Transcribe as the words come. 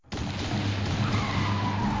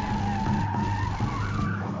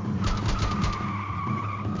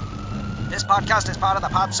podcast is part of the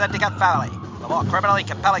Pod Syndicate family. For more criminally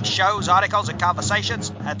compelling shows, articles, and conversations,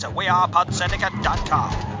 head to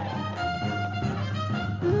wearepodsyndicate.com.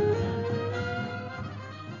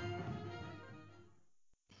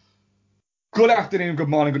 Good afternoon, good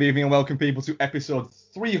morning, good evening, and welcome people to episode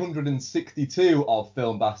 362 of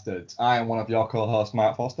Film Bastards. I am one of your co-hosts,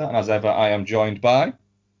 Mark Foster, and as ever, I am joined by...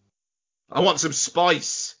 I want some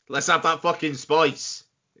spice. Let's have that fucking spice.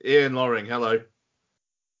 Ian Loring, hello.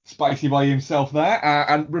 Spicy boy himself there,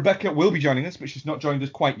 and Rebecca will be joining us, but she's not joined us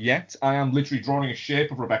quite yet. I am literally drawing a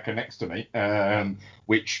shape of Rebecca next to me,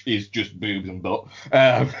 which is just boobs and butt.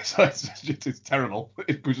 So it's terrible.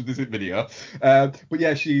 It pushes this video. But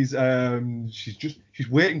yeah, she's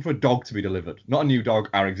waiting for a dog to be delivered. Not a new dog.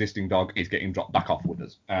 Our existing dog is getting dropped back off with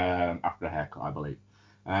us after a haircut, I believe.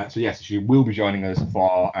 So yes, she will be joining us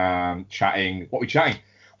for chatting. What are we chatting?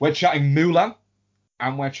 We're chatting Mulan.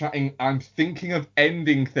 And we're chatting, I'm thinking of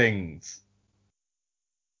ending things.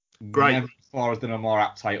 Great. Never before has done a more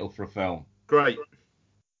apt title for a film. Great.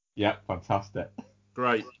 Yep, fantastic.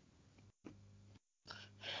 Great.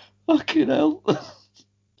 Fucking hell.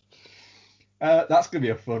 That's going to be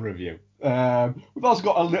a fun review. We've also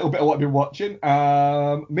got a little bit of what we've been watching.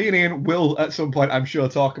 Me and Ian will, at some point, I'm sure,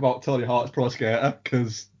 talk about Tony Hawk's Pro Skater,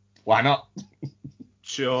 because why not?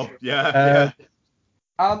 Sure, yeah.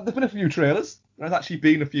 And there've been a few trailers. There's actually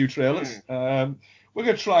been a few trailers. We're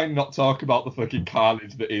going to try and not talk about the fucking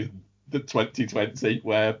carnage that is the 2020,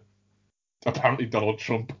 where apparently Donald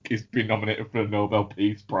Trump is being nominated for a Nobel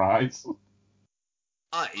Peace Prize.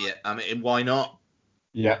 Yeah, I mean, why not?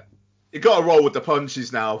 Yeah. You got to roll with the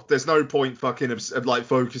punches now. There's no point fucking like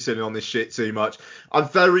focusing on this shit too much.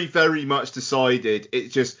 I've very, very much decided it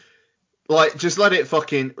just let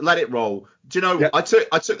it roll. Do you know? Yep. I took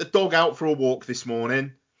the dog out for a walk this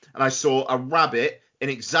morning, and I saw a rabbit in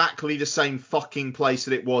exactly the same fucking place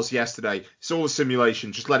that it was yesterday. It's all a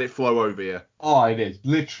simulation. Just let it flow over you. Oh, it is.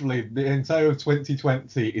 Literally, the entire of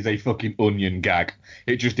 2020 is a fucking onion gag.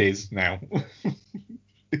 It just is now.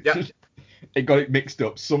 Yeah. It got it mixed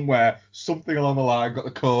up somewhere. Something along the line got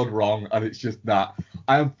the code wrong, and it's just that.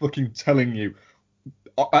 I am fucking telling you,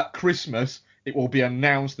 at Christmas, it will be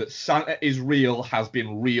announced that Santa is real, has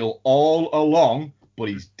been real all along, but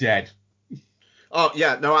he's dead. Oh,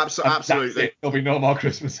 yeah, no, absolutely. There'll be no more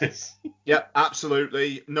Christmases. Yep,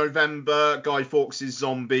 absolutely. November, Guy Fawkes'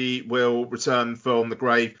 zombie will return from the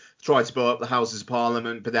grave, try to blow up the Houses of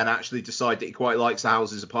Parliament, but then actually decide that he quite likes the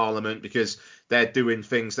Houses of Parliament because they're doing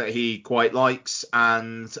things that he quite likes,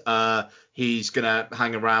 and he's going to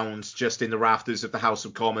hang around just in the rafters of the House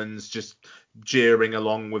of Commons, just jeering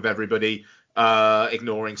along with everybody,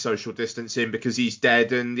 ignoring social distancing because he's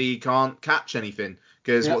dead and he can't catch anything.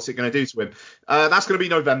 Because what's it going to do to him? That's going to be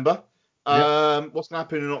November. What's going to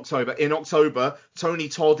happen in October? In October, Tony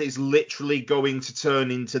Todd is literally going to turn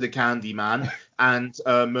into the Candyman and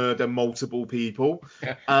murder multiple people.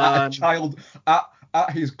 At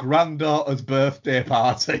his granddaughter's birthday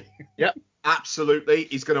party. Yep, absolutely.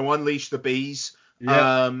 He's going to unleash the bees.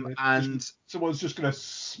 And someone's just going to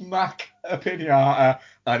smack a pinata,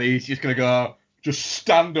 and he's just going to just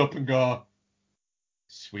stand up and go,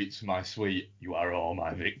 "Sweet's my sweet, you are all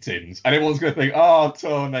my victims." And everyone's going to think, "Oh,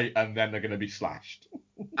 Tony," and then they're going to be slashed.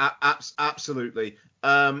 Absolutely.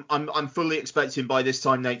 I'm fully expecting by this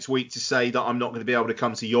time next week to say that I'm not going to be able to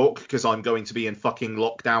come to York because I'm going to be in fucking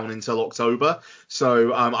lockdown until October.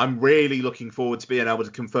 So I'm really looking forward to being able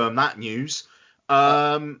to confirm that news.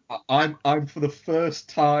 I'm for the first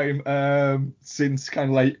time since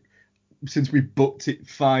since we booked it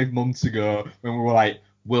 5 months ago when we were like,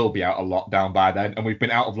 we'll be out of lockdown by then, and we've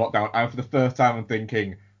been out of lockdown. And for the first time, I'm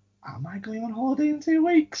thinking, am I going on holiday in 2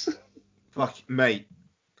 weeks? Fuck, mate.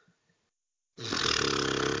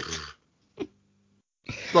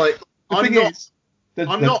 Like, I'm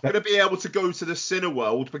not going to be able to go to the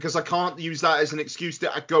Cineworld because I can't use that as an excuse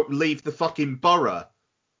to go leave the fucking borough.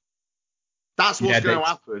 That's what's going to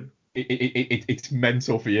happen. It's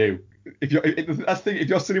mental for you. If your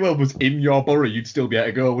Cineworld was in your borough, you'd still be able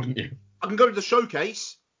to go, wouldn't you? I can go to the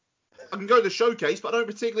showcase. But I don't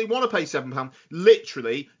particularly want to pay £7.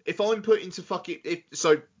 Literally, if I'm put into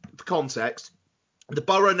so for context, the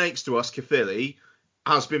borough next to us, Caerphilly,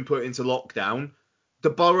 has been put into lockdown. The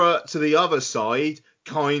borough to the other side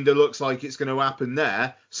kind of looks like it's going to happen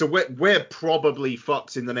there. So we're probably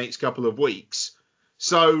fucked in the next couple of weeks.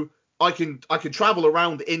 So I can travel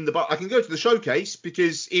around in the borough. I can go to the showcase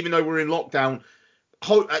because even though we're in lockdown,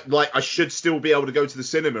 I should still be able to go to the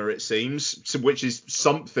cinema, it seems, which is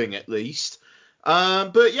something at least.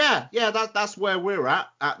 But yeah, that's where we're at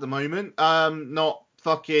the moment. Not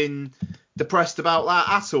fucking depressed about that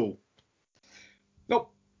at all.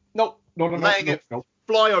 Nope. letting it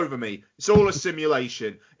fly over me. It's all a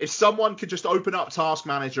simulation. If someone could just open up Task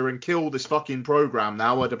Manager and kill this fucking program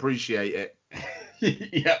now, I'd appreciate it.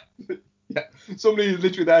 Yeah. Somebody is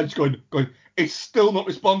literally there just going, it's still not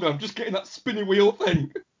responding. I'm just getting that spinning wheel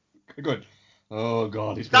thing. Going, oh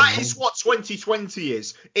God, that is what 2020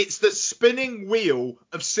 is. It's the spinning wheel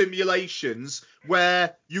of simulations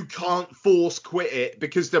where you can't force quit it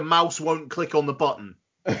because the mouse won't click on the button.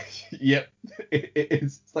 Yep, it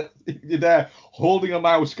is. It's like you're there holding a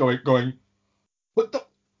mouse, going. But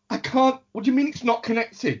I can't. What do you mean it's not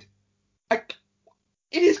connected? It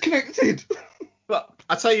is connected. But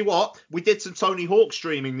I tell you what, we did some Tony Hawk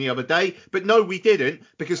streaming the other day, but no, we didn't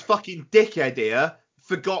because fucking dickhead here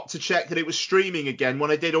forgot to check that it was streaming again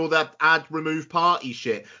when I did all that add remove party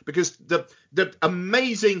shit. Because the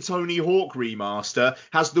amazing Tony Hawk remaster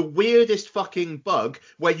has the weirdest fucking bug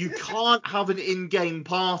where you can't have an in-game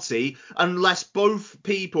party unless both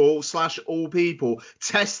people / all people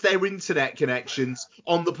test their internet connections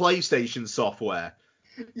on the PlayStation software.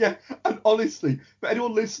 Yeah, and honestly, for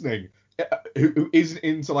anyone listening who isn't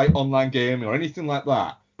into like online gaming or anything like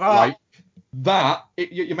that, right?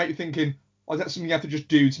 You might be thinking, oh, is that something you have to just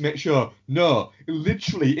do to make sure? No,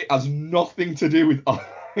 literally, it has nothing to do with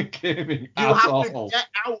online gaming at all. You have to get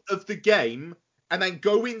out of the game and then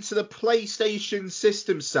go into the PlayStation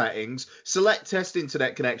system settings, select test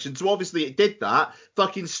internet connection. So obviously it did that,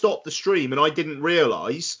 fucking stopped the stream, and I didn't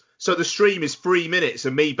realise. So the stream is 3 minutes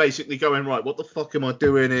of me basically going, right, what the fuck am I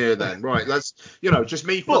doing here then? Right, let's, just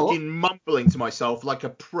me fucking mumbling to myself like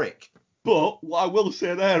a prick. But what I will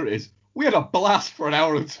say there is, we had a blast for an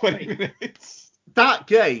hour and 20 minutes. That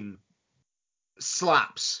game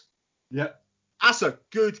slaps. Yeah. That's a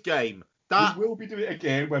good game. We will be doing it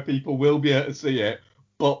again where people will be able to see it,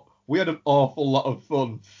 but we had an awful lot of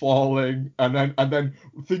fun falling and then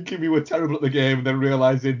thinking we were terrible at the game and then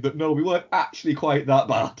realising that no, we weren't actually quite that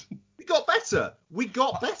bad. We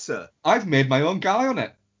got better. I've made my own guy on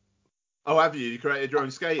it. Oh, have you? You created your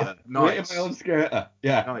own skater? Nice. Created my own skater,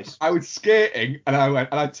 yeah. Nice. I was skating and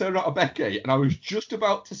I turned around to Becky and I was just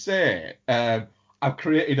about to say, I've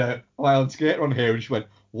created my own skater on here, and she went,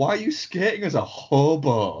 why are you skating as a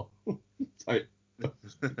hobo? It's like,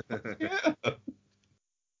 yeah.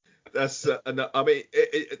 That's I mean,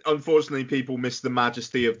 unfortunately, people miss the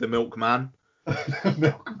majesty of the milkman.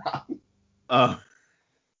 Milkman. What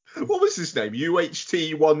was his name?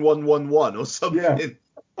 UHT 1111 or something.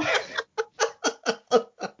 Yeah.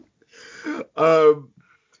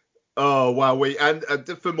 Oh wow, and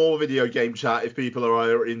for more video game chat, if people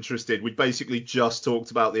are interested, we basically just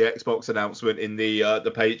talked about the Xbox announcement in the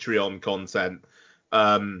Patreon content.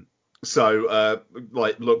 So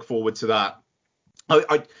look forward to that.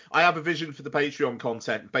 I have a vision for the Patreon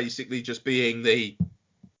content, basically just being the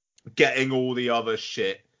getting all the other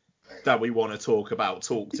shit that we want to talk about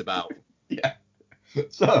talked about. Yeah.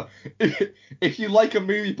 So if you like a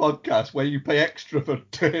movie podcast where you pay extra for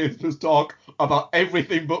days to talk about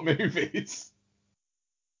everything but movies.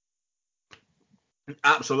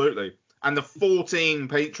 Absolutely. And the 14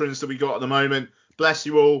 patrons that we got at the moment, bless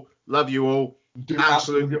you all, love you all.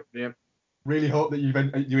 Absolutely. Yeah. Really hope that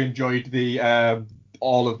you enjoyed the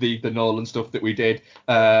all of the Nolan stuff that we did.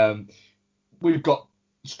 We've got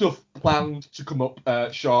stuff planned to come up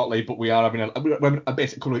shortly, but we are having a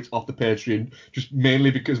basic couple of weeks off the Patreon, just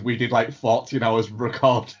mainly because we did like 14 hours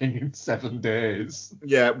recording in 7 days.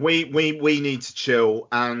 Yeah, we need to chill,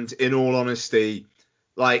 and in all honesty,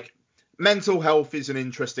 like, mental health is an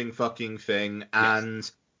interesting fucking thing, and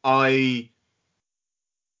yes. I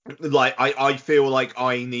feel like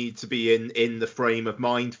I need to be in the frame of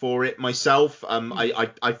mind for it myself.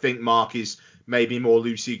 I think Mark is maybe more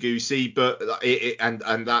loosey-goosey, but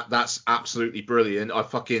that's absolutely brilliant. I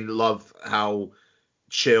fucking love how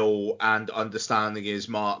chill and understanding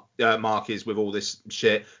Mark is with all this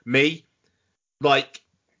shit. Me,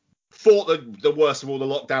 thought the worst of all the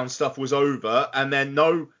lockdown stuff was over, and then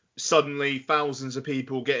suddenly thousands of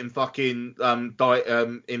people getting fucking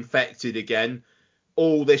infected again.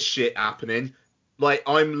 All this shit happening.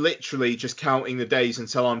 I'm literally just counting the days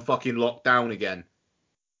until I'm fucking locked down again.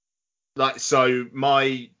 So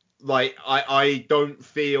I don't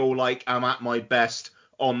feel like I'm at my best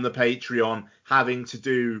on the Patreon having to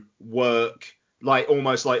do work,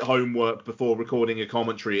 almost like homework before recording a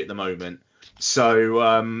commentary at the moment.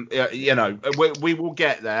 So, we will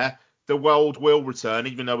get there. The world will return,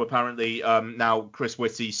 even though apparently now Chris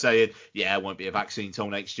Whitty's saying, yeah, it won't be a vaccine till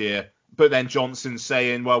next year. But then Johnson's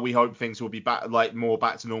saying, well, we hope things will be back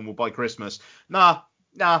to normal by Christmas. Nah.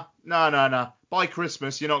 By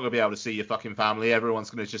Christmas, you're not going to be able to see your fucking family. Everyone's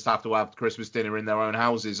going to just have to have Christmas dinner in their own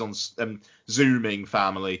houses on Zooming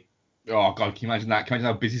family. Oh God, can you imagine that? Can you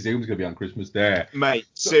imagine how busy Zoom's going to be on Christmas Day? Mate,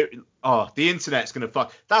 the internet's going to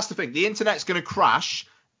fuck. That's the thing. The internet's going to crash,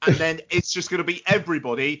 and then it's just going to be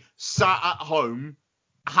everybody sat at home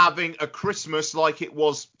having a Christmas like it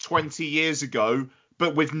was 20 years ago,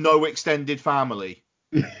 but with no extended family.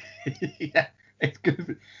 Yeah, it's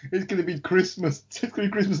gonna be Christmas. It's gonna be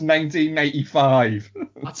Christmas 1985.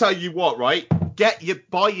 I tell you what, right?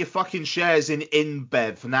 Buy your fucking shares in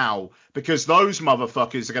InBev now, because those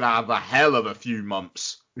motherfuckers are going to have a hell of a few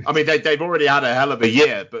months. I mean, they've already had a hell of a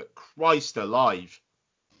year, but Christ alive.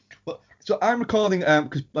 Well, so I'm recording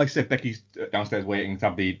because, like I said, Becky's downstairs waiting to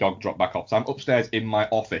have the dog drop back off. So I'm upstairs in my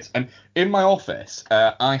office, and in my office,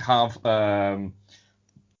 I have the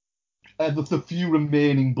few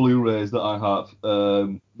remaining Blu-rays that I have,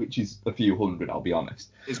 which is a few hundred, I'll be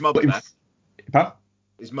honest. Is Mother there? Pardon?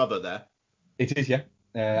 Is Mother there? It is, yeah.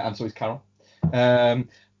 And so is Carol. And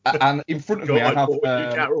in front of me, I have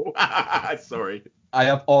Carol. Sorry. I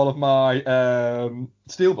have all of my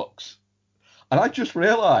steelbooks. And I just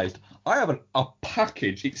realised I have a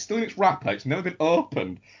package. It's still in its wrapper. It's never been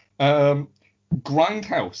opened.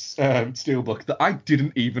 Grindhouse steelbook that I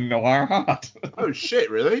didn't even know I had. Oh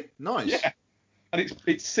shit! Really? Nice. Yeah. And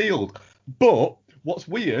it's sealed. But what's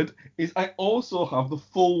weird is I also have the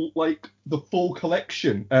full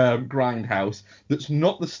collection Grindhouse that's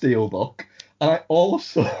not the steelbook, and I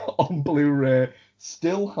also on Blu-ray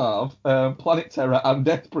still have Planet Terror and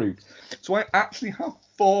Death Proof. So I actually have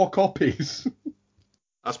 4 copies.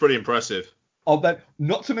 That's pretty impressive. Of them,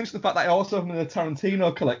 not to mention the fact that I also have them in the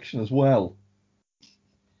Tarantino collection as well.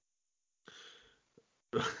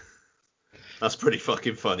 That's pretty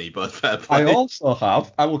fucking funny, but fair play. I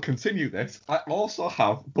will continue this, I also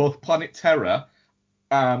have both Planet Terror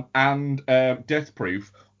and Death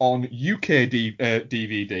Proof on UK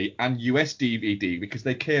DVD and US DVD because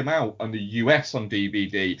they came out on the US on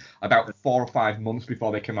DVD about 4 or 5 months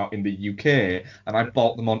before they came out in the UK, and I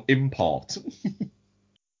bought them on import.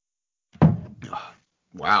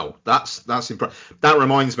 Wow, that's impressive. That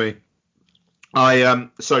reminds me,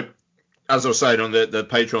 so as I was saying on the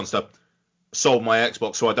Patreon stuff, sold my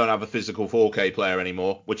Xbox, so I don't have a physical 4K player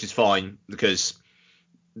anymore, which is fine because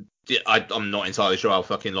I'm not entirely sure how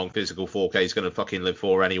fucking long physical 4K is going to fucking live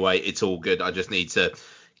for anyway. It's all good. I just need to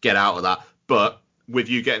get out of that. But with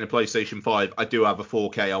you getting a PlayStation 5, I do have a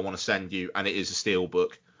 4K I want to send you, and it is a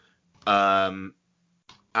steelbook.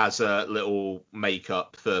 As a little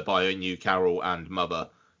makeup for buying you Carol and Mother.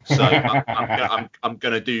 So I'm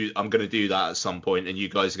gonna do that at some point, and you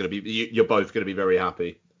guys are gonna be you're both gonna be very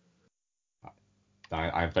happy.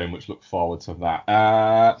 I very much look forward to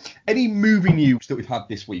that. Any movie news that we've had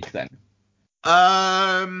this week then?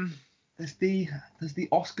 There's the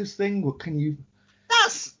Oscars thing. What can you?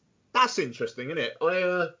 That's interesting, isn't it?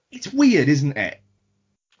 It's weird, isn't it?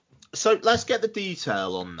 So let's get the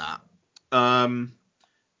detail on that.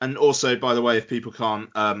 And also, by the way, if people can't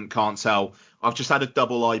tell, I've just had a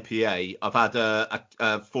double IPA. I've had a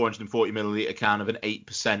 440 milliliter can of an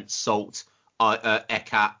 8% salt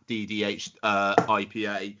ECAT DDH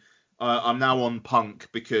IPA. I'm now on Punk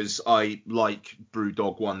because I like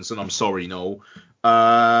BrewDog ones, and I'm sorry, Noel.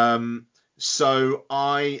 So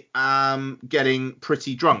I am getting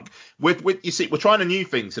pretty drunk. You see, we're trying a new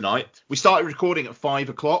thing tonight. We started recording at 5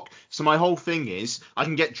 o'clock, so my whole thing is I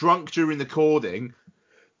can get drunk during the recording,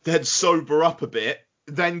 then sober up a bit,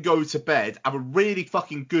 then go to bed, have a really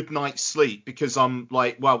fucking good night's sleep because I'm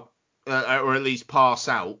like, or at least pass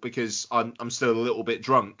out because I'm still a little bit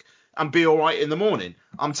drunk, and be all right in the morning.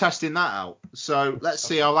 I'm testing that out, so let's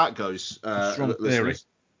see how that goes. Strong theory.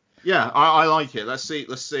 Yeah, I like it. Let's see.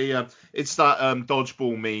 It's that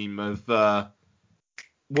dodgeball meme of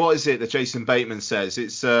what is it that Jason Bateman says?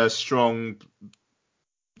 It's strong.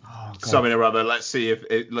 Oh, something or other. Let's see if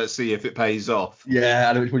it pays off. Yeah,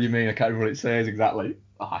 I know which one you mean. I can't remember what it says exactly.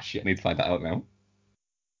 Ah, shit, I need to find that out now.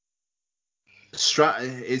 It's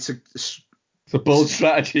a bold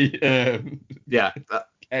strategy. Yeah.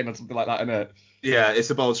 Or something like that, isn't it? Yeah, it's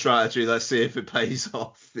a bold strategy. Let's see if it pays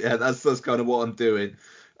off. Yeah, that's kind of what I'm doing.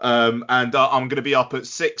 And I'm going to be up at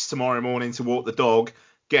 6 tomorrow morning to walk the dog,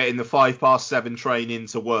 getting the 7:05 train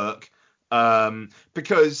into work.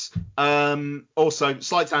 Because also,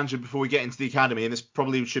 slight tangent before we get into the academy, and this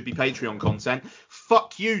probably should be Patreon content.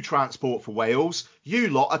 Fuck you, Transport for Wales. You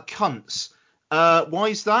lot are cunts. Why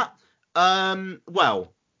is that?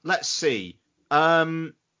 Well, let's see.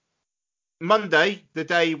 Monday, the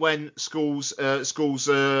day when schools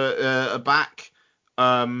are back.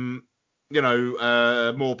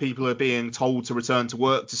 More people are being told to return to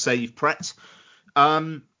work to save Pret.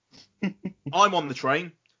 I'm on the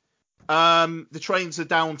train. The trains are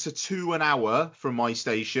down to 2 an hour from my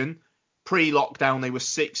station. Pre-lockdown, they were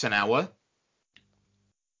 6 an hour.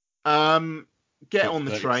 Get on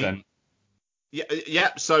the 30%. train.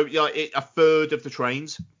 Yeah. So a third of the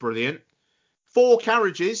trains, brilliant. 4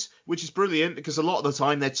 carriages, which is brilliant because a lot of the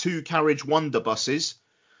time they're 2-carriage wonder buses.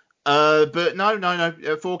 But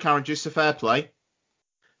no, 4 carriages, so fair play.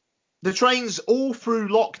 The trains all through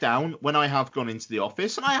lockdown, when I have gone into the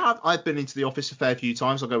office, and I've been into the office a fair few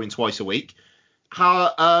times. I'll go in twice a week.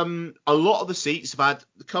 A lot of the seats have had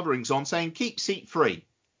the coverings on saying keep seat free.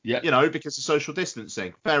 Yeah. Because of social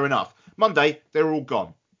distancing. Fair enough. Monday, they're all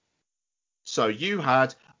gone. So you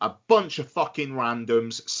had a bunch of fucking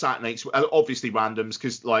randoms sat next, obviously randoms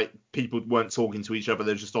because people weren't talking to each other,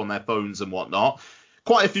 they're just on their phones and whatnot.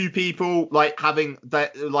 Quite a few people having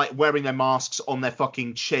their wearing their masks on their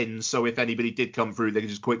fucking chins, so if anybody did come through, they could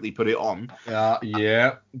just quickly put it on.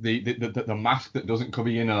 Yeah. The mask that doesn't cover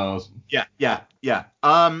your nose. Yeah.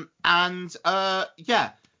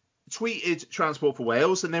 Tweeted Transport for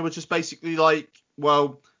Wales, and they were just basically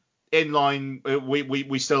in line,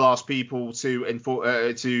 we still ask people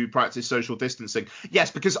to practice social distancing. Yes,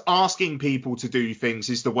 because asking people to do things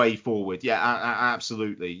is the way forward. Yeah,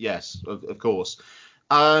 absolutely. Yes, of course.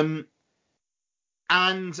 And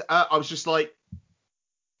I was just like,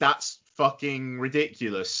 that's fucking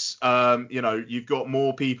ridiculous. You've got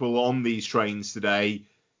more people on these trains today.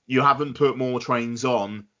 You haven't put more trains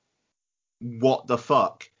on. What the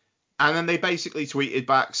fuck? And then they basically tweeted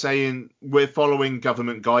back saying, we're following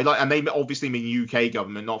government guidelines. And they obviously mean UK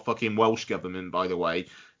government, not fucking Welsh government, by the way.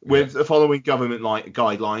 With the following government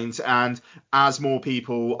guidelines. And as more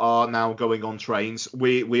people are now going on trains,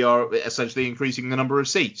 we are essentially increasing the number of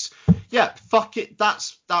seats. Yeah, fuck it.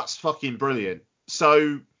 That's fucking brilliant.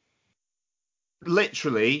 So,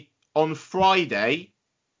 literally, on Friday,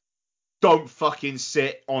 don't fucking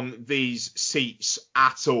sit on these seats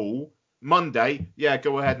at all. Monday, yeah,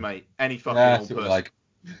 go ahead, mate. Any fucking old person.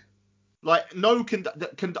 No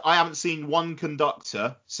I haven't seen one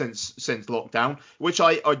conductor since lockdown, which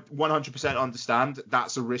I 100% understand.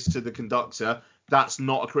 That's a risk to the conductor. That's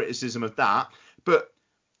not a criticism of that. But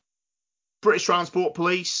British Transport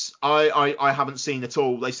Police, I haven't seen at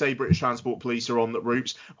all. They say British Transport Police are on the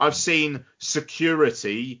routes. I've seen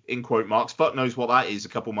security, in quote marks. Fuck knows what that is.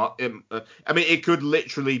 It could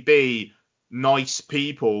literally be nice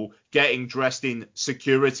people getting dressed in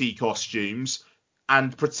security costumes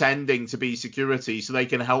and pretending to be security so they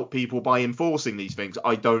can help people by enforcing these things.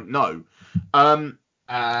 I don't know. I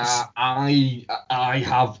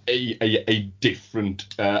have a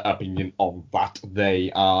different opinion on that.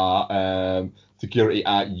 They are security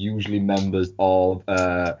are usually members of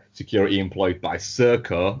security employed by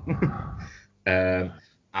Serco at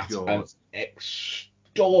an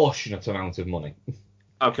extortionate amount of money.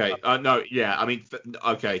 Okay, no, yeah,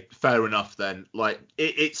 okay, fair enough then.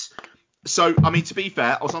 It's so. To be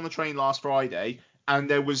fair, I was on the train last Friday, and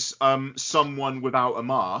there was someone without a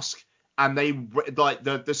mask, and they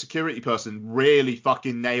the security person really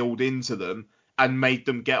fucking nailed into them and made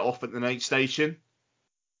them get off at the next station.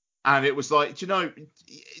 And it was like, do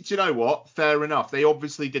you know what? Fair enough. They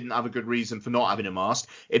obviously didn't have a good reason for not having a mask.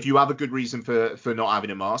 If you have a good reason for not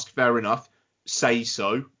having a mask, fair enough. Say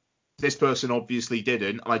so. This person obviously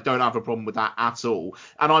didn't, and I don't have a problem with that at all.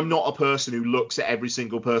 And I'm not a person who looks at every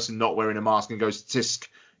single person not wearing a mask and goes, tisk.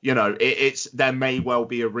 There may well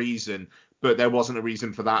be a reason, but there wasn't a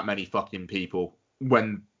reason for that many fucking people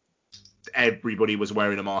when everybody was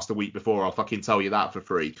wearing a mask the week before. I'll fucking tell you that for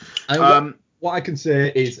free. What I can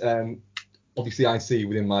say is, obviously, I see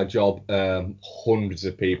within my job hundreds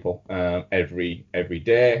of people every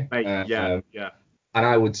day. Yeah. And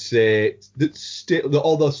I would say that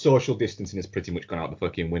although social distancing has pretty much gone out the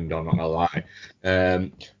fucking window, I'm not gonna lie.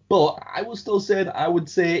 But I will still say that I would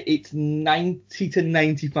say it's 90 to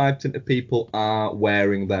 95% of people are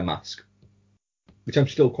wearing their mask, which I'm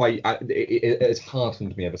still quite. It's hard for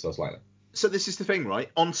me ever so slightly. So this is the thing, right?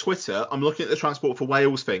 On Twitter, I'm looking at the Transport for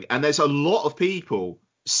Wales thing, and there's a lot of people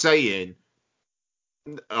saying,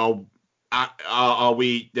 "Oh,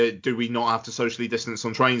 do we not have to socially distance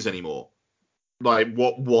on trains anymore?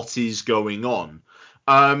 What is going on?"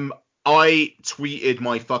 I tweeted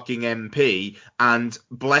my fucking MP, and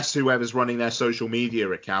bless whoever's running their social media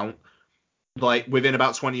account, within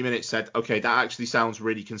about 20 minutes said, "Okay, that actually sounds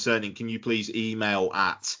really concerning. Can you please email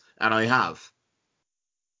at?" And I have.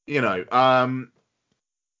 And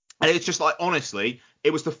it's just honestly,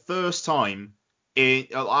 it was the first time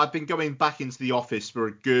I've been going back into the office for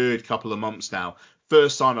a good couple of months now.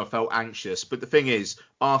 First time I felt anxious. But the thing is,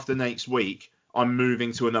 after next week, I'm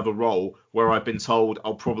moving to another role where I've been told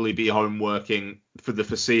I'll probably be home working for the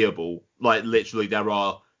foreseeable. Literally, there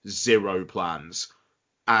are zero plans.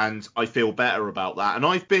 and I feel better about that. And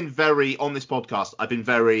I've been very, on this podcast, I've been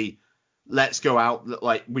very, let's go out,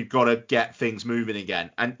 like, we've got to get things moving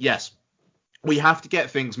again. And yes, we have to get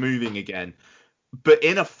things moving again, but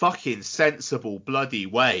in a fucking sensible bloody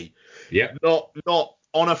way. Yeah. Not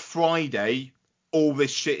on a Friday, all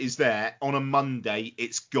this shit is there. On a Monday,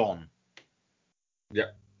 it's gone.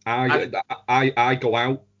 Yeah. I go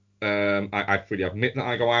out. I freely admit that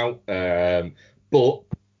I go out. But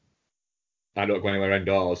I don't go anywhere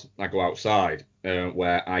indoors. I go outside,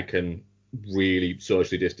 where I can really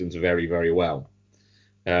socially distance very, very well.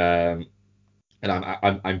 And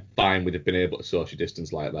I'm fine with being able to social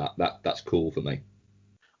distance like that. That's cool for me.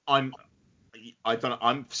 I'm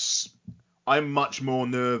much more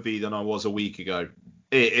nervy than I was a week ago.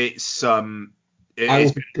 I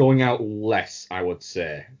will be going out less, I would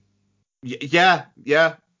say. Yeah.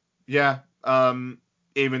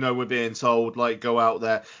 Even though we're being told, like, go out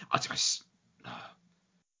there,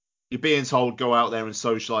 you're being told go out there and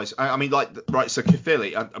socialise. I mean, like, right, so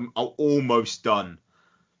Caerphilly, I'm almost done.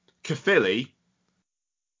 Caerphilly,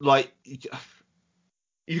 like,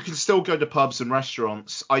 you can still go to pubs and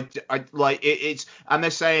restaurants. I like it's, and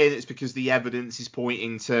they're saying it's because the evidence is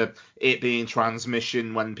pointing to it being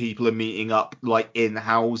transmission when people are meeting up, like, in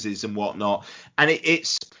houses and whatnot. And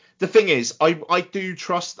it's the thing is, I do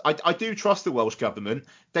trust the Welsh government.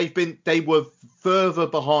 They were further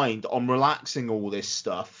behind on relaxing all this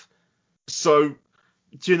stuff. So,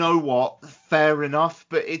 do you know what? Fair enough,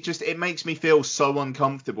 but it makes me feel so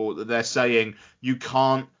uncomfortable that they're saying you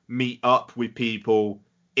can't meet up with people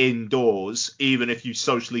indoors, even if you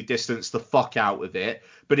socially distance the fuck out of it.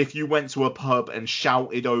 But if you went to a pub and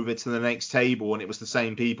shouted over to the next table and it was the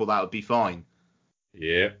same people, that would be fine.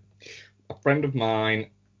 Yeah. A friend of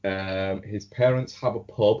mine, his parents have a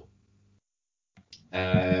pub.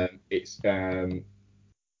 It's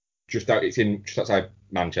just outside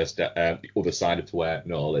Manchester, the other side of to where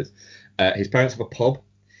Noel is. His parents have a pub.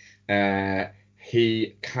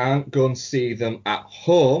 He can't go and see them at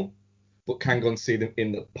home, but can go and see them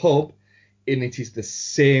in the pub, and it is the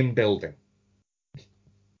same building.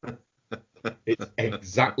 It's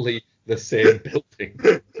exactly the same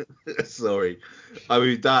building. Sorry. I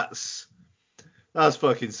mean, that's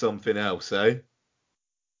fucking something else, eh?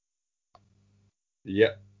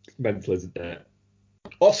 Yep. It's mental, isn't it?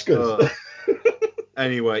 Oscars.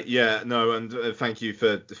 Anyway, yeah, no, and thank you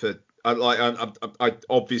for I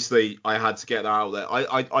obviously I had to get that out there.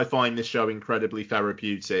 I find this show incredibly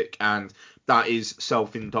therapeutic, and that is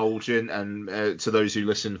self-indulgent. And to those who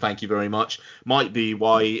listen, thank you very much. Might be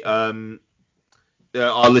why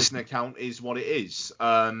our listener count is what it is.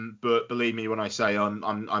 But believe me when I say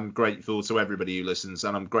I'm grateful to everybody who listens,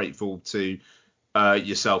 and I'm grateful to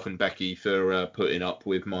yourself and Becky for putting up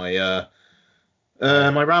with my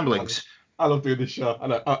my ramblings. I love doing this show.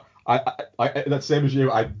 I that's same as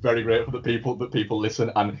you. I'm very grateful that people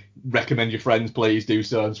listen and recommend your friends. Please do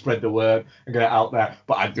so and spread the word and get it out there.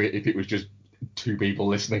 But I'd do it if it was just two people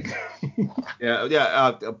listening.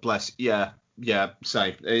 Bless. Yeah,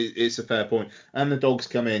 same. It's a fair point. And the dogs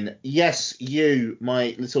come in. Yes, you,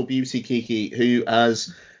 my little beauty Kiki, who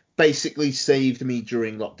has basically saved me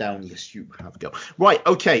during lockdown. Yes, you have. Go. Right.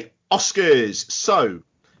 Okay. Oscars. So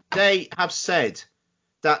they have said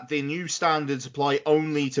that the new standards apply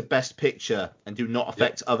only to Best Picture and do not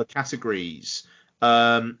affect other categories.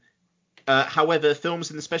 However,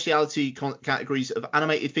 films in the specialty categories of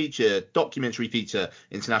animated feature, documentary feature,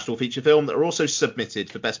 international feature film that are also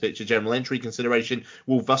submitted for Best Picture general entry consideration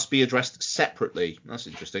will thus be addressed separately. That's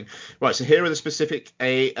interesting. Right, so here are the specific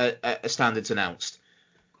standards announced.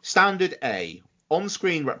 Standard A,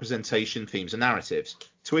 on-screen representation, themes and narratives.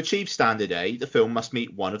 To achieve Standard A, the film must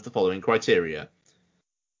meet one of the following criteria.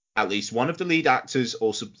 At least one of the lead actors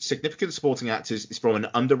or significant supporting actors is from an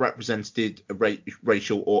underrepresented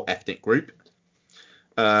racial or ethnic group.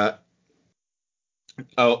 Or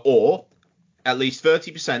at least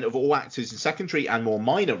 30% of all actors in secondary and more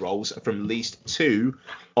minor roles are from at least two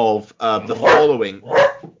of the following.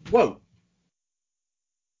 Whoa.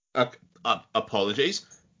 Apologies.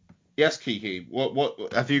 Yes, Kiki.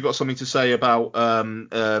 What have you got something to say about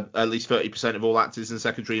at least 30% of all actors in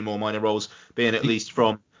secondary and more minor roles being at least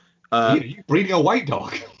from? Are you breeding a white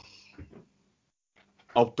dog?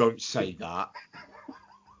 Oh, don't say that.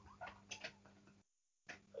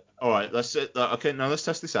 All right, let's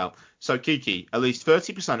test this out. So, Kiki, at least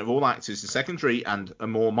 30% of all actors in secondary and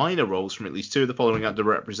more minor roles from at least two of the following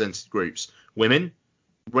underrepresented groups: women,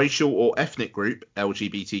 racial or ethnic group,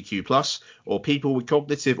 LGBTQ+, or people with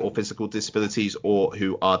cognitive or physical disabilities or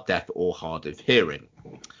who are deaf or hard of hearing.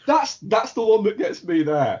 That's the one that gets me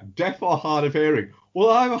there. Deaf or hard of hearing. Well,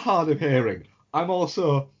 I'm hard of hearing. I'm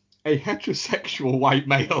also a heterosexual white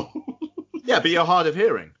male. Yeah, but you're hard of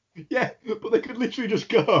hearing. Yeah, but they could literally just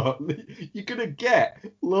go. You're gonna get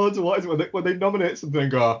loads of what is it when they nominate something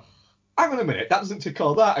and go, hang on a minute, that doesn't tick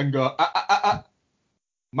all that, and go,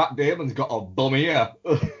 Matt Damon's got a bum ear.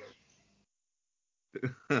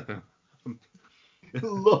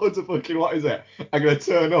 Loads of fucking what is it? I'm gonna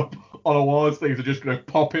turn up on awards things and just gonna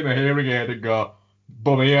pop in a hearing aid and go,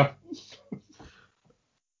 bum ear.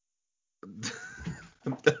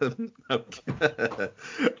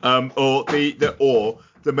 Or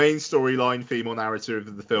the main storyline female narrative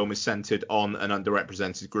of the film is centered on an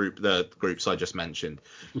underrepresented group, the groups I just mentioned.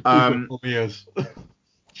 Bum ears.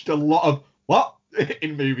 Just a lot of what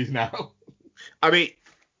in movies now. I mean,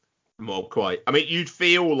 well, quite. I mean, you'd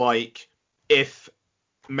feel like if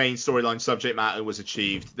main storyline subject matter was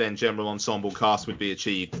achieved, then general ensemble cast would be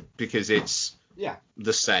achieved because it's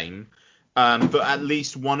the same. But at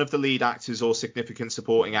least one of the lead actors or significant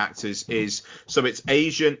supporting actors is, so it's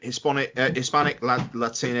Asian, Hispanic,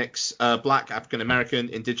 Latinx, Black, African American,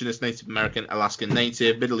 Indigenous, Native American, Alaskan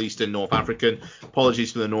Native, Middle Eastern, North African.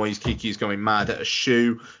 Apologies for the noise. Kiki's going mad at a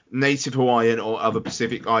shoe. Native Hawaiian or other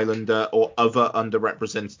Pacific Islander or other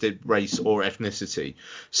underrepresented race or ethnicity.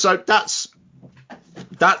 So that's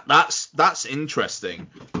interesting.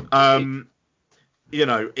 You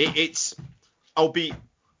know, it's I'll be.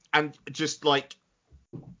 And just like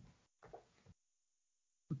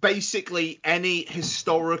basically any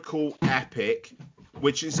historical epic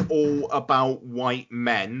which is all about white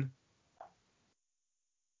men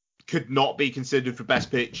could not be considered for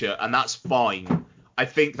Best Picture, and that's fine. I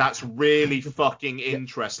think that's really fucking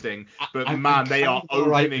interesting. But man, they are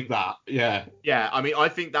opening that. Yeah. Yeah, I mean, I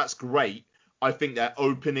think that's great. I think they're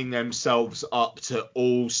opening themselves up to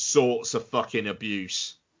all sorts of fucking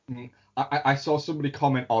abuse. I saw somebody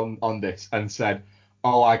comment on this and said,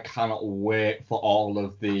 oh, I cannot wait for all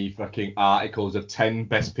of the fucking articles of 10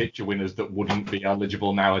 Best Picture winners that wouldn't be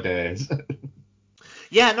eligible nowadays.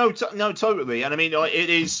 Yeah, no, totally. And I mean,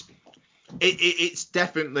 it's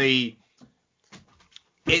definitely,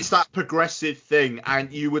 it's that progressive thing.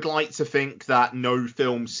 And you would like to think that no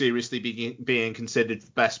film seriously being considered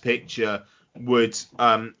for Best Picture would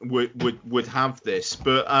have this.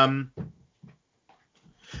 But,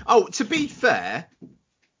 oh, to be fair,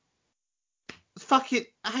 fuck it.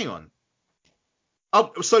 Hang on.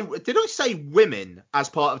 Oh, so did I say women as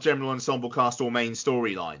part of general ensemble cast or main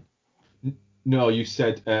storyline? No, you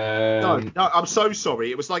said. No, I'm so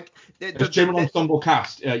sorry. It was like the general ensemble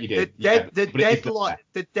cast. You did.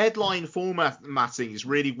 The deadline formatting is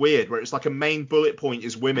really weird, where it's like a main bullet point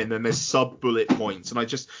is women, and there's sub bullet points, and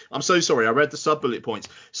I'm so sorry. I read the sub bullet points.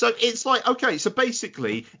 So it's like, okay, so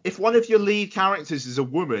basically, if one of your lead characters is a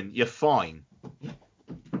woman, you're fine.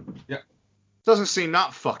 Yeah. Doesn't seem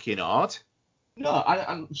that fucking hard. No,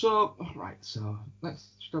 so let's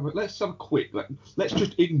have a quick. Let's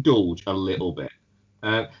just indulge a little bit,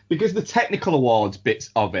 because the technical awards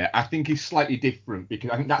bits of it I think is slightly different, because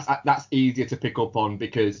I think that's easier to pick up on,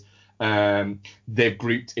 because they've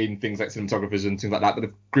grouped in things like cinematographers and things like that, but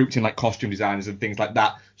they've grouped in like costume designers and things like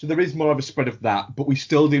that. So there is more of a spread of that, but we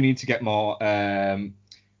still do need to get more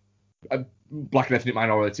Black and ethnic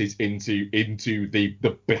minorities into the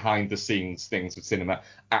behind the scenes things of cinema.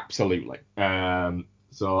 Absolutely.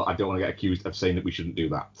 So I don't want to get accused of saying that we shouldn't do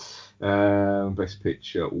that. Best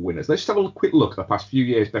Picture winners. Let's just have a quick look at the past few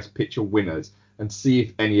years' Best Picture winners and see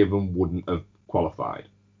if any of them wouldn't have qualified.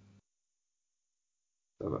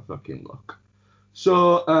 Have a fucking look.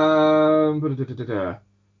 So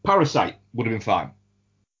Parasite would have been fine.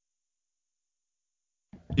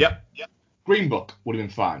 Yep. Green Book would have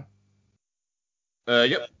been fine.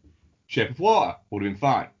 Yep. Shape of Water would have been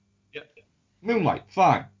fine. Yep. Moonlight,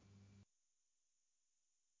 fine.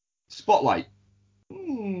 Spotlight.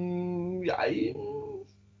 Yeah.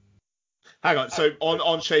 Hang on. So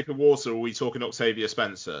on Shape of Water, are we talking Octavia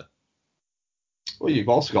Spencer? Well, you've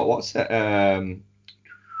also got what's her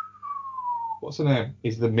name?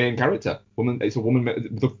 Is the main character woman? It's a woman,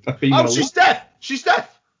 a female. Oh, she's deaf.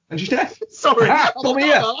 And she's deaf. Sorry. Bum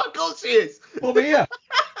here. Of course she is. Bum here.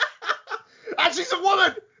 And she's a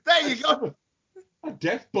woman. There you go. A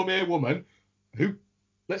deaf bum ear woman who,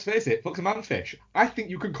 let's face it, fucks a manfish. I think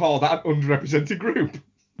you can call that an underrepresented group.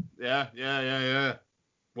 Yeah.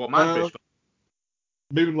 What, manfish?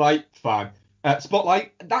 Moonlight, fine.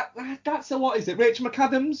 Spotlight, that's a, what is it? Rachel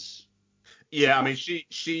McAdams? Yeah, I mean,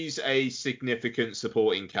 she's a significant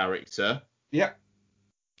supporting character. Yeah.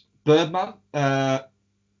 Birdman,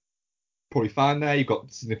 probably fine there. You've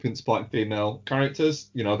got significant supporting female characters.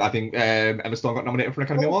 You know, I think Emma Stone got nominated for an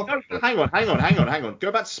Academy Award. No, hang on.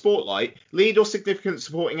 Go back to Spotlight. Lead or significant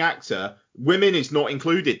supporting actor. Women is not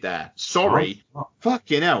included there. Sorry. Oh.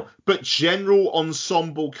 Fucking hell. But general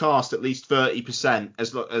ensemble cast at least 30%,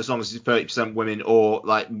 as long as it's 30% women or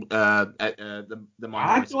like the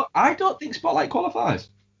minority. I don't think Spotlight qualifies.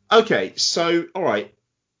 Okay, so all right.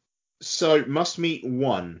 So must meet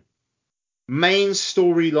one. Main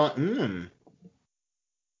storyline.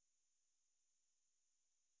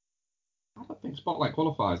 I don't think Spotlight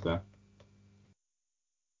qualifies there.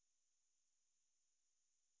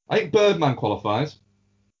 I think Birdman qualifies.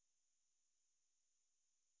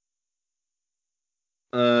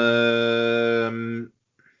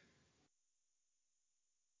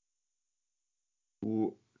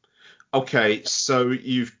 Okay, so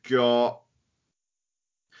you've got.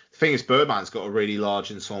 The thing is, Birdman's got a really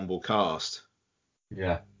large ensemble cast.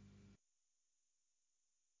 Yeah.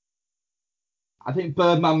 I think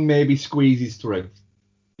Birdman maybe squeezes through.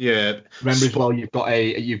 Yeah. Remember as well, you've got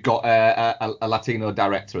a Latino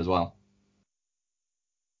director as well.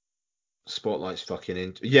 Spotlight's fucking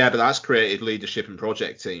in. Yeah, but that's creative leadership and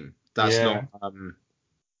project team. That's not.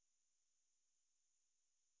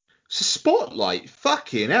 So Spotlight,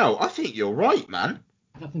 fucking hell. I think you're right, man.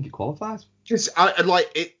 I don't think it qualifies. Because I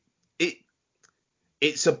like it.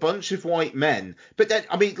 It's a bunch of white men, but then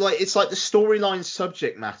I mean, like it's like the storyline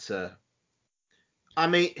subject matter. I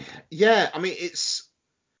mean, yeah, I mean it's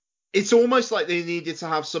almost like they needed to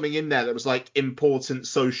have something in there that was like important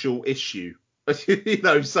social issue, you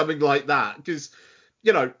know, something like that. Because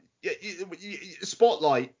you know,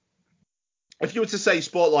 Spotlight. If you were to say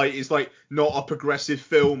Spotlight is like not a progressive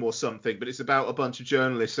film or something, but it's about a bunch of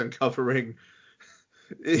journalists uncovering,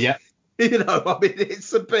 Yeah, you know, I mean,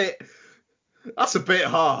 it's a bit. That's a bit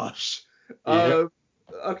harsh. Yeah.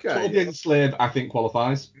 Okay. 12 Years a Slave, I think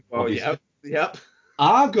qualifies. Well, obviously. yep.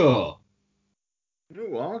 Argo.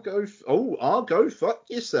 Argo, fuck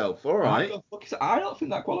yourself. All right. Argo, fuck yourself. I don't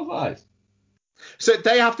think that qualifies. So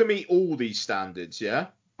they have to meet all these standards, yeah?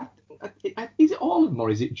 Is it all of them,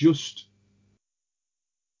 or is it just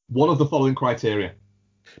one of the following criteria?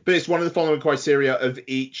 But it's one of the following criteria of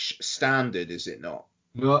each standard, is it not?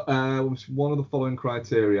 No, it's one of the following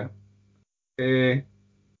criteria. At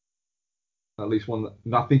least one.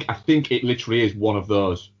 I think it literally is one of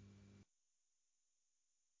those.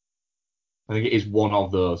 I think it is one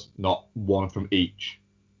of those, not one from each.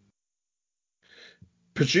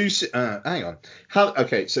 Hang on.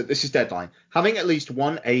 Okay, so this is deadline. Having at least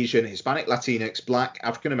one Asian, Hispanic, Latinx, Black,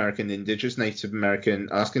 African American, Indigenous, Native American,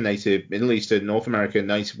 Alaskan Native, Middle Eastern, North American,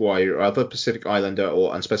 Native Hawaiian, or other Pacific Islander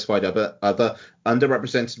or unspecified other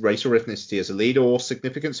underrepresented race or ethnicity as a lead or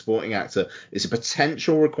significant supporting actor is a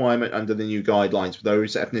potential requirement under the new guidelines for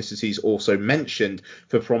those ethnicities also mentioned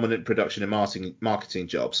for prominent production and marketing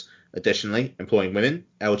jobs. Additionally, employing women,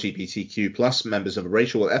 LGBTQ+, members of a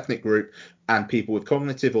racial or ethnic group, and people with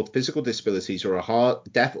cognitive or physical disabilities or are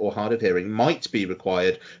deaf or hard of hearing might be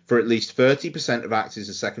required for at least 30% of actors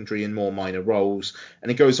as secondary and more minor roles. And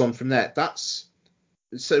it goes on from there.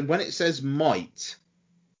 So when it says might,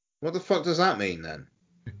 what the fuck does that mean then?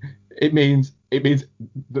 It means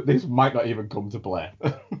that this might not even come to play.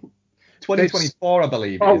 2024, I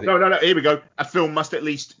believe. Oh, no. Here we go. A film must at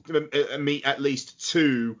least meet at least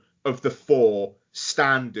 2 of the 4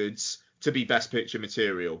 standards to be Best Picture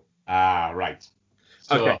material. Right.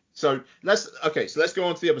 So let's go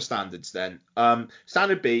on to the other standards then.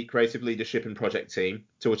 Standard B, creative leadership and project team.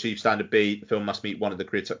 To achieve standard B, the film must meet one of the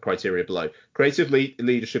criteria below. Creative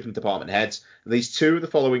leadership and department heads. At least 2 of the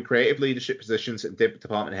following creative leadership positions and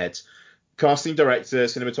department heads. Casting director,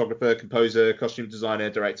 cinematographer, composer, costume designer,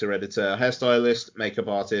 director, editor, hairstylist, makeup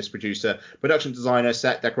artist, producer, production designer,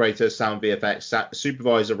 set decorator, sound VFX,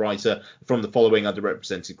 supervisor, writer from the following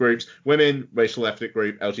underrepresented groups: women, racial ethnic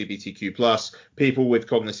group, LGBTQ+, people with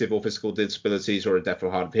cognitive or physical disabilities or a deaf or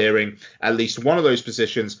hard of hearing. At least one of those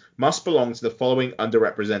positions must belong to the following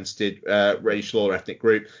underrepresented racial or ethnic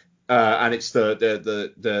group, and it's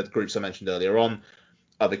the groups I mentioned earlier on.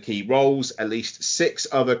 Other key roles, at least 6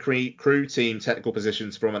 other crew team technical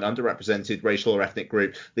positions from an underrepresented racial or ethnic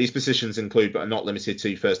group. These positions include, but are not limited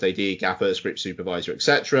to, first AD, gaffer, script supervisor,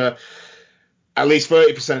 etc. At least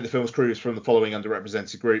 30% of the film's crew is from the following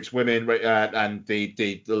underrepresented groups: women, and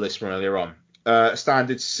the list from earlier on.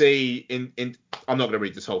 Standard C, I'm not going to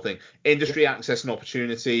read this whole thing. Industry access and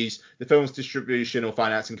opportunities. The film's distribution or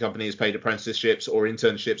financing company has paid apprenticeships or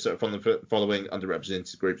internships that are from the following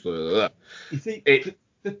underrepresented groups. Blah, blah, blah. You see,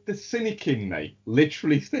 the cynic in me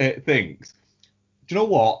literally thinks, do you know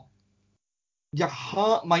what? your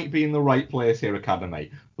heart might be in the right place here,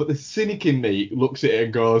 Academy, but the cynic in me looks at it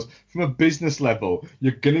and goes, from a business level,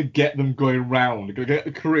 you're going to get them going round. You're going to get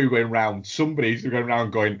the crew going round. Somebody's going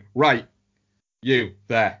round going, right, you,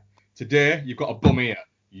 there. Today, you've got a bum ear.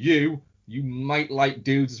 You might like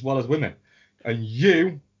dudes as well as women. And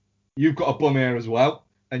you've got a bum ear as well.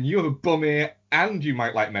 And you have a bum ear and you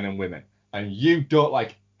might like men and women. And you don't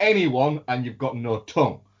like anyone and you've got no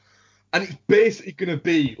tongue. And it's basically going to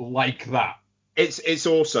be like that. It's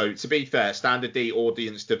also, to be fair, standard D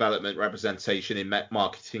audience development representation in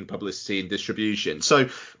marketing, publicity, and distribution. So,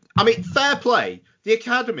 I mean, fair play. The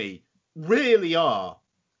Academy really are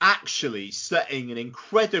actually setting an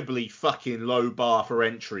incredibly fucking low bar for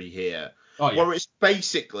entry here. Oh, yeah. Where it's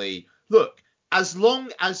basically, look, as long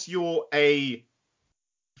as you're a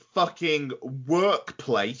fucking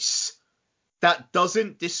workplace that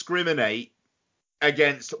doesn't discriminate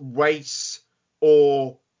against race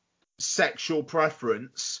or sexual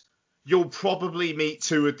preference, you'll probably meet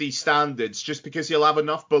two of these standards just because you'll have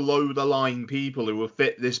enough below the line people who will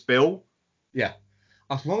fit this bill. Yeah.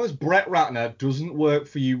 As long as Brett Ratner doesn't work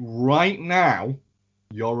for you right now,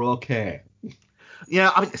 you're okay. Yeah,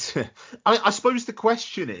 I suppose the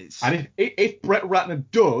question is... And if Brett Ratner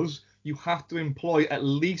does, you have to employ at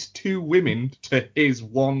least 2 women to his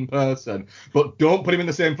 1 person. But don't put him in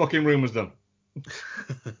the same fucking room as them.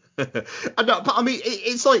 I know, but I mean,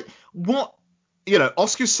 it's like, what,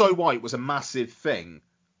 Oscars So White was a massive thing.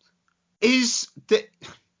 Is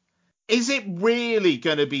it really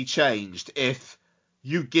going to be changed if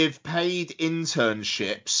you give paid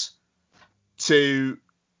internships to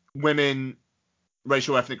women,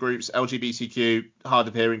 racial ethnic groups, LGBTQ, hard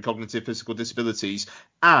of hearing, cognitive, physical disabilities,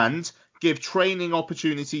 and give training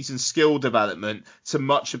opportunities and skill development to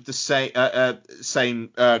much of the same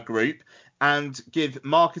group, and give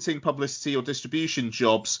marketing, publicity, or distribution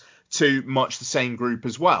jobs to much the same group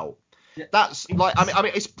as well? Yeah. That's like, I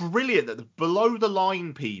mean, it's brilliant that the below the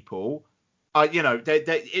line people,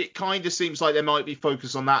 it kind of seems like they might be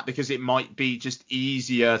focused on that because it might be just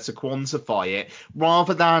easier to quantify it,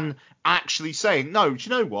 rather than actually saying, no, do you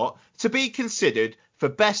know what? To be considered for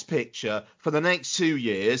Best Picture for the next 2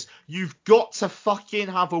 years, you've got to fucking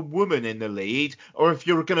have a woman in the lead, or if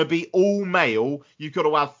you're going to be all male, you've got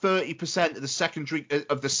to have 30%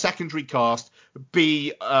 of the secondary cast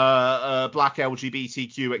be black,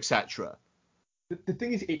 LGBTQ, etc. The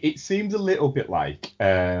thing is, it seems a little bit like,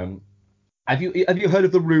 have you heard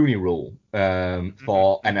of the Rooney Rule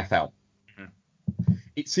for NFL? Mm-hmm.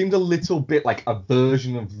 It seemed a little bit like a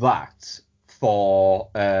version of that for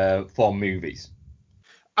movies.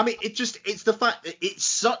 I mean, it's the fact that it's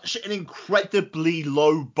such an incredibly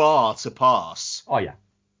low bar to pass. Oh, yeah.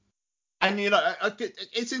 And,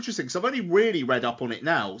 it's interesting because I've only really read up on it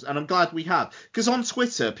now, and I'm glad we have. Because on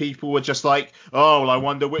Twitter, people were just like, oh, well, I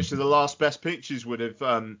wonder which of the last Best Pictures would have,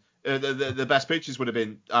 the Best Pictures would have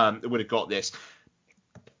been, would have got this.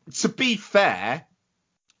 To be fair,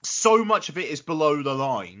 so much of it is below the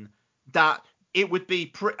line that it would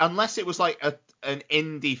be, unless it was like an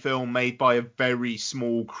indie film made by a very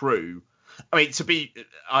small crew. I mean,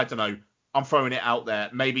 I don't know, I'm throwing it out there,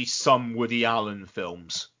 maybe some Woody Allen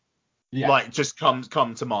films. Yeah. Like, just come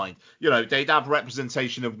to mind. They'd have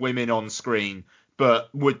representation of women on screen, but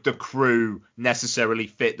would the crew necessarily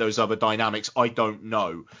fit those other dynamics? I don't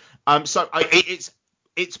know. So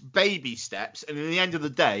it's baby steps, and in the end of the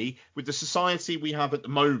day, with the society we have at the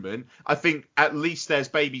moment, I think at least there's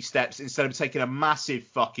baby steps instead of taking a massive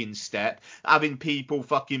fucking step, having people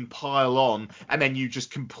fucking pile on, and then you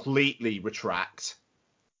just completely retract.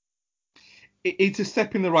 It's a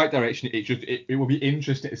step in the right direction. It will be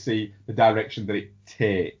interesting to see the direction that it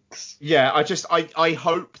takes. Yeah, I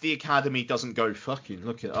hope the Academy doesn't go, fucking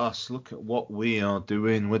look at us, look at what we are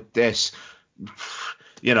doing with this.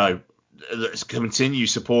 Let's continue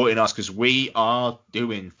supporting us because we are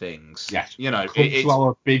doing things. Yes. It's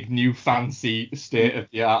our big new fancy state of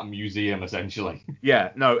the art museum, essentially.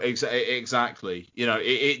 Yeah, no, exactly.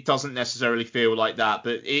 It doesn't necessarily feel like that,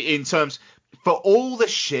 but in terms, for all the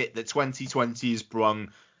shit that 2020 has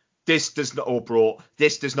brung, this does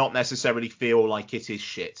not necessarily feel like it is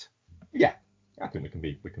shit. Yeah, I think we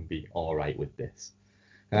can be all right with this.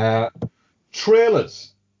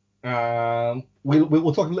 Trailers.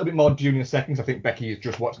 We'll talk a little bit more during a second. I think Becky has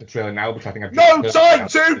just watched the trailer now, which I think I've no time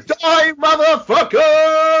to die,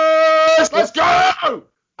 motherfuckers! Let's go!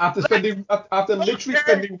 After literally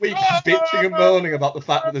spending weeks bitching and moaning about the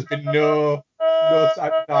fact that there's been no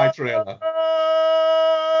time to die trailer.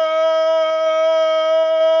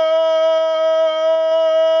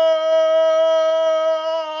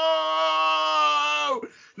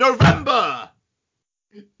 November!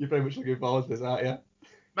 You're very much looking forward to this, aren't you?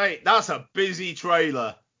 Mate, that's a busy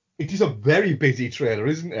trailer. It is a very busy trailer,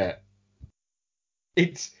 isn't it?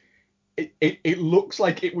 It looks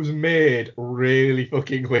like it was made really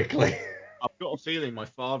fucking quickly. I've got a feeling my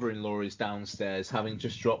father-in-law is downstairs having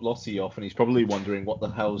just dropped Lottie off, and he's probably wondering what the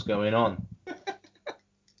hell's going on.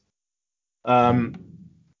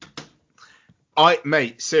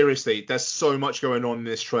 Mate, seriously, there's so much going on in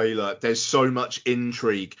this trailer. There's so much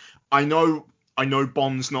intrigue. I know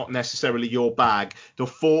Bond's not necessarily your bag. The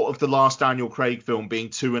thought of the last Daniel Craig film being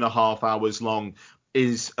 2.5 hours long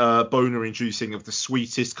is boner-inducing, of the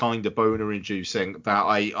sweetest kind of boner-inducing that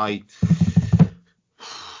I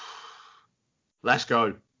Let's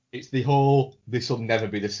go. It's the whole, this will never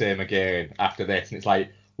be the same again after this. And it's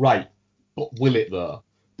like, right, but will it though?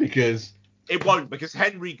 Because... It won't, because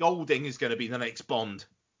Henry Golding is going to be the next Bond.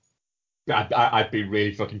 I'd be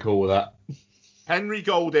really fucking cool with that. Henry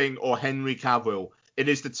Golding or Henry Cavill. It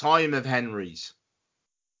is the time of Henrys.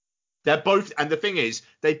 They're both, and the thing is,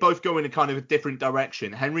 they both go in a kind of a different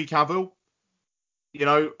direction. Henry Cavill,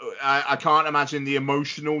 I can't imagine the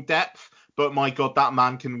emotional depth, but my God, that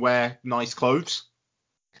man can wear nice clothes.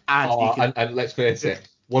 And let's face it,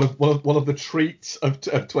 one of the treats of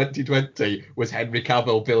 2020 was Henry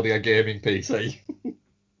Cavill building a gaming PC.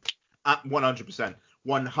 100%.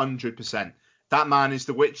 100%. That man is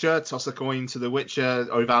The Witcher. Toss a coin to The Witcher,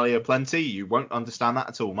 Ovalia plenty. You won't understand that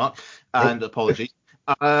at all, Mark. And apologies.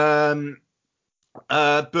 But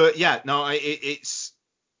yeah, no, it's.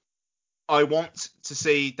 I want to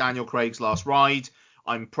see Daniel Craig's last ride.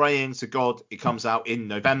 I'm praying to God it comes out in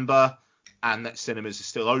November and that cinemas are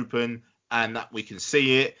still open and that we can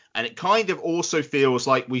see it. And it kind of also feels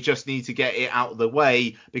like we just need to get it out of the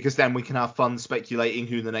way because then we can have fun speculating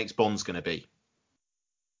who the next Bond's going to be.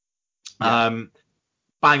 Yeah.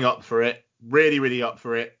 Bang up for it. Really, really up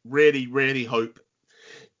for it. Really, really hope.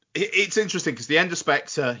 It's interesting because the end of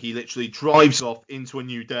Spectre, he literally drives off into a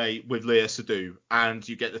new day with Léa Seydoux, and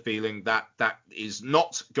you get the feeling that that is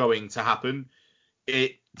not going to happen.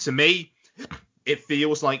 To me, it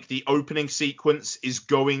feels like the opening sequence is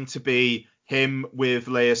going to be him with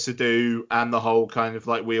Léa Seydoux and the whole kind of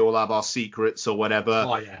like we all have our secrets or whatever.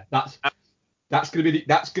 Oh yeah, that's gonna be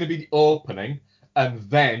the opening, and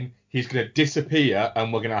then he's gonna disappear,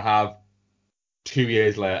 and we're gonna have 2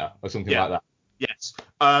 years later or something like that. Yes.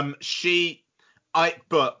 I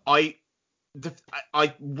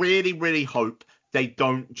really, really hope they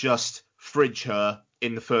don't just fridge her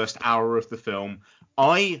in the first hour of the film.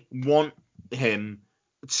 I want him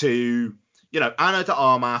to, Ana de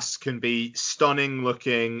Armas can be stunning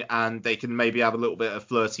looking and they can maybe have a little bit of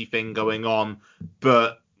flirty thing going on,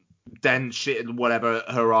 but then whatever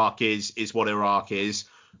her arc is what her arc is.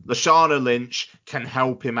 Lashana Lynch can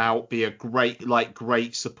help him out, be a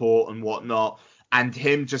great support and whatnot, and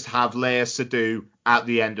him just have Léa Seydoux at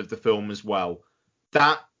the end of the film as well.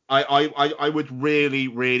 That I would really,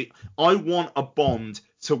 really, I want a Bond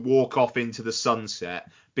to walk off into the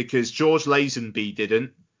sunset because George Lazenby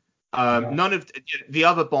didn't. None of the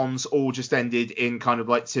other Bonds all just ended in kind of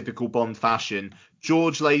like typical Bond fashion.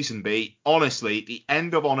 George Lazenby, honestly, the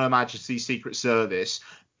end of On Her Majesty's Secret Service,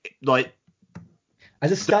 like.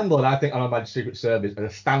 As a standalone, I think On Her Majesty's Secret Service, as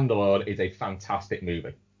a standalone, is a fantastic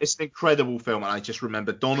movie. It's an incredible film, and I just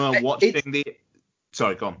remember Donna watching the...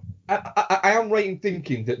 Sorry, go on. I am right in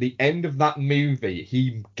thinking that the end of that movie,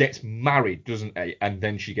 he gets married, doesn't he? And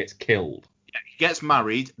then she gets killed. Yeah, he gets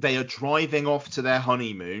married. They are driving off to their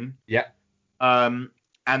honeymoon. Yeah. And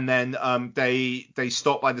then they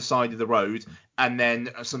stop by the side of the road, and then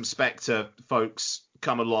some Spectre folks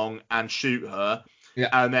come along and shoot her. Yeah.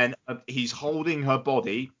 And then he's holding her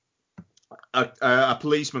body. A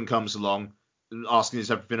policeman comes along, asking is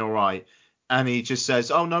everything all right, and he just says,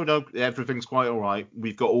 oh no, everything's quite all right,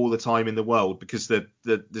 we've got all the time in the world, because the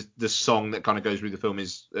song that kind of goes with the film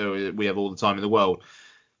is we have all the time in the world.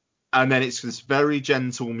 And then it's this very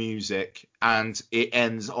gentle music, and it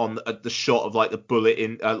ends on the shot of like the bullet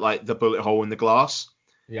in like the bullet hole in the glass.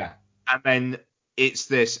 Yeah. And then it's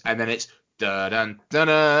this, and then it's and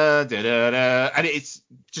it's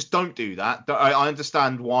just, don't do that. I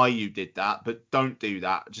understand why you did that, but don't do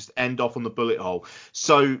that. Just end off on the bullet hole.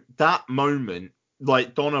 So that moment,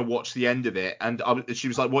 like Donna watched the end of it, and she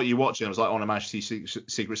was like, "What are you watching?" I was like, "On Her Majesty's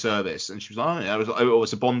Secret Service," and she was like, "Oh yeah." I was like, "Oh,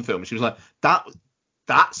 it's a Bond film." And she was like,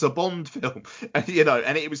 "That's a Bond film," and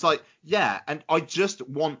and it was like, yeah. And I just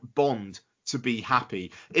want Bond to be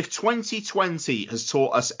happy. If 2020 has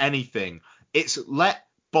taught us anything, it's let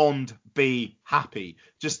Bond be happy.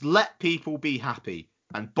 Just let people be happy.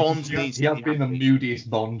 And Bond needs to be happy. He has been the moodiest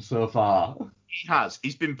Bond so far. He has.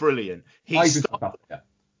 He's been brilliant.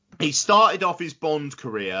 He started off his Bond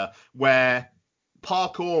career where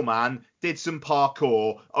Parkour Man did some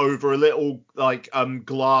parkour over a little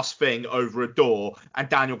glass thing over a door, and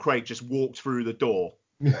Daniel Craig just walked through the door.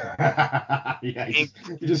 Yeah, he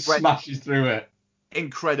just smashes through it.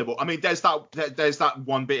 Incredible. I mean, there's that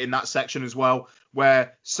one bit in that section as well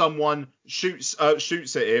where someone shoots at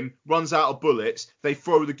him, runs out of bullets, they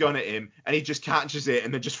throw the gun at him, and he just catches it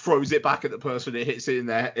and then just throws it back at the person. It hits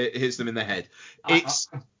them in the head.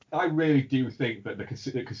 I really do think that the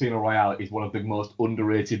Casino Royale is one of the most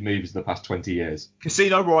underrated movies of the past 20 years.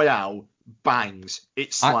 Casino Royale bangs.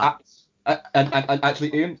 It slaps. And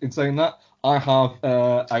actually, Ian, in saying that, I have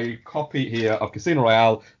a copy here of Casino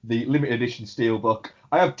Royale, the limited edition steelbook.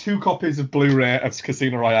 I have 2 copies of Blu-ray of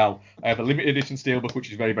Casino Royale. I have a limited edition steelbook,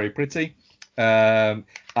 which is very, very pretty. And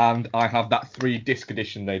I have that 3-disc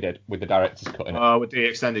edition they did with the director's cut in it. With the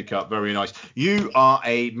extended cut, very nice. You are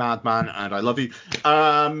a madman, and I love you.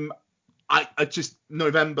 I just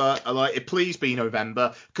November. I like it. Please be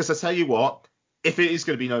November, because I tell you what. If it is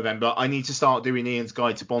going to be November, I need to start doing Ian's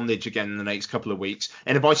Guide to Bondage again in the next couple of weeks.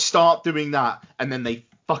 And if I start doing that and then they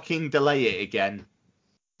fucking delay it again.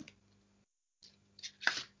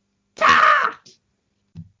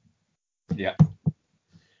 Yeah.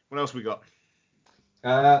 What else we got?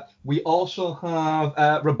 We also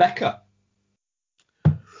have Rebecca.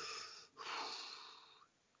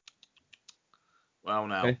 Well,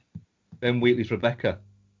 now. Okay. Ben Wheatley's Rebecca.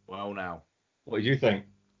 Well, now. What did you think?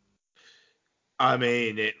 I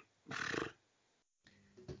mean,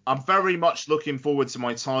 I'm very much looking forward to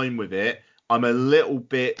my time with it. I'm a little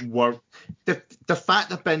bit worried. The fact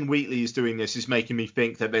that Ben Wheatley is doing this is making me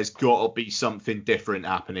think that there's got to be something different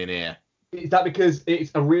happening here. Is that because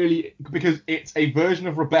it's a version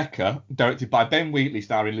of Rebecca directed by Ben Wheatley,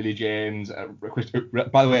 starring Lily James,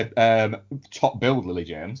 by the way, top billed Lily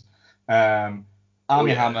James, Armie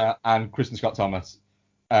Hammer and Kristen Scott Thomas,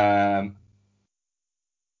 and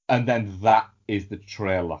then that is the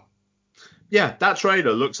trailer. Yeah, that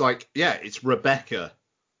trailer looks like, it's Rebecca.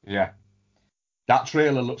 Yeah. That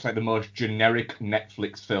trailer looks like the most generic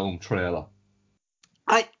Netflix film trailer.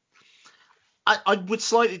 I would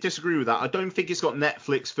slightly disagree with that. I don't think it's got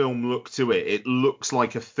Netflix film look to it. It looks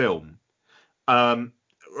like a film. Or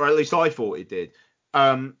at least I thought it did.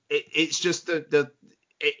 It's just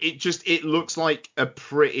it looks like a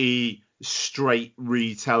pretty straight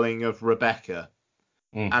retelling of Rebecca.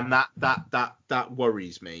 And that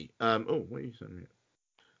worries me. What are you saying?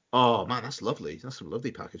 Oh man, that's lovely. That's some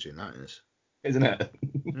lovely packaging, that is. Isn't it?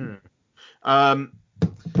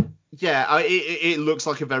 It looks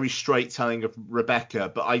like a very straight telling of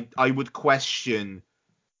Rebecca, but I would question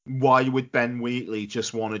why would Ben Wheatley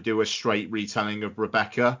just want to do a straight retelling of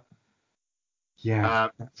Rebecca? Yeah.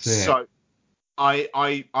 That's it. So I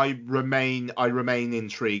remain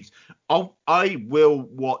intrigued. I will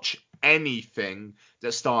watch anything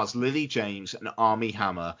that stars Lily James and Armie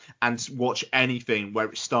Hammer, and watch anything where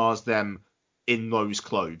it stars them in those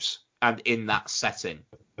clothes and in that setting.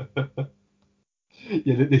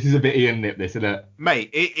 Yeah, this is a bit Ian Nip, this, isn't it? Mate,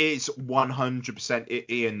 it is 100%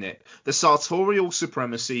 Ian Nip. The sartorial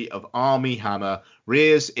supremacy of Armie Hammer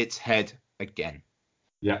rears its head again.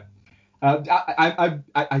 Yeah. I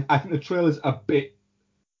think the trailer's a bit...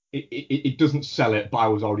 It doesn't sell it, but I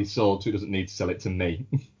was already sold, so it doesn't need to sell it to me.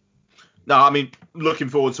 No, I mean, looking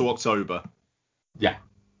forward to October. Yeah.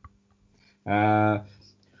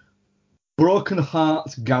 Broken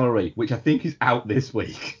Hearts Gallery, which I think is out this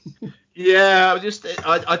week. Yeah,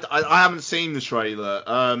 I haven't seen the trailer,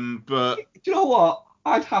 but... Do you know what?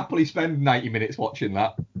 I'd happily spend 90 minutes watching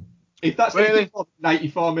that. If that's really?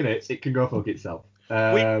 94 minutes, it can go fuck itself.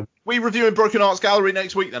 We reviewing Broken Hearts Gallery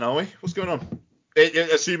next week then, are we? What's going on?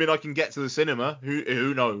 Assuming I can get to the cinema,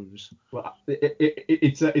 who knows? Well,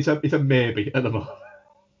 it's a maybe at the moment.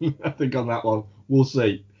 I think on that one, we'll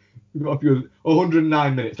see. We've got a few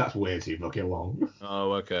 109 minutes. That's way too fucking long.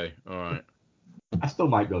 Oh, okay, all right. I still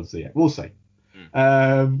might go and see it. We'll see.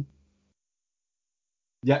 Yeah,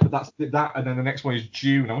 but that's that, and then the next one is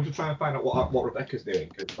June. I want to try and find out what Rebecca's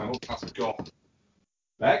doing, because my old class has gone.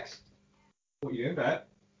 Bex, what are you doing, Bex?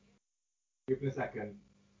 Give me a second.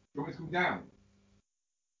 You want me to come down?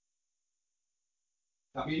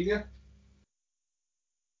 That be easier?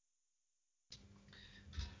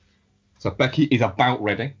 So Becky is about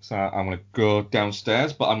ready, so I'm going to go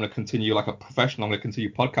downstairs, but I'm going to continue like a professional. I'm going to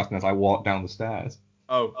continue podcasting as I walk down the stairs.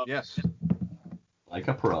 Oh, yes. Like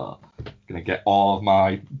a pro. Going to get all of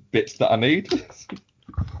my bits that I need.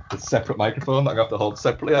 A separate microphone that I have to hold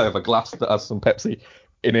separately. I have a glass that has some Pepsi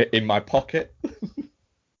in it in my pocket.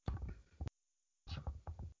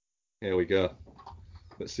 Here we go.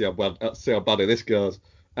 Let's see how badly this goes.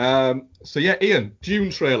 So yeah, Ian,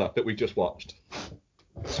 Dune trailer that we just watched.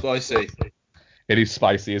 Spicy. It is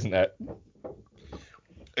spicy, isn't it?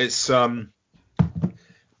 It's I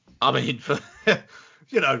mean, for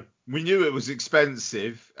we knew it was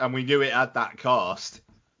expensive and we knew it had that cast.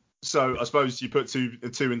 So I suppose you put two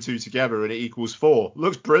and two together and it equals 4.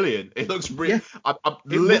 Looks brilliant. It looks Yeah. I'm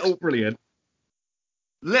It looks brilliant.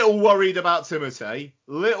 little worried about Timothée.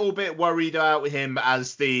 Little bit worried about him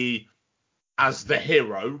as the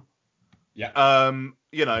hero. Yeah.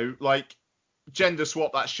 Like gender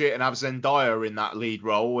swap that shit and have Zendaya in that lead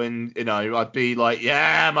role, and I'd be like,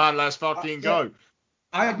 yeah, man, let's fucking go.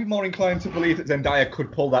 I'd be more inclined to believe that Zendaya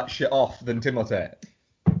could pull that shit off than Timothée.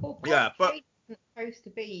 Well, Yeah, but isn't supposed to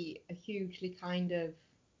be a hugely kind of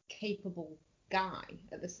capable guy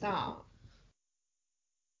at the start.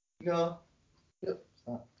 No.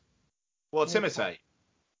 well, Timothée.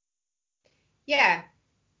 Yeah,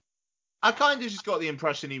 I kind of just got the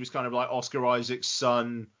impression he was kind of like Oscar Isaac's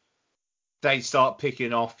son. They start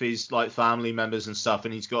picking off his like family members and stuff,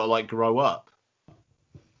 and he's got to like grow up.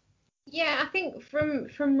 yeah. I think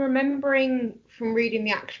from remembering from reading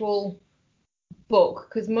the actual book,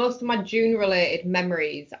 because most of my Dune related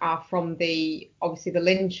memories are from obviously the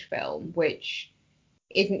Lynch film, which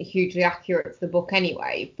isn't hugely accurate to the book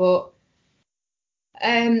anyway. But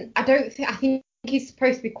I think he's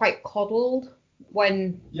supposed to be quite coddled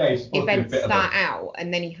when He's supposed to be a events bit of start out,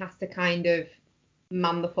 and then he has to kind of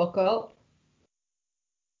man the fuck up.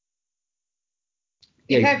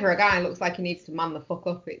 If ever a guy looks like he needs to man the fuck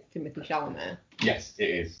up, it's Timothée Chalamet. Yes, it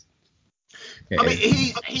is. I mean,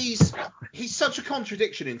 he's such a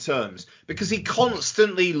contradiction in terms because he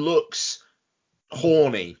constantly looks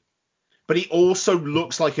horny, but he also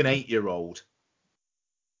looks like an 8-year-old.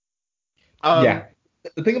 Yeah.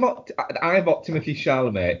 The thing about Timothée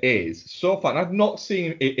Chalamet is so far, and I've not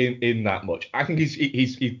seen it in that much. I think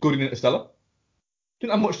he's good in Interstellar.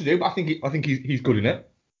 Didn't have much to do, but I think he's good in it.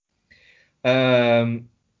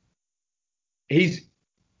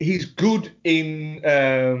 He's good in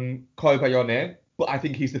Call by Your Name, but I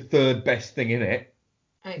think he's the third best thing in it.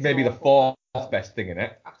 Maybe the fourth best thing in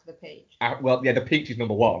it. After the Peach. The Peach is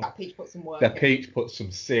number 1. That Peach put some work. The Peach put some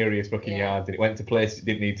serious fucking yards in. It went to places it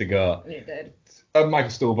didn't need to go. It did. Michael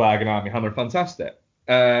Stuhlbarg and Armie Hammer are fantastic.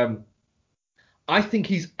 I think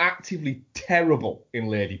he's actively terrible in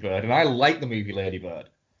Lady Bird, and I like the movie Lady Bird,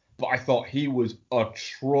 but I thought he was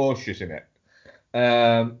atrocious in it.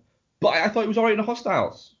 But I thought he was alright in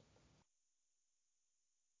Hostiles.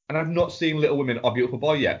 And I've not seen Little Women or Beautiful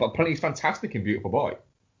Boy yet, but apparently he's fantastic in Beautiful Boy.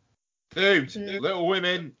 Dude, Little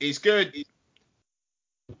Women, he's good.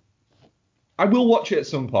 I will watch it at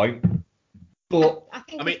some point, but I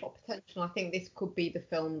think it's got potential. I think this could be the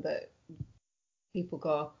film that people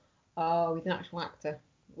go, oh, he's an actual actor,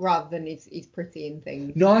 rather than he's pretty in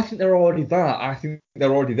things. No, I think they're already there. I think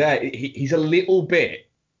they're already there. He's a little bit.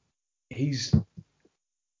 He's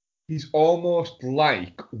almost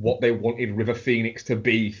like what they wanted River Phoenix to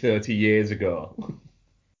be 30 years ago.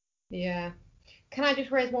 Yeah. Can I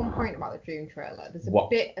just raise one point about the Dune trailer? There's a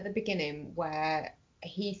bit at the beginning where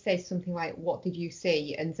he says something like, "What did you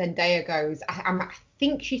see?" And Zendaya goes, I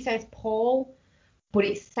think she says Paul, but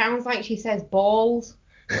it sounds like she says balls.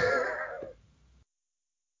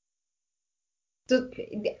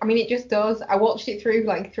 It just does. I watched it through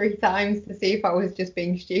like 3 times to see if I was just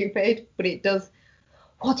being stupid, but it does.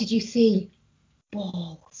 What did you see?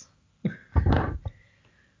 Balls.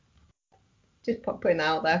 Just putting that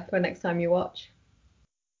out there for next time you watch.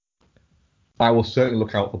 I will certainly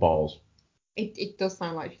look out for balls. It does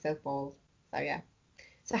sound like she says balls. So yeah.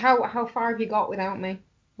 So how far have you got without me?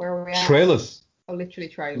 Where are we at? Trailers. Oh, literally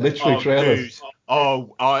trailers. Literally trailers. Dude.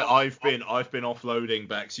 Oh, I've been offloading,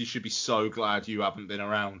 Bex. You should be so glad you haven't been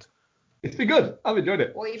around. It's been good. I've enjoyed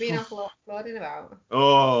it. What have you been offloading about?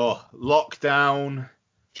 Oh, lockdown.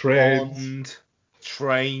 Trains. Bond,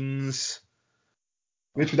 trains.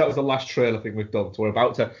 Literally, that was the last trailer thing we've done. So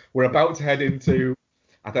we're about to head into.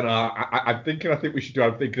 I don't know. I'm thinking we should do.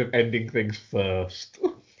 I'm thinking of ending things first.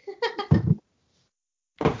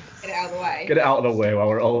 Get it out of the way. Get it out of the way while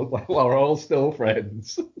we're all still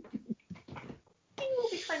friends. I think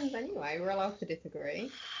we'll be friends anyway. We're allowed to disagree.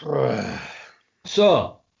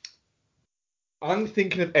 So, I'm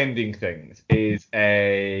thinking of ending things is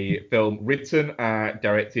a film written,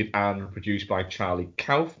 directed, and produced by Charlie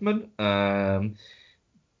Kaufman,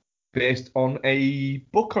 based on a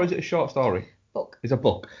book, or is it a short story? Book. It's a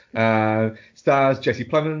book. Stars Jesse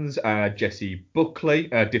Plemons, Jesse Buckley,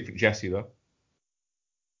 different Jesse though.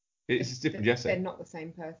 It's a different Jesse. They're not the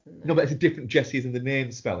same person. Though. No, but it's a different Jesse as in the name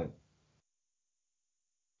spelling.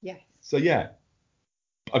 Yes. So yeah,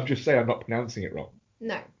 I'm just saying I'm not pronouncing it wrong.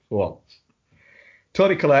 No. What?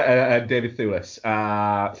 Tony Collette and David Thewlis.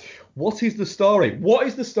 What is the story? What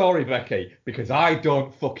is the story, Becky? Because I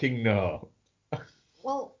don't fucking know.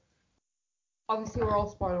 Well, obviously we're all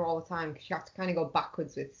spoiler all the time because you have to kind of go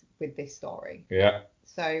backwards with this story. Yeah.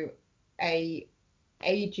 So, a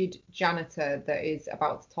aged janitor that is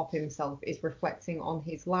about to top himself is reflecting on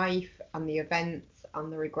his life and the events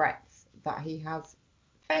and the regrets that he has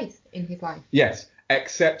faced in his life. Yes,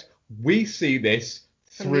 except we see this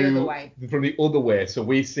From the other way. So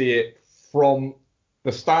we see it from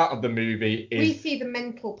the start of the movie. We see the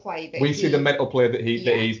mental play that see the mental play that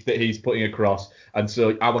he's putting across, and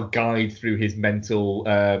so our guide through his mental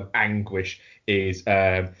anguish is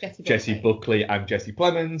Jessie Buckley and Jesse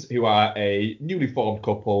Plemons, who are a newly formed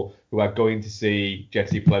couple who are going to see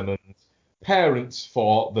Jesse Plemons' parents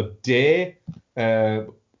for the day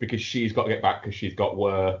because she's got to get back because she's got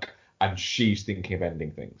work and she's thinking of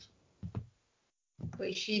ending things.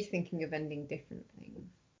 But she's thinking of ending different things.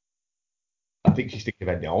 I think she's thinking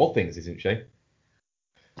of ending all things, isn't she?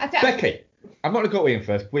 Becky, I'm not going to go in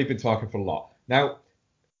first. We've been talking for a lot. Now,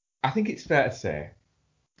 I think it's fair to say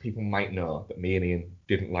people might know that me and Ian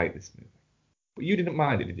didn't like this movie. But you didn't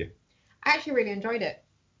mind it, did you? I actually really enjoyed it.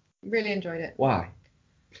 Really enjoyed it. Why?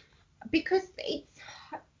 Because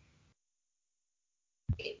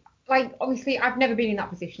like, obviously, I've never been in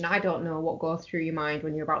that position. I don't know what goes through your mind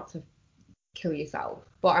when you're about to kill yourself.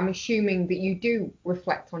 But I'm assuming that you do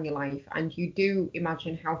reflect on your life and you do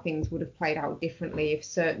imagine how things would have played out differently if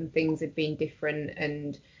certain things had been different,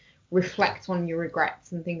 and reflect on your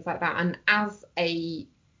regrets and things like that. And as a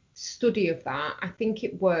study of that, I think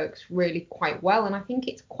it works really quite well. And I think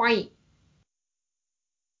it's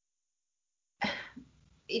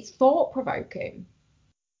it's thought-provoking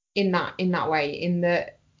in that way, in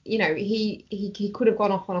that, you know, he could have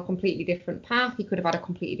gone off on a completely different path. He could have had a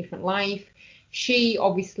completely different life. She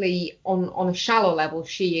obviously, on a shallow level,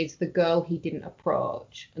 she is the girl he didn't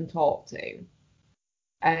approach and talk to.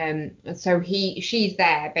 And so she's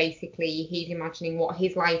there, basically. He's imagining what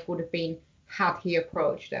his life would have been had he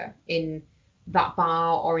approached her in that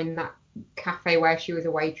bar or in that cafe where she was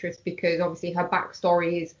a waitress, because obviously her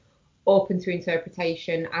backstory is open to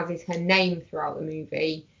interpretation, as is her name throughout the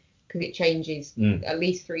movie, because it changes at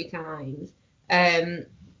least 3 times.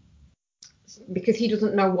 Because he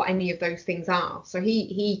doesn't know what any of those things are, so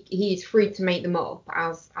he is free to make them up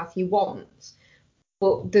as he wants.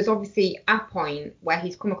 But there's obviously a point where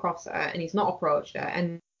he's come across her and he's not approached her,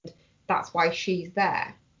 and that's why she's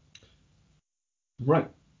there. Right.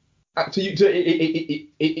 So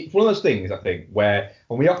it's one of those things, I think, where,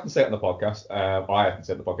 and we often say it on the podcast, I often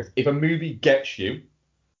say it on the podcast, if a movie gets you,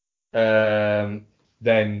 then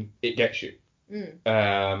it gets you.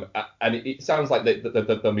 And it sounds like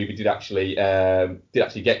the movie did actually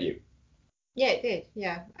get you. Yeah, it did.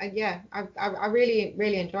 Yeah, I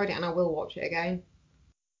really enjoyed it, and I will watch it again.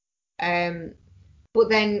 But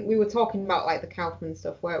then we were talking about like the Kaufman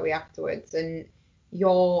stuff, weren't we, afterwards? And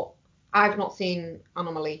I've not seen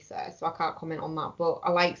Anomalisa, so I can't comment on that. But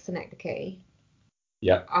I like Synecdoche.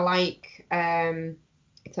 Yeah. I like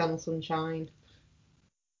Eternal Sunshine.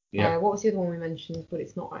 Yeah. What was the other one we mentioned? But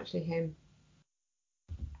it's not actually him.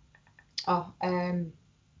 Oh,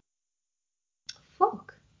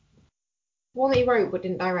 fuck. One that he wrote but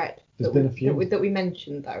didn't direct. There's been a few. That we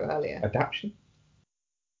mentioned though earlier. Adaptation?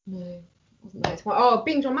 No, wasn't this one. Oh,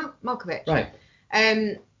 Being John Malkovich. Right.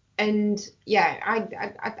 And yeah,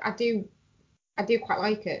 I do quite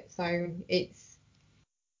like it. So it's,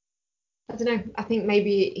 I don't know. I think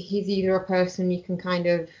maybe he's either a person you can kind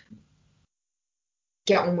of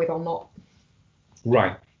get on with or not.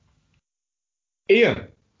 Right. Ian,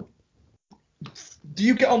 do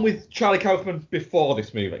you get on with Charlie Kaufman before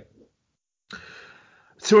this movie?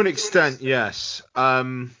 To an extent, yes.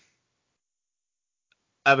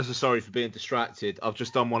 Ever so sorry for being distracted. I've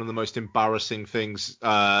just done one of the most embarrassing things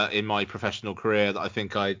in my professional career that I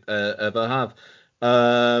think I ever have.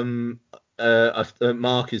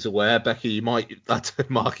 Mark is aware. Becky, you might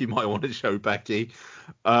want to show Becky.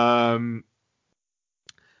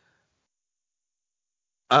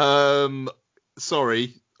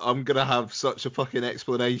 Sorry, I'm gonna have such a fucking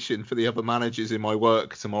explanation for the other managers in my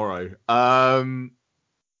work tomorrow.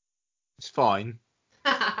 It's fine.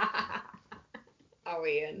 Oh,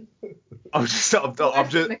 Ian. I'm just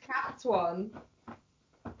the cat's one.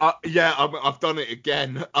 Yeah, I've done it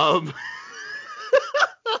again.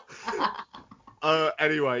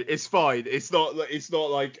 Anyway, it's fine. It's not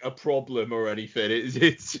like a problem or anything.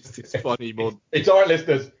 It's funny more. It's all right,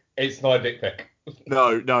 listeners. It's not a dick pic.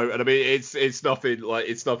 No, and I mean it's nothing like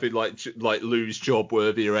Lou's job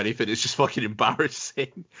worthy or anything. It's just fucking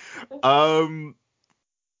embarrassing.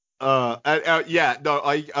 Yeah, no,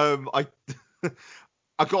 I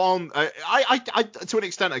I got on. I to an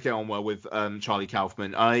extent I get on well with Charlie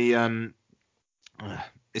Kaufman.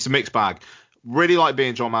 It's a mixed bag. Really like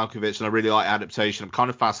being John Malkovich, and I really like adaptation. I'm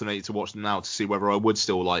kind of fascinated to watch them now to see whether I would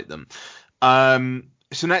still like them.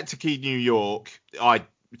 Synecdoche, New York, I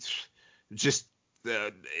just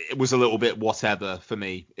it was a little bit whatever for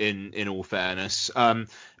me. In all fairness,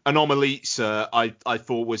 Anomalisa I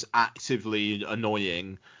thought was actively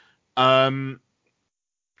annoying.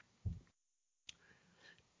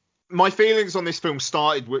 My feelings on this film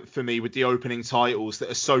started for me with the opening titles that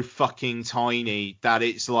are so fucking tiny that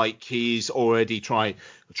it's like he's already trying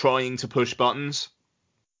to push buttons.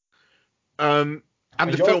 And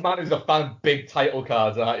the your film. man is a fan of big title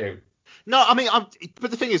cards, aren't you? No, I mean, but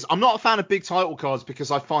the thing is, I'm not a fan of big title cards because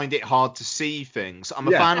I find it hard to see things. I'm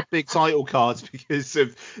a fan of big title cards because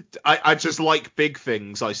I just like big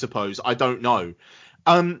things, I suppose. I don't know.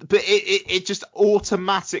 But it just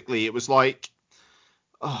automatically, it was like,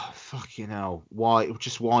 oh, fucking hell, why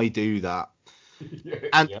do that?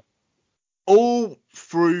 And all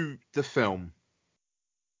through the film,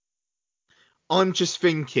 I'm just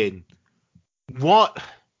thinking, why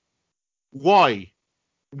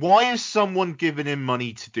is someone giving him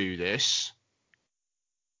money to do this?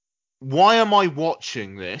 Why am I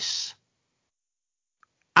watching this?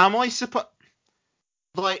 Am I supposed,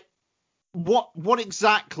 like, what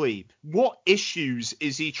exactly, what issues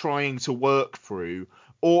is he trying to work through?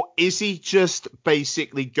 Or is he just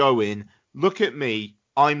basically going, look at me,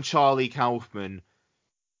 I'm Charlie Kaufman,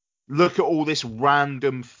 look at all this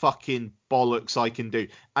random fucking bollocks I can do.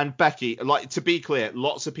 And Becky, like, to be clear,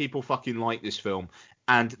 lots of people fucking like this film,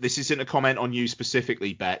 and this isn't a comment on you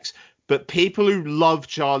specifically, Bex, but people who love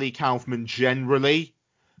Charlie Kaufman generally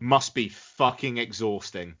must be fucking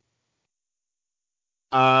exhausting.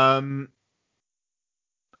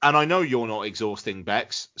 And I know you're not exhausting,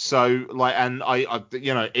 Bex. So, like, and I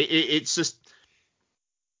you know, it's just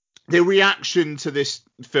the reaction to this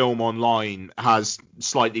film online has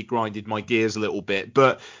slightly grinded my gears a little bit.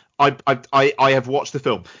 But I have watched the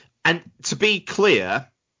film, and to be clear,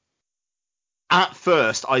 at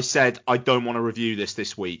first I said I don't want to review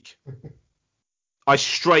this week. I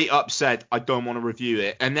straight up said I don't want to review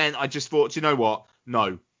it, and then I just thought, you know what?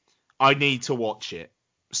 No, I need to watch it.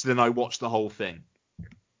 So then I watched the whole thing.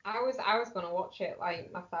 I was gonna watch it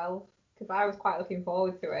like myself because I was quite looking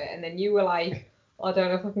forward to it, and then you were like, oh, I don't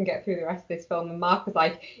know if I can get through the rest of this film, and Mark was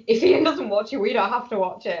like, if Ian doesn't watch it, we don't have to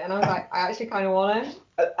watch it, and I was like, I actually kind of want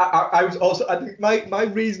to. I was also, I think my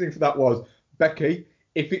reasoning for that was, Becky,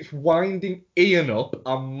 if it's winding Ian up,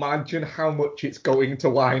 imagine how much it's going to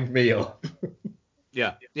wind me up.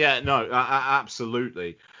 Yeah, no,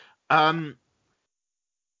 absolutely. I'll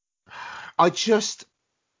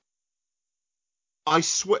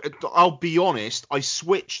be honest, I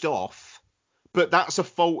switched off, but that's a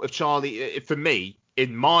fault of Charlie, for me,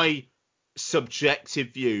 in my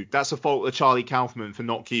subjective view, that's a fault of Charlie Kaufman for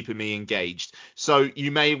not keeping me engaged. So you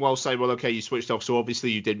may well say, well, okay, you switched off, so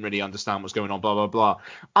obviously you didn't really understand what's going on, blah, blah, blah.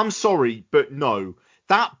 I'm sorry, but no.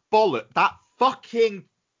 That fucking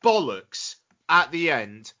bollocks at the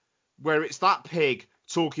end, where it's that pig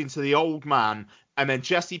talking to the old man, and then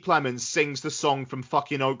Jesse Plemons sings the song from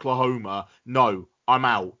fucking Oklahoma. No, I'm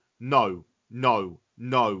out. No.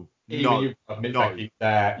 Even you admit, Becky,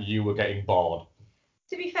 that you were getting bored.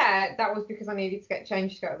 To be fair, that was because I needed to get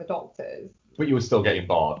changed to go to the doctors. But you were still getting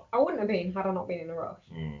bored. I wouldn't have been had I not been in a rush.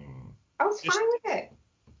 I was fine with it.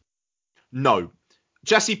 No.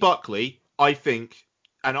 Jessie Buckley, I think,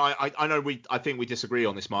 and I know I think we disagree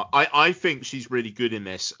on this, Mark. I think she's really good in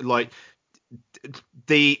this. Like,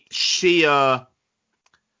 the sheer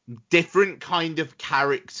different kind of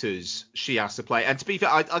characters she has to play. And to be fair,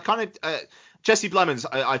 I kind of Jesse Plemons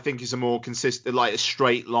I think is a more consistent, like a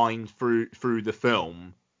straight line through the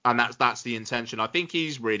film, and that's the intention. I think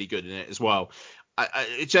he's really good in it as well.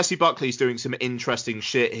 Jessie Buckley's doing some interesting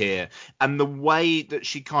shit here, and the way that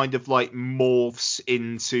she kind of like morphs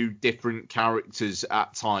into different characters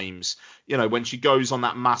at times, you know, when she goes on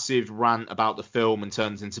that massive rant about the film and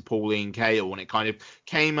turns into Pauline Kael, and it kind of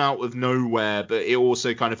came out of nowhere, but it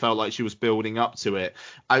also kind of felt like she was building up to it.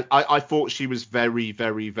 I thought she was very,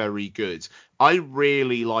 very, very good. I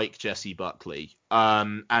really like Jessie Buckley,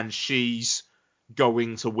 and she's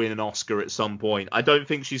going to win an Oscar at some point. I don't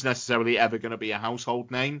think she's necessarily ever going to be a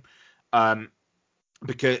household name,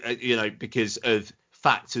 because of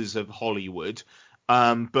factors of Hollywood.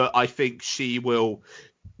 But I think she will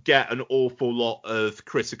get an awful lot of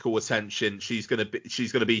critical attention. She's gonna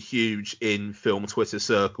be huge in film Twitter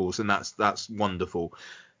circles, and that's wonderful.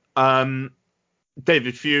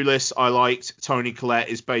 David Thewlis, I liked. Toni Collette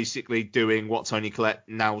is basically doing what Toni Collette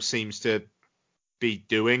now seems to be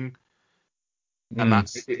doing. And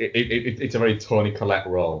that's... It's a very Toni Collette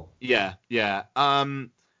role. Yeah.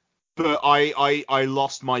 But I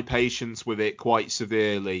lost my patience with it quite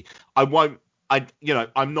severely. I'm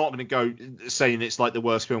not going to go saying it's like the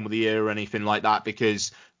worst film of the year or anything like that,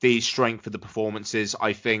 because the strength of the performances,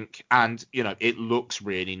 I think, and, it looks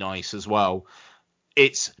really nice as well.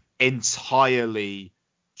 It's entirely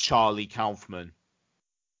Charlie Kaufman,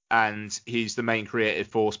 and he's the main creative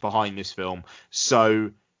force behind this film.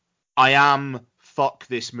 So I am fuck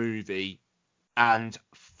this movie, and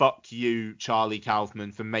fuck you, Charlie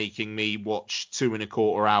Kaufman, for making me watch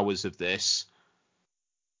 2.25 hours of this.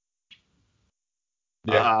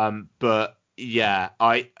 Yeah. But yeah,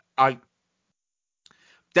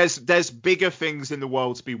 there's bigger things in the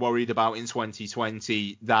world to be worried about in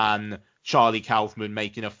 2020 than Charlie Kaufman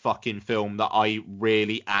making a fucking film that I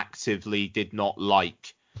really actively did not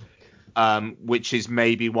like, which is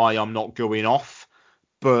maybe why I'm not going off.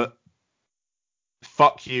 But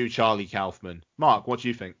fuck you, Charlie Kaufman. Mark, what do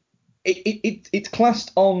you think? It's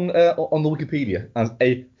classed on the Wikipedia as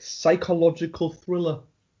a psychological thriller.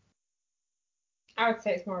 I would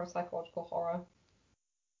say it's more of a psychological horror.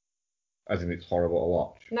 As in, it's horrible to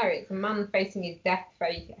watch. No, it's a man facing his death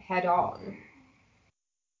head on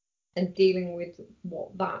and dealing with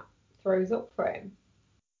what that throws up for him.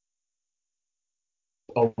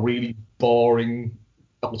 A really boring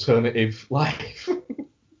alternative life.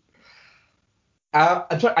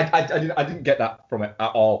 I'm sorry, I didn't get that from it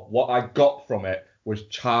at all. What I got from it was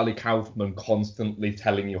Charlie Kaufman constantly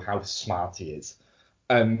telling you how smart he is.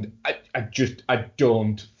 And I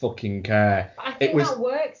don't fucking care. But I think that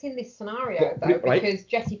works in this scenario, though, because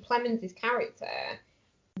Jesse Plemons' character,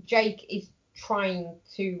 Jake, is trying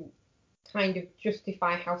to kind of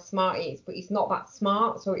justify how smart he is, but he's not that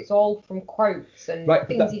smart, so it's all from quotes and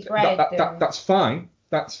things he's read. That's fine.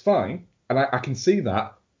 That's fine. And I can see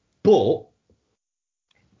that. But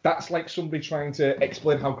that's like somebody trying to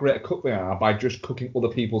explain how great a cook they are by just cooking other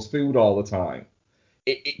people's food all the time.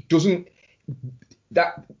 It doesn't...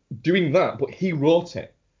 doing that, but he wrote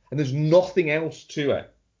it, and there's nothing else to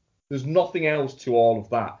it. There's nothing else to all of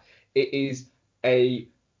that. It's a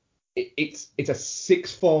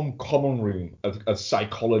sixth form common room of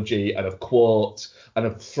psychology and of quotes and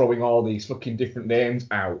of throwing all these fucking different names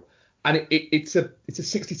out. And it's a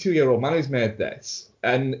 62-year-old man who's made this,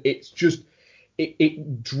 and it's just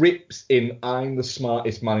it drips in I'm the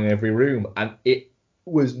smartest man in every room, and it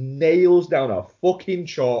was nails down a fucking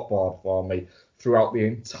chalkboard for me throughout the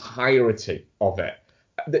entirety of it.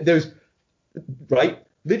 There's,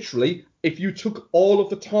 literally, if you took all of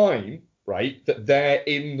the time, that they're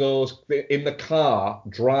in the car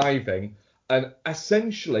driving, and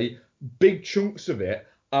essentially big chunks of it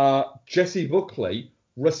are Jessie Buckley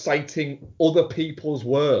reciting other people's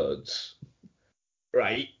words,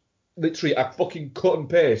 literally a fucking cut and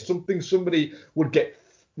paste, something somebody would get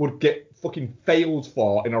fucking failed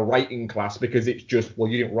for in a writing class because it's just, well,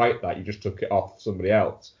 you didn't write that, you just took it off somebody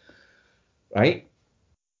else, right?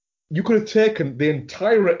 You could have taken the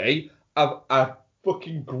entirety of a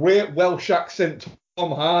fucking great Welsh accent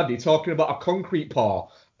Tom Hardy talking about a concrete pour.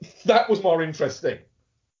 That was more interesting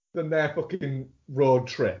than their fucking road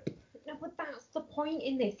trip. No, but that's the point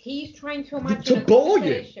in this. He's trying to imagine to a bore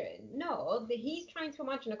conversation. No, he's trying to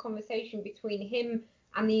imagine a conversation between him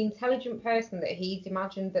and the intelligent person that he's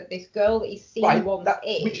imagined that this girl that he's seen once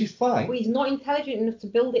is. Which is fine. But he's not intelligent enough to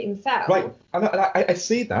build it himself. Right, and I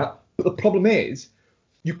see that, but the problem is,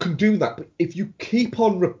 you can do that, but if you keep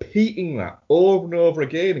on repeating that over and over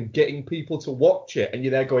again and getting people to watch it, and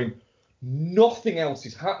you're there going, nothing else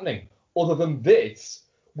is happening other than this,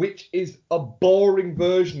 which is a boring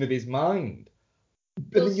version of his mind.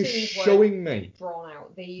 And then you're showing me. Drawn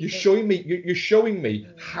out. You're showing me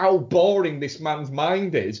how boring this man's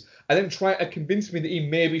mind is, and then trying to convince me that he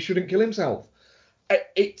maybe shouldn't kill himself. No,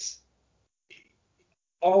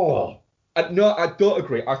 I don't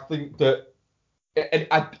agree. I think that. And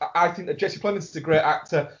I think that Jessie Plemons is a great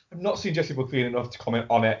actor. I've not seen Jessie Buckley enough to comment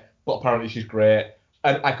on it, but apparently she's great.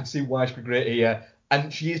 And I can see why she'd be great here.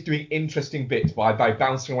 And she is doing interesting bits by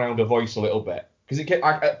bouncing around her voice a little bit. Because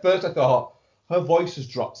at first I thought, her voice has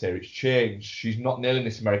dropped here, it's changed. She's not nailing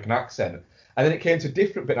this American accent. And then it came to a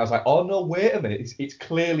different bit, and I was like, oh no, wait a minute, it's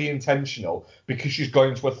clearly intentional because she's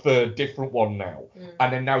going to a third different one now.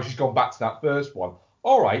 And then now she's gone back to that first one.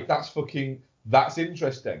 All right, that's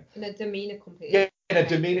interesting. And a demeanour completely. Yeah, and a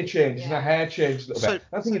demeanour change, and a hair change a little bit.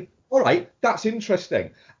 I'm thinking, all right, that's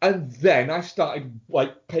interesting. And then I started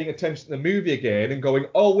paying attention to the movie again and going,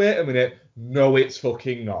 oh, wait a minute, no, it's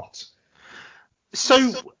fucking not.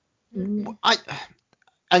 So I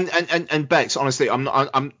and Bex, honestly,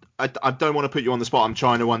 I don't want to put you on the spot. I'm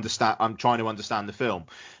trying to understand the film.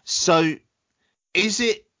 So is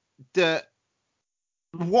it that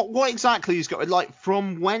what exactly is going, like,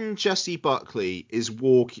 from when Jessie Buckley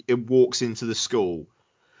walks into the school?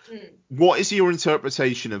 What is your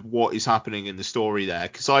interpretation of what is happening in the story there?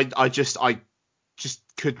 Because I just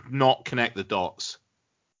could not connect the dots.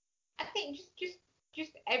 I think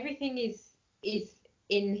just everything is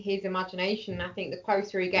in his imagination. I think the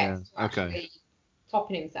closer he gets to actually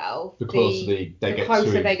topping himself, the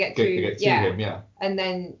closer they get to him, yeah. And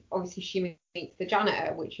then obviously she meets the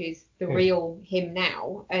janitor, which is the real him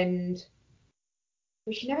now,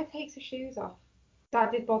 but she never takes her shoes off.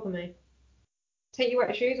 That did bother me. Take your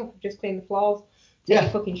wet shoes off and just clean the floors. Take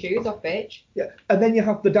your fucking shoes off, bitch. Yeah, and then you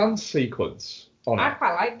have the dance sequence on it. I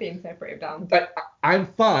quite like the interpretive dance. I'm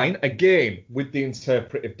fine, again, with the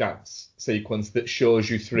interpretive dance sequence that shows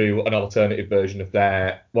you through an alternative version of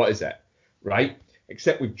their, what is it, right?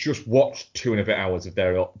 Except we've just watched 2 and a bit hours of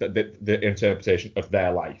their the interpretation of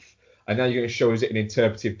their life. And now you're going to show us it in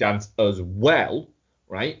interpretive dance as well,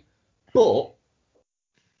 right? But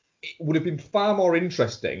it would have been far more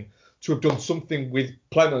interesting to have done something with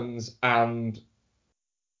Clemens and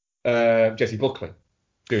Jessie Buckley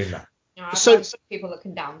doing that. So people that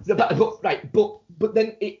can dance. But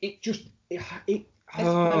then it just. Do you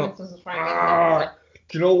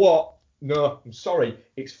know what? No, I'm sorry.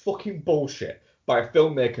 It's fucking bullshit by a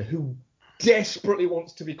filmmaker who desperately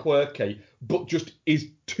wants to be quirky, but just is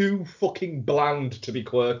too fucking bland to be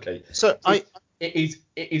quirky. So it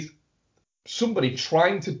is somebody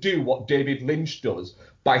trying to do what David Lynch does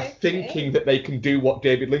by thinking that they can do what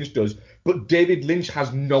David Lynch does, but David Lynch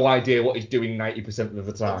has no idea what he's doing 90% of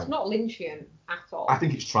the time. It's not Lynchian at all. I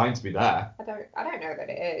think it's trying to be there. I don't know that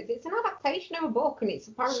it is. It's an adaptation of a book, and it's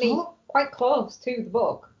apparently quite close to the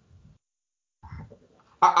book.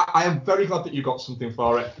 I am very glad that you got something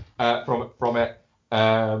for it from it.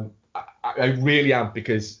 I really am,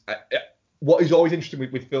 because what is always interesting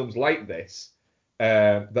with films like this,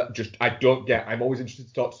 that just I don't get. I'm always interested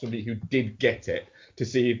to talk to somebody who did get it, to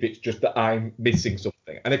see if it's just that I'm missing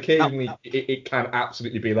something. And occasionally it can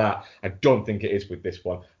absolutely be that. I don't think it is with this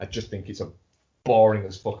one. I just think it's a boring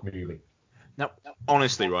as fuck movie. Now,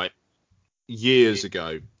 honestly, right, years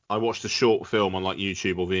ago, I watched a short film on like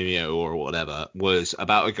YouTube or Vimeo or whatever, was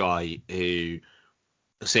about a guy who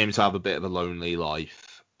seemed to have a bit of a lonely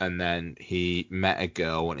life, and then he met a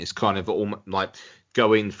girl, and it's kind of almost like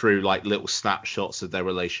going through like little snapshots of their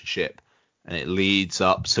relationship, and it leads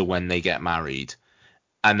up to when they get married.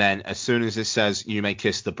 And then as soon as it says "you may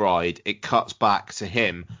kiss the bride," it cuts back to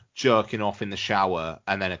him jerking off in the shower,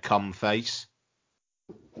 and then a cum face.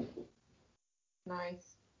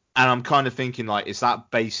 Nice. And I'm kind of thinking, like, is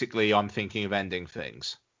that basically I'm thinking of ending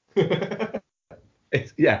things?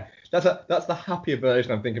 That's the happier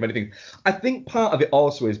version I'm thinking of anything. I think part of it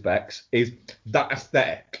also is, Bex, is that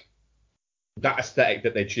aesthetic. That aesthetic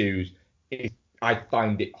that they choose, I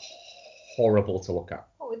find it horrible to look at.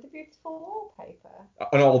 Oh, with the beautiful wallpaper.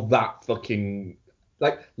 And all that fucking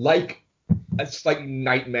like a slightly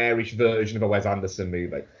nightmarish version of a Wes Anderson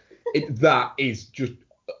movie. That is just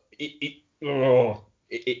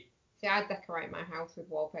See, I'd decorate my house with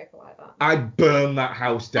wallpaper like that. I'd burn that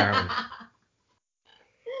house down.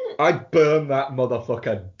 I'd burn that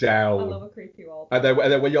motherfucker down. I love a creepy wallpaper.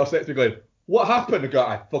 And then when you're sitting there going, what happened? I go,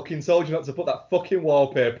 I fucking told you not to put that fucking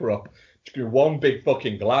wallpaper up. Just do one big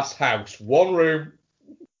fucking glass house, one room.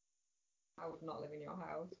 I would not live in your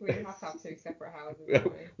house. We have to have 2 separate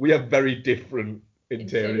houses. We have very different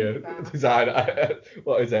interior design.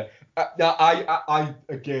 What is it? I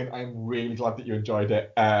again, I'm really glad that you enjoyed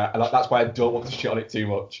it. And that's why I don't want to shit on it too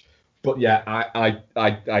much. But yeah,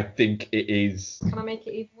 I think it is. Can I make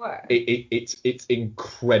it even worse? It's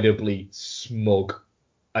incredibly smug,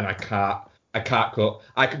 and I can't cope.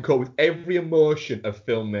 I can cope with every emotion of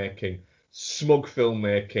filmmaking. Smug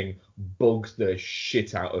filmmaking bugs the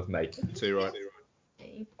shit out of me. Too right.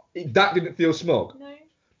 That didn't feel smug. No.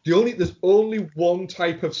 There's only one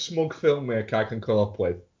type of smug filmmaker I can cope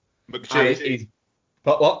with. McG.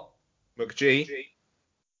 What? McG.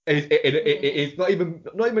 It's not even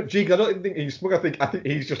McG. I don't even think he's smug. I think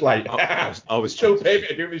he's just like, I was so paid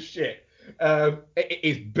to do this shit. It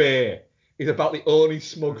is Bay. It's about the only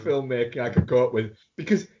smug filmmaker I can cope with,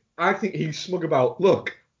 because I think he's smug about,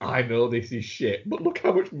 look, I know this is shit, but look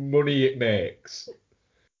how much money it makes.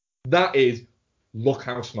 That is, look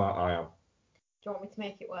how smart I am. Do you want me to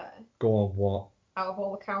make it worse? Go on, what? Out of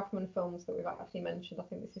all the Kaufman films that we've actually mentioned, I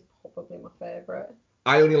think this is probably my favourite.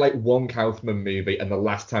 I only like one Kaufman movie, and the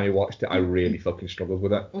last time I watched it, I really fucking struggled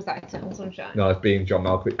with it. Was that Eternal Sunshine? No, it's being John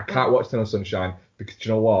Malkovich. I can't watch Eternal Sunshine because, do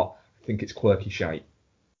you know what? I think it's quirky shite.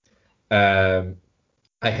 I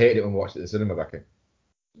hated it when we watched it at the cinema, Becky.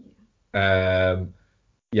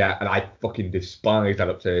 Yeah, and I fucking despised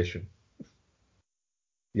adaptation.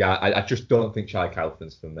 Yeah, I just don't think Charlie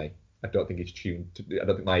Kaufman's for me. I don't think he's tuned. I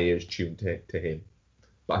don't think my ear is tuned to him.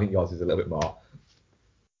 But I think yours is a little bit more.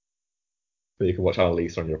 So you can watch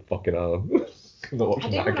Annalisa on your fucking own. I do want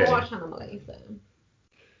to watch Annalisa.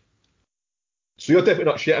 So you're definitely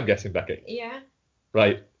not shit, I'm guessing, Becky. Yeah.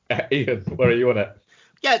 Right, Ian, where are you on it?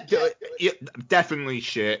 Yeah, definitely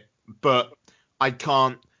shit. But I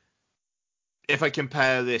can't. If I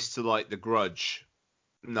compare this to like The Grudge,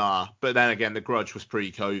 nah. But then again, The Grudge was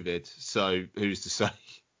pre-COVID, so who's to say?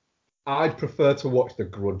 I'd prefer to watch The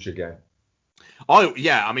Grudge again. Oh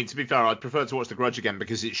yeah, I mean, to be fair, I'd prefer to watch The Grudge again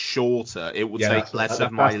because it's shorter. It will take less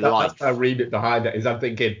of my life. That's my remit behind it. Is I'm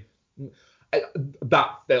thinking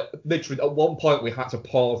that literally at one point we had to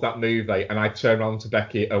pause that movie, and I turned around to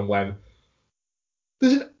Becky and went,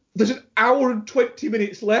 "There's an hour and 20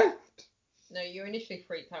 minutes left." No, you initially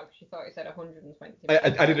freaked out because you thought it said 120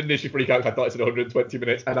 minutes. I did initially freak out because I thought it said 120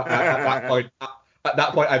 minutes, and at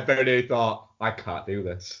that point, I very nearly thought, I can't do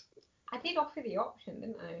this. I did offer the option,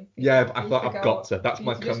 didn't I? Yeah, but I thought I've got to. That's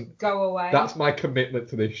my just go away. That's my commitment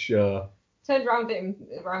to this show. Turned around to him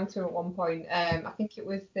at one point. I think it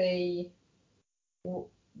was the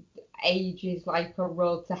age is like a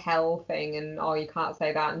road to hell thing, and you can't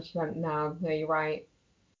say that. And she went, no, you're right.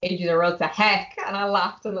 Age is a road to heck. And I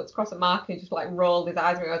laughed and looked across at Mark and just like rolled his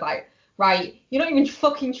eyes at me. I was like, right, you're not even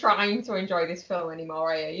fucking trying to enjoy this film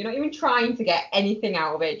anymore, are you? You're not even trying to get anything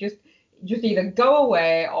out of it. Just either go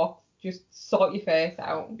away or just sort your face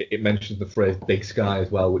out. It mentions the phrase big sky as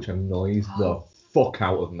well, which annoys the fuck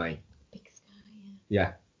out of me. Big sky,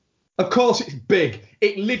 yeah. Of course it's big.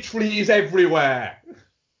 It literally is everywhere.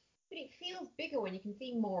 But it feels bigger when you can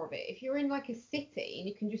see more of it. If you're in like a city and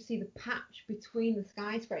you can just see the patch between the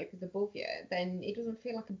skyscrapers above you, then it doesn't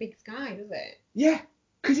feel like a big sky, does it? Yeah,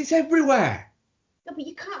 because it's everywhere. No, but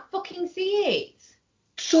you can't fucking see it.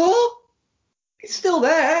 So? It's still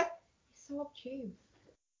there. It's so obtuse.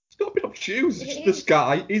 It's not a bit obtuse. The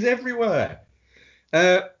sky is everywhere.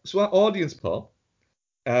 So our audience poll,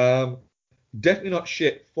 definitely not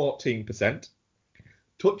shit, 14%.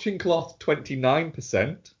 Touching cloth,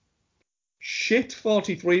 29%. Shit,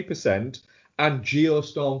 43%. And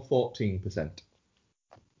Geostorm, 14%.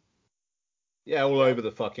 Yeah, all over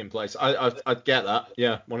the fucking place. I get that.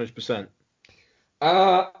 Yeah, 100%.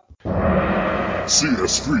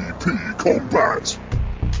 CS3P Combat.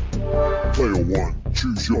 Player 1,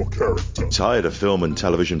 choose your character. Tired of film and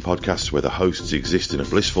television podcasts where the hosts exist in a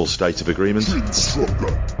blissful state of agreement?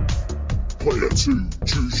 Instructor. Player 2,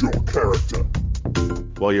 choose your character.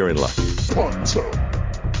 Well, you're in luck. Punter.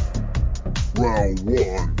 Round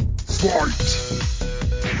 1, fight!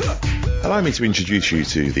 Allow me to introduce you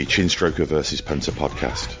to the Chinstroker vs. Punter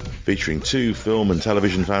podcast, featuring two film and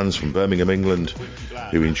television fans from Birmingham, England,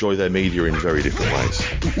 who enjoy their media in very different ways.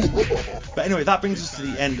 But anyway, that brings us to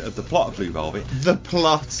the end of the plot of Blue Velvet. The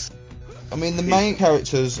plot. I mean, the main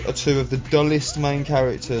characters are two of the dullest main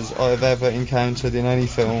characters I have ever encountered in any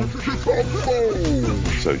film.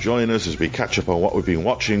 So join us as we catch up on what we've been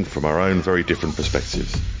watching from our own very different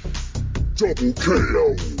perspectives. Double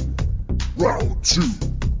KO. Round 2,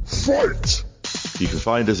 fight! You can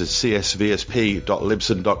find us at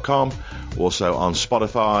csvsp.libsyn.com, also on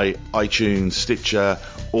Spotify, iTunes, Stitcher,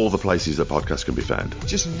 all the places that podcasts can be found.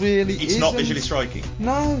 Just really It's not visually striking.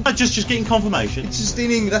 No. Just getting confirmation. It's just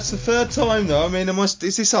in English. That's the third time though. I mean, is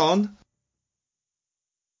this on?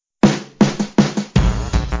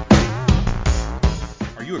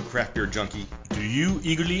 Are you a craft beer junkie? Do you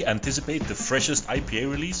eagerly anticipate the freshest IPA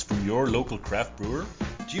release from your local craft brewer?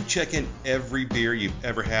 Do you check in every beer you've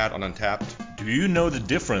ever had on Untappd? Do you know the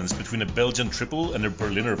difference between a Belgian triple and a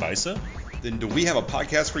Berliner Weisse? Then do we have a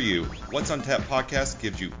podcast for you? What's Untappd podcast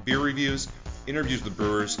gives you beer reviews, interviews with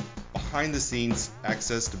brewers, behind the scenes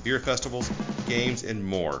access to beer festivals, games, and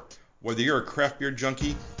more. Whether you're a craft beer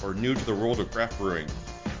junkie or new to the world of craft brewing,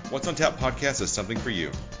 What's Untappd podcast is something for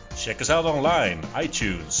you. Check us out online,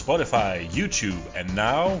 iTunes, Spotify, YouTube, and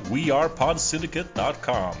now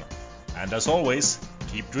wearepodsyndicate.com. And as always,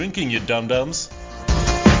 keep drinking, you dum-dums.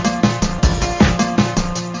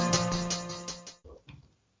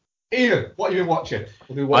 Ian, what have you been watching?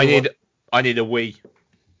 I need a wee.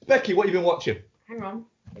 Becky, what have you been watching? Hang on.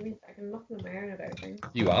 Give me a second. Nothing in my own, I don't think.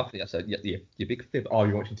 You have? Yeah, so your big fib. Oh,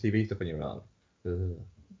 you're watching TV stuff when you're around.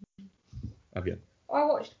 Have you? I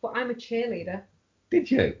watched, but I'm a cheerleader. Did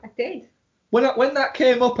you? I did. When that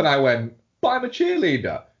came up and I went, but I'm a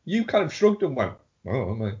cheerleader, you kind of shrugged and went,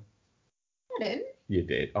 oh, am I? I didn't. You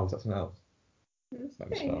did. Oh, was that something else? That was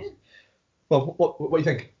Okay, something else. Well, what do you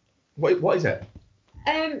think? What is it?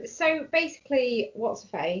 So basically, what's her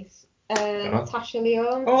face? Uh-huh. Natasha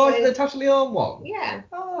Lyonne. Oh, is it the Natasha Lyonne one? Yeah.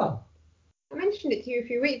 Oh. I mentioned it to you a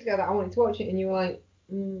few weeks ago that I wanted to watch it, and you were like,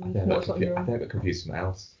 I think I got confused with something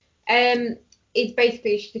else. It's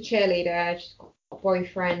basically she's a cheerleader. She's got a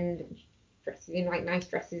boyfriend. She dresses in like nice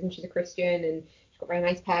dresses, and she's a Christian, and she's got very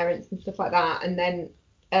nice parents and stuff like that. And then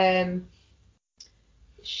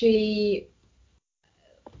she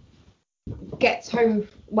gets home.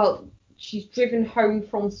 Well, she's driven home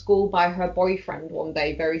from school by her boyfriend one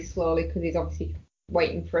day very slowly because he's obviously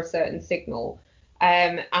waiting for a certain signal.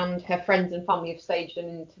 And her friends and family have staged an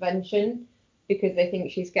intervention because they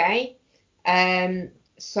think she's gay.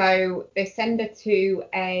 So they send her to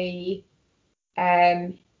a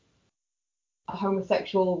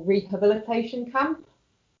homosexual rehabilitation camp.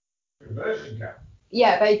 Conversion camp?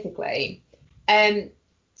 Yeah, basically.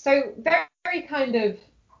 So very kind of...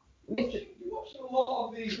 You watched a lot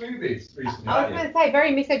of these movies recently, I was going to say,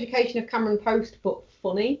 very Miseducation of Cameron Post, but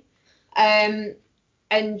funny. And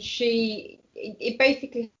it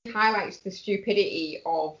basically highlights the stupidity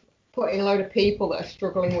of putting a load of people that are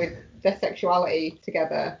struggling with their sexuality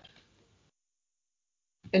together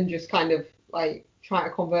and just kind of like trying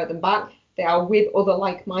to convert them back. They are with other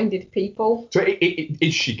like-minded people. So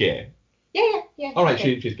is she gay? Yeah. All right,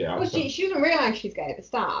 she's gay. Well, she doesn't realise she's gay at the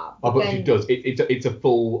start. But she does. It's a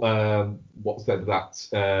full what's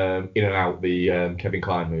that In and Out, the Kevin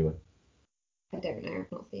Kline movie. I don't know.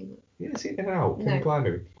 I've not seen it. Yeah, seen In and Out, No. Kevin Kline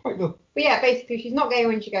movie. Quite good. But yeah, basically she's not gay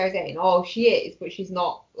when she goes in, or she is, but she's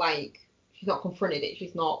not confronted it.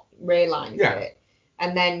 She's not realised it.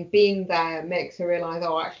 And then being there makes her realise,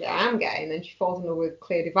 oh, actually I am gay. And then she falls in love with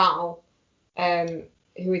Claire Duval,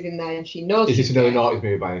 who is in there, and she knows. Is this another gay. noughties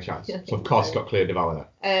movie by any chance? I So think of course so. it's got Claire Duval in it.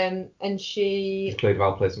 And she. Does Claire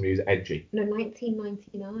Duval play somebody who's edgy? No,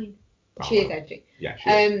 1999. Oh, She is edgy. Yeah, she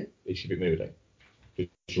is. Is she a bit moody? Does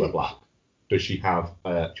she wear black? Does she have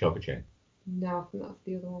a choker chain? No, I think that's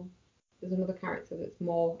the other one. There's another character that's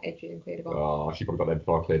more edgy than Claire Duval. Oh, she probably got there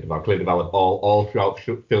before Claire Duval. Claire Duval, all throughout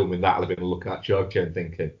filming that, I've been looking at choker chain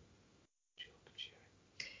thinking, choker chain.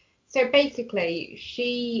 So basically,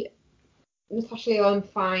 Natasha Lyonne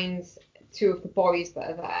finds two of the boys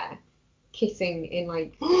that are there kissing in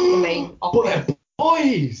like the main office. But they're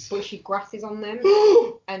boys! But she grasses on them,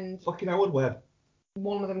 and fucking Howard Webb.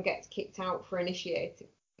 One of them gets kicked out for initiating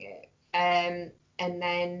it. And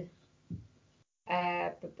then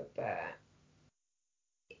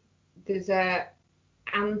there's a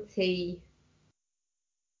anti.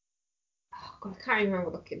 Oh God, I can't remember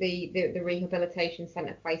what the rehabilitation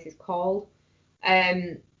centre place is called.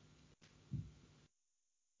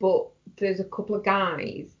 But there's a couple of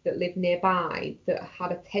guys that live nearby that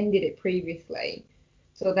had attended it previously,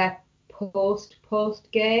 so they're post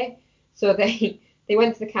gay. So they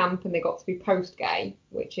went to the camp and they got to be post gay,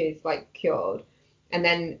 which is like cured, and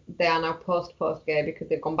then they are now post gay because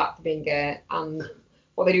they've gone back to being gay. And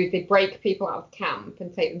what they do is they break people out of the camp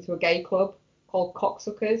and take them to a gay club called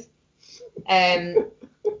Cocksuckers,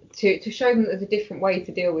 to show them that there's a different way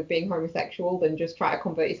to deal with being homosexual than just try to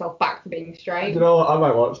convert yourself back to being straight. You know what? I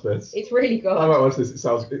might watch this. It's really good. I might watch this. It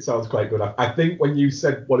sounds quite good. I think when you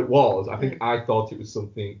said what it was, I think I thought it was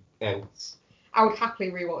something else. I would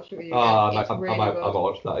happily rewatch it with you. I really might good.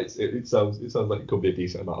 watch that. It sounds like it could be a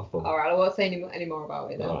decent amount of fun. All right, I won't say any more about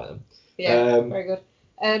it then. All right then. Yeah, very good.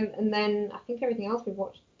 And then I think everything else we've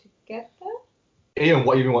watched together. Ian,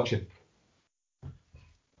 what have you been watching?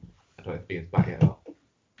 I don't know if Ian's back yet or not.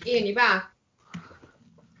 Ian, you back?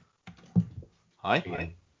 Hi.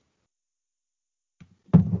 Ian.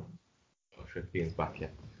 Not sure if Ian's back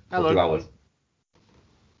yet. Hello. 2 hours.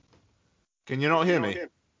 Can you not hear me?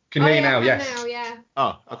 Can hear you now, I yes. can now, yeah.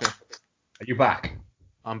 Oh, okay. Are you back?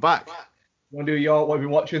 I'm back. You want to do what have you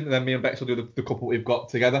been watching, and then me and Bex will do the couple we've got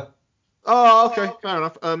together? Oh, okay, fair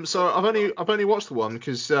enough. So I've only watched the one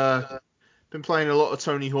because been playing a lot of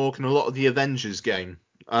Tony Hawk and a lot of the Avengers game,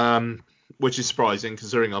 which is surprising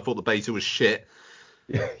considering I thought the beta was shit.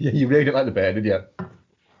 Yeah, you really didn't like the beta, did you?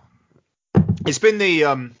 It's been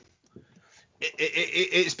the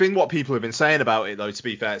it's been what people have been saying about it though. To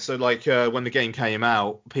be fair, so like when the game came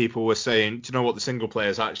out, people were saying, "Do you know what?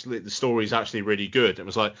 The story's actually really good." It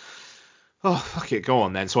was like, oh, fuck it, go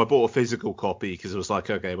on then. So I bought a physical copy because it was like,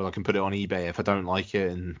 okay, well I can put it on eBay if I don't like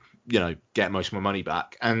it and get most of my money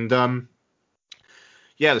back. And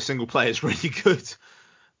yeah, the single player is really good.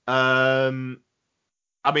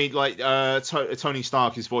 I mean, like Tony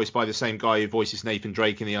Stark is voiced by the same guy who voices Nathan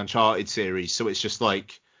Drake in the Uncharted series, so it's just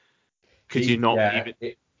like, could you not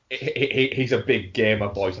even? He's a big gamer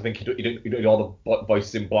voice. I think he did all the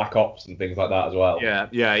voices in Black Ops and things like that as well.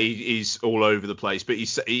 Yeah, he's all over the place, but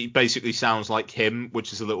he basically sounds like him,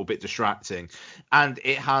 which is a little bit distracting. And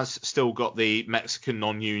it has still got the Mexican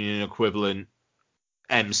non-union equivalent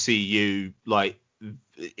MCU like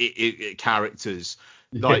characters.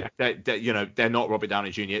 Like they're not Robert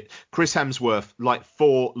Downey Jr. Chris Hemsworth, like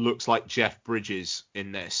Thor, looks like Jeff Bridges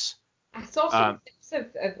in this. I saw some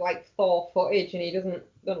clips of like Thor footage, and he doesn't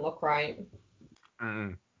look right.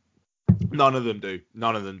 None of them do.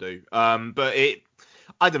 But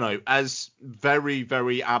I don't know. As very,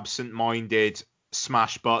 very absent-minded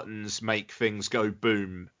smash buttons make things go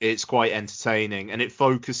boom, it's quite entertaining, and it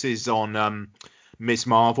focuses on Ms.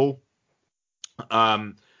 Marvel.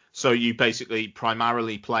 So you basically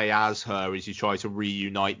primarily play as her as you try to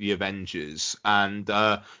reunite the Avengers, and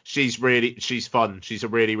she's fun. She's a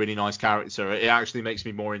really, really nice character. It actually makes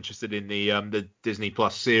me more interested in the Disney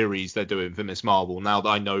Plus series they're doing for Ms. Marvel now that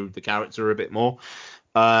I know the character a bit more.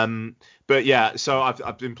 But yeah, so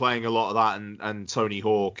I've been playing a lot of that and Tony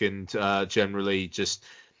Hawk, and generally just,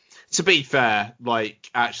 to be fair,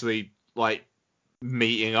 like actually like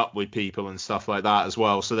meeting up with people and stuff like that as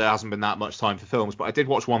well, so there hasn't been that much time for films. But I did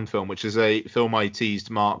watch one film, which is a film I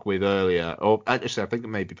teased Mark with earlier, or actually I think I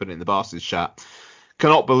maybe put it in the Bastards chat.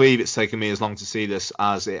 Cannot believe it's taken me as long to see this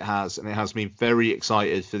as it has, and it has me very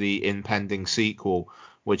excited for the impending sequel,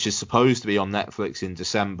 which is supposed to be on Netflix in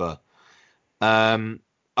December. I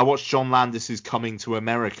watched John Landis's Coming to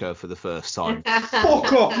America for the first time.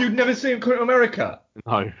 Fuck off! You'd never seen Coming to America?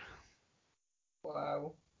 No.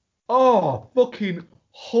 Wow. Oh, fucking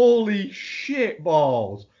holy shit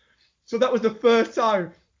balls. So that was the first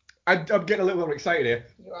time. I'm getting a little bit excited here.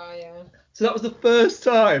 You are, yeah. So that was the first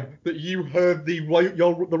time that you heard the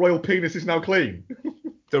royal penis is now clean.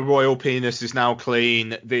 The royal penis is now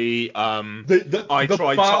clean. The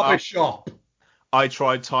barber shop. I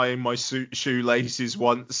tried tying my shoelaces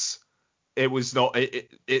once. It was not.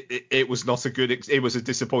 It was not a good. It was a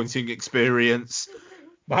disappointing experience.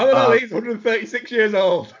 Muhammad Ali's 136 years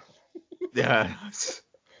old. Yeah.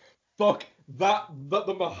 Fuck that.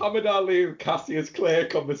 The Muhammad Ali and Cassius Clay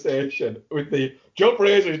conversation with the Joe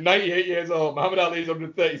Fraser is 98 years old. Muhammad Ali is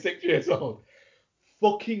 136 years old.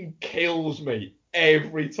 Fucking kills me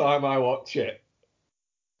every time I watch it.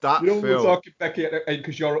 That film. We're talking, Becky,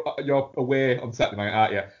 because you're away on Saturday night,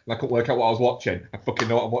 aren't you? And I couldn't work out what I was watching. I fucking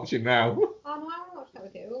know what I'm watching now. Oh no, I won't watch that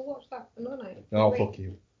with you. We'll watch that another night. Oh, fuck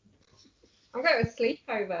you. I'm going to a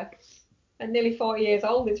sleepover. I'm nearly 40 years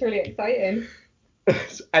old. It's really exciting.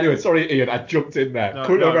 Anyway, sorry, Ian. I jumped in there.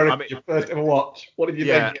 Your first ever watch. What did you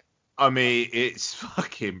think? I mean, it's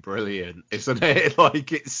fucking brilliant, isn't it?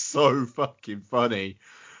 Like, it's so fucking funny.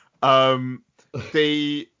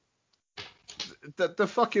 The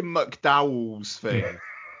fucking McDowell's thing,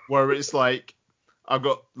 where it's like, I've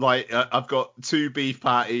got 2 beef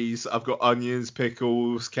patties, I've got onions,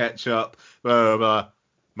 pickles, ketchup, blah, blah, blah.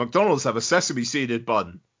 McDonald's have a sesame seeded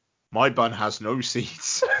bun. My bun has no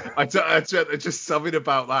seeds. I just something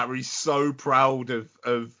about that where he's so proud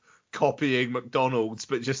of copying McDonald's,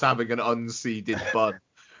 but just having an unseeded bun.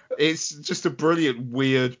 It's just a brilliant,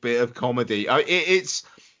 weird bit of comedy. It's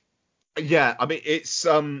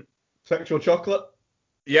sexual chocolate.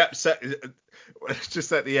 Yep,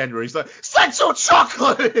 just at the end where he's like, sexual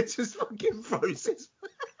chocolate! It just fucking throws his...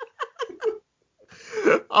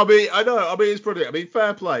 I mean, it's brilliant. I mean,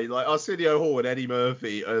 fair play. Like, Arsenio Hall and Eddie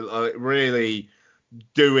Murphy are really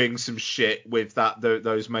doing some shit with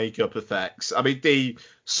those makeup effects. I mean, the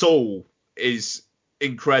Saul is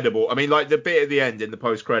incredible. I mean, like, the bit at the end in the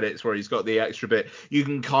post-credits where he's got the extra bit, you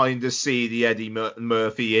can kind of see the Eddie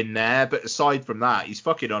Murphy in there, but aside from that, he's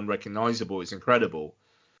fucking unrecognizable. It's incredible.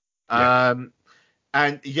 Yeah.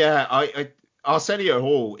 And yeah, Arsenio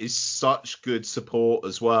Hall is such good support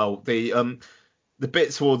as well. The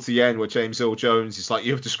bit towards the end where James Earl Jones is like,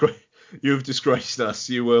 you have disgraced us.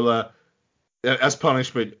 You will, as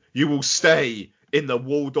punishment, you will stay in the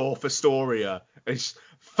Waldorf Astoria. It's,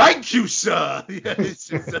 thank you, sir. Yeah, it's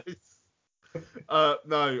just,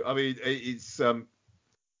 no, I mean, it's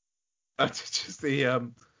just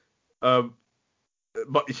the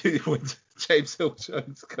when James Earl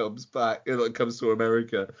Jones comes back, comes to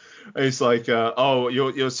America, and it's like, oh,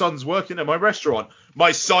 your son's working at my restaurant.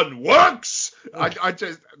 My son works. I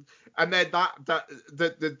just, and then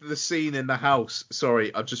the scene in the house.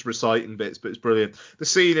 Sorry, I'm just reciting bits, but it's brilliant. The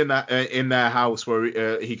scene in their house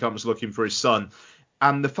where he comes looking for his son,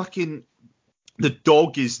 and the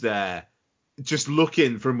dog is there, just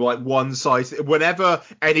looking from like one side. Whenever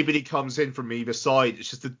anybody comes in from either side, it's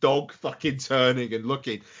just the dog fucking turning and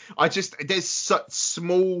looking. There's such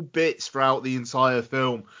small bits throughout the entire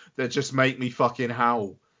film that just make me fucking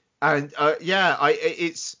howl. And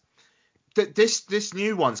this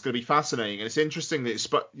new one's going to be fascinating, and it's interesting that it's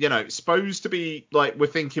supposed to be like, we're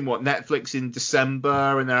thinking what, Netflix in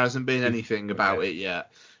December, and there hasn't been anything about it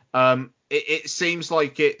yet. It seems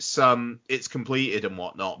like it's completed and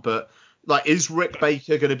whatnot, but like, is Rick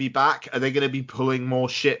Baker going to be back? Are they going to be pulling more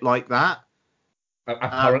shit like that?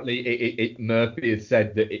 Apparently, Murphy has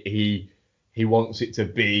said that he wants it to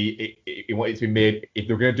be, he wanted it to be made, if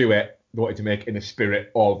they're going to do it, they wanted to make it in the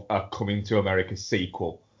spirit of a Coming to America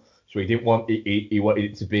sequel. So he didn't want he wanted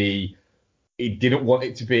it to be, he didn't want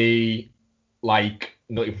it to be like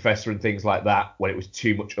Nutty Professor and things like that when it was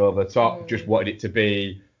too much over the top. Just wanted it to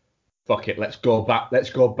be, fuck it, let's go back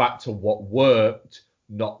to what worked,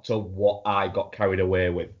 not to what I got carried away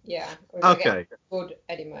with. Yeah. Okay. Good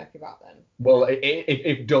Eddie Murphy back then. Well,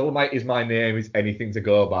 if Dolomite Is My Name is anything to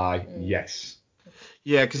go by, yes.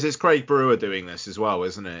 Yeah, because it's Craig Brewer doing this as well,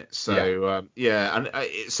 isn't it? So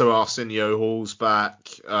so Arsenio Hall's back.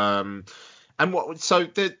 And what? So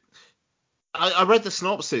I read the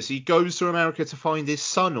synopsis. He goes to America to find his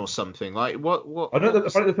son or something. Like what? I know that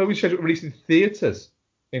apparently the film is scheduled to release in theatres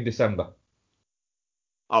in December.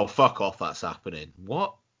 Oh, fuck off! That's happening.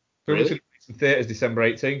 What? Really? Really? In theatres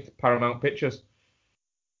December 18th. Paramount Pictures.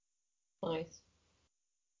 Nice.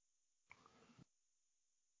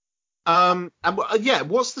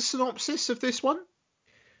 What's the synopsis of this one?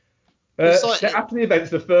 After the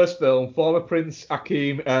events of the first film, former Prince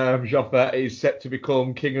Hakeem Joffa is set to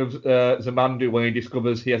become King of Zamandu when he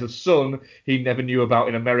discovers he has a son he never knew about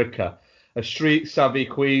in America. A street-savvy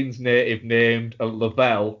Queens native named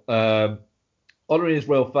Lavelle, honouring his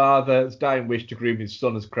royal father's dying wish to groom his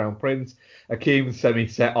son as Crown Prince, Hakeem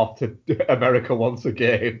semi-set off to America once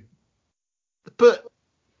again. But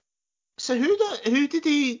so who did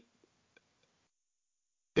he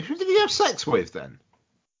have sex with then?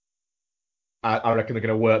 I reckon they're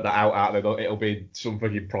going to work that out there. It'll be some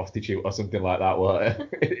fucking prostitute or something like that, won't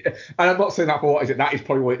it? And I'm not saying that for what is it. That is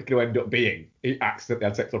probably what it's going to end up being. He accidentally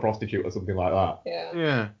had sex with a prostitute or something like that.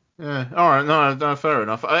 Yeah. All right. No, fair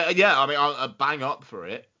enough. I'll bang up for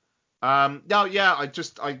it. I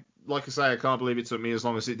like I say, I can't believe it took me as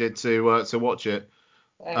long as it did to watch it.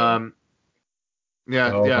 My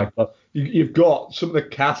God. You've got some of the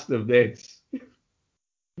cast of this.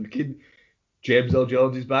 James Earl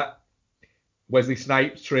Jones is back. Wesley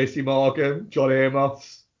Snipes, Tracy Morgan, John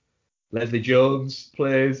Amos, Leslie Jones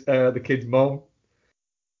plays the kid's mum.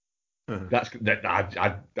 I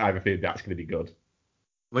have a feeling that's going to be good.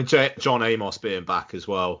 When John Amos being back as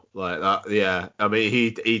well, like that, yeah. I mean,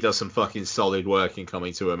 he does some fucking solid work in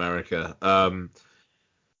Coming to America.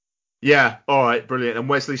 Yeah, all right, brilliant. And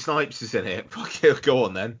Wesley Snipes is in it. Fuck it, go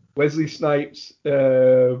on then. Wesley Snipes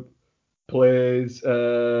plays.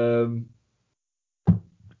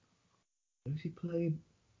 Who's he playing?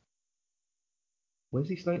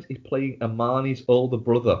 Wesley Snipes is playing Amani's older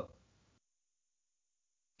brother.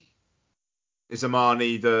 Is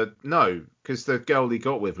Amani no? Because the girl he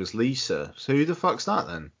got with was Lisa. So who the fuck's that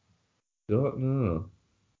then? Don't know.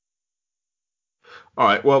 All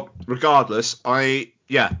right. Well, regardless,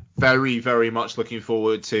 very, very much looking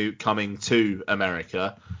forward to Coming to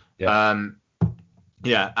America. Yeah.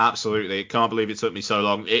 Yeah, absolutely. Can't believe it took me so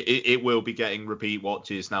long. It will be getting repeat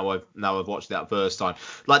watches now I've watched that first time.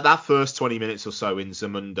 Like, that first 20 minutes or so in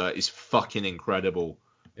Zamunda is fucking incredible.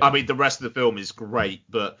 Yeah. I mean, the rest of the film is great,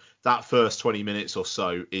 but that first 20 minutes or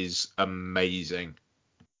so is amazing.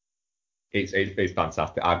 It's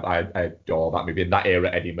fantastic. I adore that movie. In that era,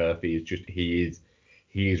 Eddie Murphy is just he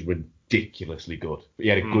is ridiculously good. He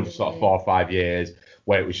had a good sort of 4 or 5 years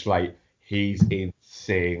where it was like he's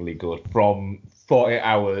insanely good. From 48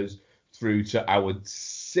 Hours through to, I would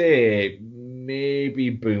say, maybe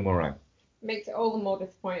Boomerang. Makes it all the more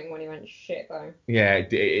disappointing when he went shit though. Yeah,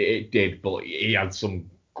 it did, but he had some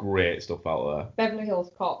great stuff out there. Beverly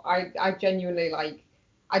Hills Cop, I genuinely like.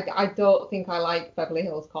 I don't think I like Beverly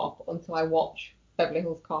Hills Cop until I watch Beverly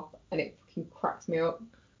Hills Cop, and it fucking cracks me up.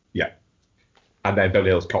 Yeah. And then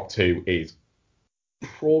Beverly Hills Cop 2 is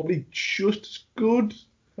probably just as good.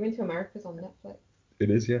 Coming to America's on Netflix. It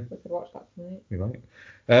is, yeah. We could watch that tonight. You might.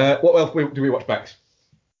 What else do we watch, Bex?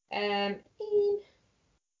 So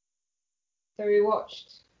we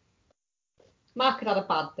watched. Mark had a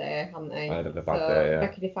bad day, hadn't he? I had a bad day, yeah.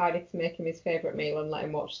 Becky decided to make him his favourite meal and let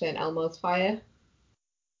him watch St. Elmo's Fire.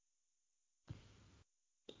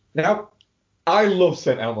 Now, I love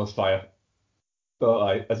St. Elmo's Fire. don't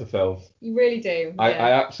I, as a film. You really do. I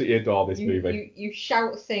Yeah. absolutely adore this movie. You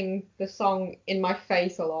shout sing the song in my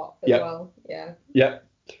face a lot as Yep. well. Yeah. Yep.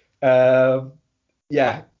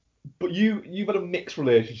 Yeah. But you've had a mixed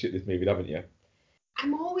relationship with this movie, haven't you?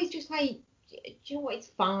 I'm always just like, do you know what? It's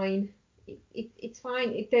fine. It's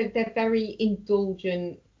fine. They're very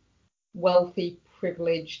indulgent, wealthy,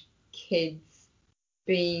 privileged kids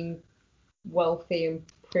being wealthy and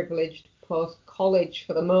privileged post college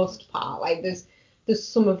for the most part. Like there's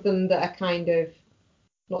some of them that are kind of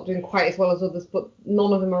not doing quite as well as others, but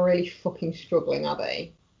none of them are really fucking struggling, are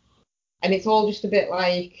they? And it's all just a bit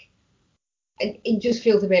like, it just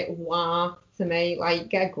feels a bit wah to me. Like,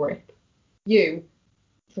 get a grip. You,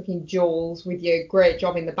 fucking Jules, with your great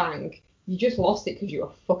job in the bank, you just lost it because you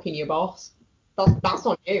were fucking your boss. That's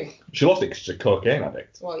on you. She lost it because she's a cocaine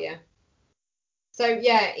addict. Well, yeah. So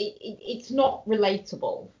yeah, it's not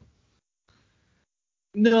relatable.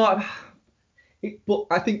 No, but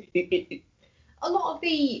I think A lot of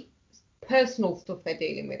the personal stuff they're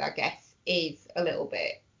dealing with, I guess, is a little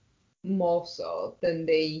bit more so than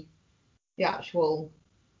the actual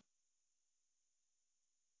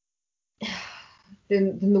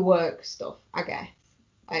than the work stuff, I guess.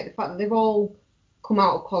 Like the fact that they've all come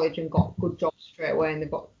out of college and got good jobs straight away, and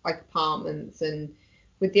they've got like apartments, and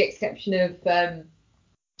with the exception of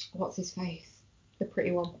what's his face, the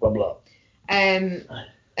pretty one, blah blah. and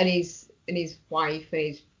his wife and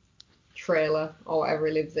his trailer or whatever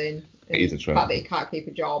he lives in, and It is a the trailer. fact that he can't keep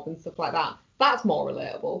a job and stuff like that. That's more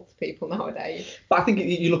relatable to people nowadays. But I think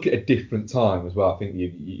you look at a different time as well. I think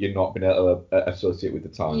you're not been able to associate with the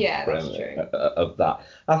time. Yeah, that's frame true. Of that.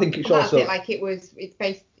 I think it's Well, also. that's it.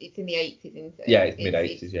 Like it's in the 80s, isn't it? Yeah, it's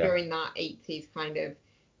mid-80s, yeah. During that 80s kind of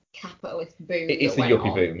capitalist boom. It's that the went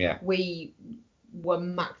yuppie on. boom, yeah.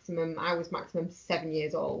 I was maximum 7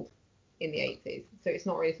 years old in the 80s, so it's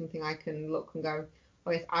not really something I can look and go,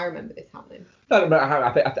 oh yes, I remember this happening. No,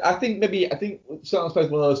 I think so. I suppose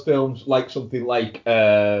one of those films, like something like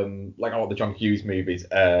a lot of the John Hughes movies,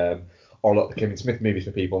 or a lot of the Kevin Smith movies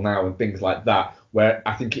for people now, and things like that, where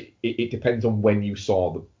I think it depends on when you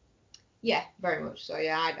saw them. Yeah, very much so.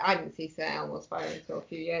 Yeah, I didn't see St. Elmo's Fire until a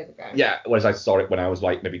few years ago. Yeah, whereas I saw it when I was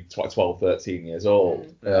like maybe 12, 13 years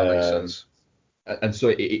old. That makes sense. And so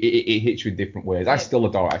it hits you in different ways. I still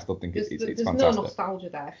adore it. I still think it's There's fantastic. no nostalgia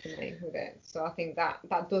there for me with it, so I think that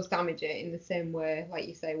does damage it in the same way, like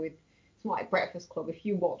you say, with it's not like Breakfast Club. If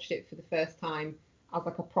you watched it for the first time as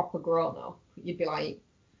like a proper grown up, you'd be like,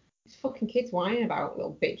 these fucking kids whining about,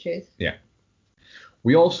 little bitches. Yeah.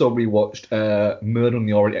 We also rewatched Murder on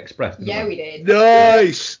the Orient Express. Yeah, we did.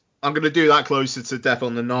 Nice. I'm going to do that closer to Death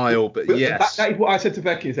on the Nile, but yes. That is what I said to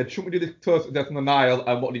Becky. I said, shouldn't we do this closer to Death on the Nile?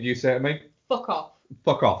 And what did you say to me? Fuck off.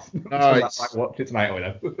 Fuck off. Nice. So I watched it tonight with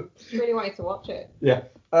them. Really wanted to watch it. Yeah.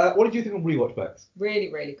 What did you think of rewatch, Bex?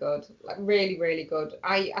 Really, really good. Like really, really good.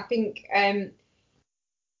 I think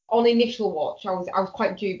on initial watch I was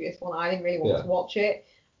quite dubious when I didn't really want to watch it.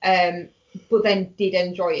 But then did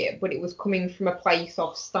enjoy it. But it was coming from a place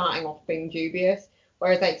of starting off being dubious,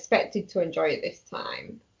 whereas I expected to enjoy it this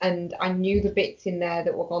time. And I knew the bits in there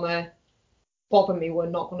that were gonna bother me were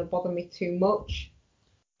not gonna bother me too much,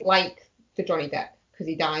 like the Johnny Depp because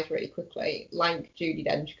he dies really quickly, like Judi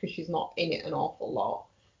Dench because she's not in it an awful lot,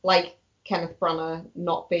 like Kenneth Branagh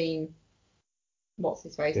not being what's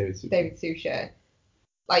his face, David Suchet.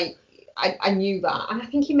 Like I knew that, and I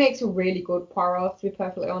think he makes a really good Poirot, to be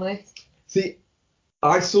perfectly honest. See,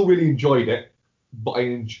 I still really enjoyed it, but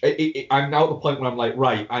I'm now at the point where I'm like,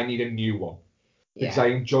 right, I need a new one. Because I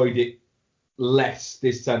enjoyed it less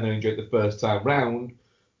this time than I enjoyed it the first time round.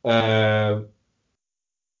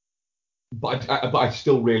 But I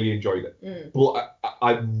still really enjoyed it. But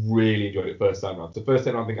I really enjoyed it first time round. The first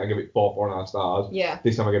time round, I think I gave it 4.5 stars. Yeah.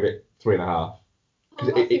 This time I gave it 3.5.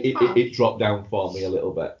 Because it dropped down for me a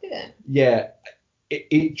little bit. Did it? Yeah.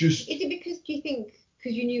 It just. Is it because, do you think,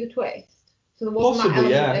 because you knew the twist? So there wasn't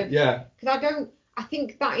possibly, that element yeah. Because I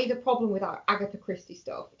think that is a problem with Agatha Christie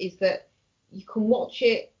stuff, is that you can watch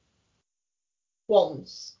it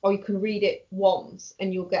once, or you can read it once,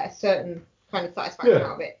 and you'll get a certain kind of satisfaction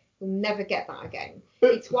out of it. You'll never get that again.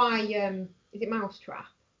 It's why, is it Mousetrap?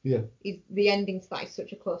 Yeah. Is the ending to that is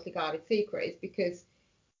such a closely guarded secret, is because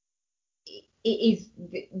it is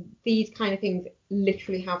these kind of things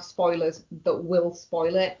literally have spoilers that will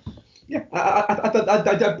spoil it. Yeah, I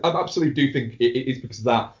absolutely do think it is because of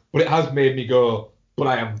that, but it has made me go, but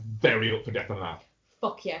I am very up for Death on the Nile.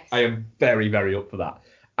 Fuck yes. I am very, very up for that.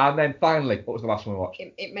 And then finally, what was the last one we watched?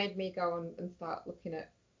 It made me go and start looking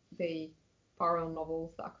at the Poirot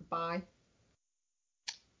novels that I could buy.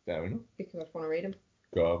 Fair enough. Because I just want to read them.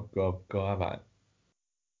 Go have at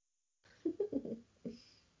it.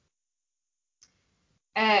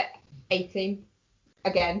 A-Team.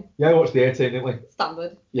 Again. Yeah, we watched the A-Team, didn't we?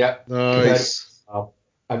 Standard. Yeah. Nice.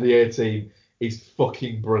 And the A-Team is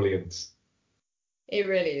fucking brilliant. It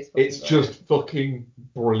really is fucking It's just fucking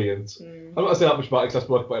brilliant. I'm not going to say that much about it because I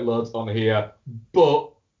spoke about it loads on here,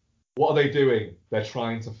 but what are they doing? They're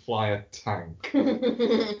trying to fly a tank.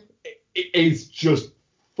 It is just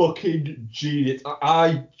fucking genius.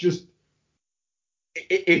 I don't know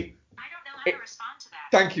how to respond to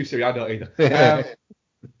that. Thank you, Siri. I don't either.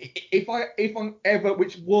 If I'm ever,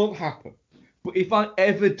 which won't happen, but if I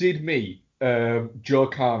ever did meet Joe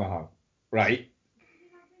Carnahan, right?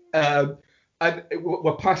 And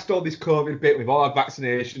we're past all this COVID bit with all our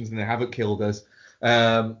vaccinations and they haven't killed us,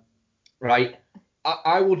 right?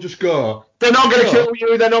 I will just go. They're not going to kill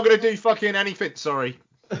you. They're not going to do fucking anything. Sorry.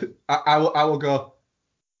 I will go,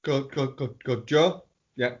 Joe.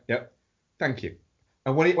 Yeah. Thank you.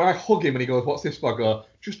 And when I hug him and he goes, "What's this for?" I go,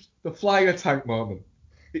 "Just the flying a tank moment."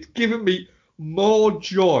 It's given me more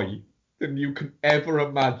joy than you can ever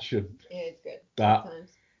imagine. Yeah, it's good. That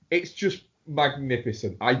it's just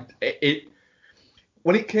magnificent.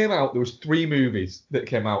 When it came out, there was 3 movies that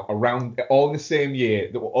came out around all in the same year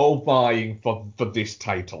that were all vying for this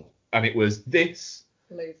title, and it was this,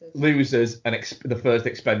 Losers, and the first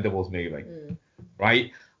Expendables movie,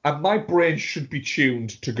 right? And my brain should be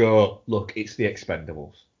tuned to go, look, it's the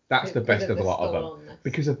Expendables. That's the best of the lot of them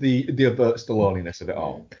because of the overt Stallone-ness of it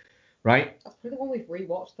all, right? That's probably the one we've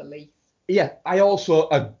rewatched the least. Yeah, I also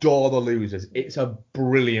adore The Losers. It's a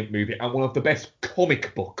brilliant movie and one of the best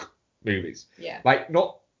comic book movies. Yeah. Like,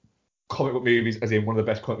 not comic book movies as in one of the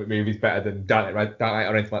best comic book movies, better than Dark Knight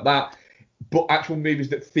or anything like that, but actual movies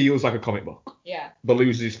that feels like a comic book. Yeah. The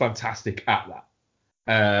Losers is fantastic at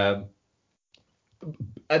that.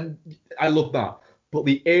 And I love that. But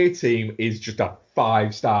the A-Team is just a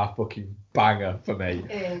 5-star fucking banger for me.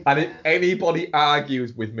 And if anybody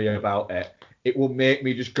argues with me about it, it will make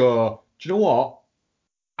me just go, do you know what?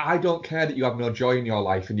 I don't care that you have no joy in your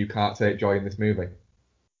life and you can't take joy in this movie.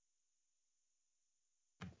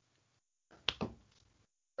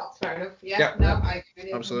 That's fair enough. Yeah. I agree with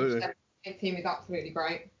you. Absolutely. A-Team is absolutely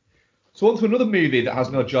great. So on to another movie that has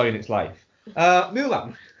no joy in its life.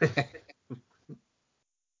 Mulan.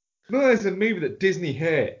 Mulan is a movie that Disney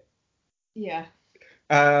hate. Yeah.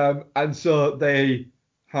 And so they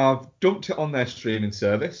have dumped it on their streaming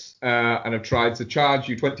service and have tried to charge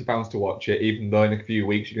you £20 to watch it, even though in a few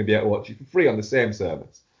weeks you're going to be able to watch it for free on the same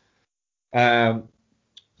service. So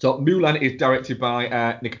Mulan is directed by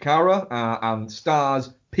Nikakara and stars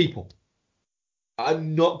people.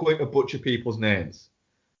 I'm not going to butcher people's names.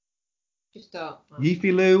 Just don't.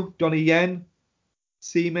 Yifei Liu, Donnie Yen,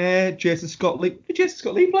 May, Jason Scott Lee. Did Jason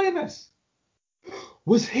Scott Lee play in this?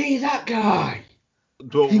 Was he that guy?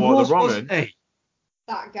 He was, wasn't he?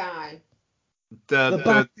 That guy.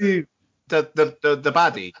 The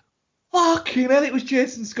baddie. Fucking hell, it was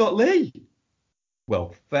Jason Scott Lee.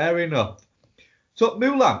 Well, fair enough. So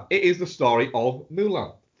Mulan, it is the story of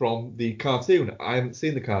Mulan from the cartoon. I haven't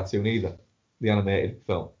seen the cartoon either, the animated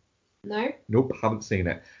film. No? Nope, haven't seen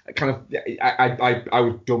it. I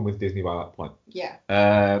was done with Disney by that point. Yeah.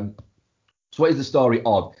 So what is the story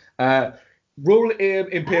of? Rural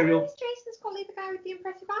Imperial. Is Jason Scott Lee the guy with the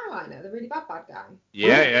impressive eyeliner, the really bad guy?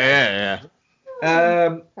 Yeah.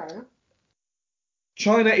 Fair enough.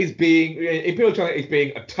 Imperial China is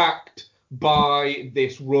being attacked by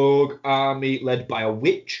this rogue army led by a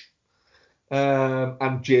witch,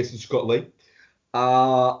 and Jason Scott Lee.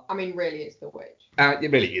 I mean, really, it's the witch.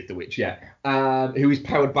 It really is the witch, yeah. Who is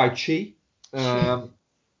powered by Chi.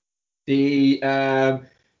 The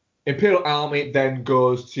Imperial Army then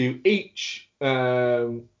goes to each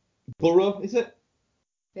borough, is it?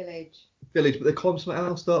 Village, but they call them something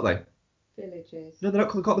else, don't they? Villages. No, they're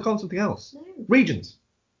not. They call them something else. No. Regions.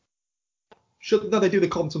 No, they do. They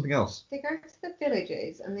call them something else. They go to the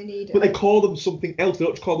villages and they need. But they call them something else. They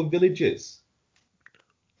don't just call them villages.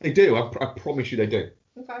 They do. I promise you, they do.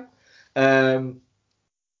 Okay.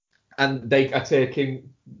 And they are taking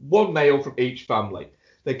one male from each family.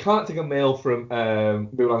 They can't take a male from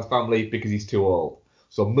Mulan's family because he's too old.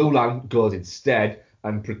 So Mulan goes instead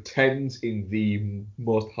and pretends in the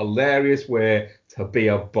most hilarious way to be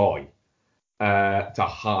a boy, to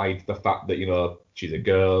hide the fact that, you know, she's a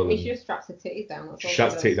girl. She just straps her titties down. She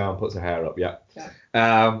straps her titties down, puts her hair up, yeah.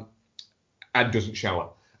 And doesn't shower.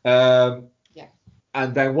 Yeah.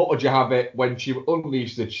 And then what would you have it when she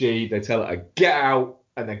unleashes the chi? They tell her to get out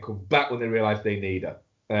and then come back when they realise they need her.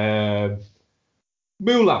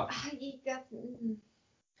 Mulan.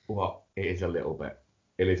 What? It is a little bit.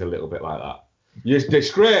 It is a little bit like that. Yes,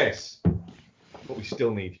 disgrace. But we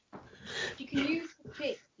still need. You can use the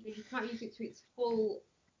chi, but you can't use it to its full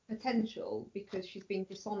potential because she's being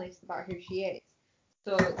dishonest about who she is.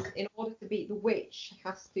 So in order to beat the witch, she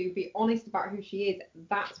has to be honest about who she is.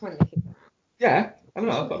 That's when they kill her. Yeah, I don't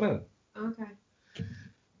know. That's what I meant. Okay.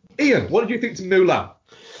 Ian, what did you think to Mulan?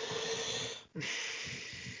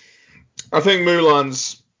 I think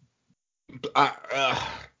Mulan's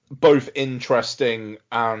both interesting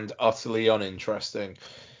and utterly uninteresting.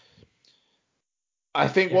 I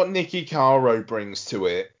think what Nikki Caro brings to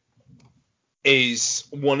it is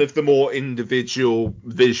one of the more individual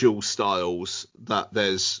visual styles that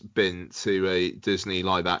there's been to a Disney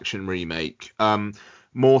live action remake.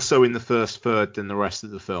 More so in the first third than the rest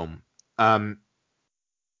of the film.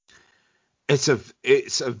 It's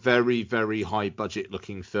a very, very high budget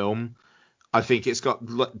looking film. I think it's got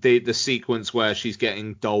the sequence where she's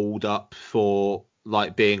getting dolled up for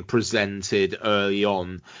like being presented early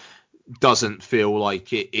on doesn't feel like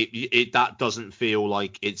that doesn't feel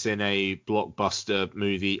like it's in a blockbuster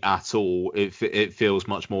movie at all. It feels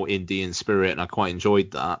much more indie in spirit, and I quite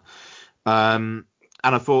enjoyed that. And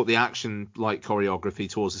I thought the action like choreography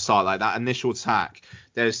towards the start, like that initial attack,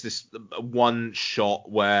 there's this one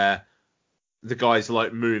shot where the guys are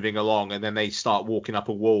like moving along and then they start walking up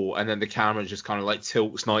a wall and then the camera just kind of like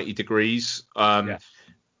tilts 90 degrees.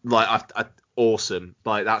 Awesome.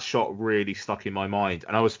 Like that shot really stuck in my mind.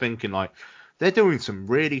 And I was thinking like they're doing some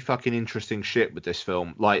really fucking interesting shit with this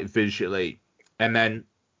film, like visually. And then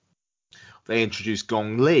they introduced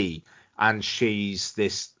Gong Li and she's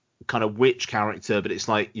this kind of witch character, but it's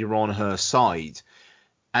like you're on her side.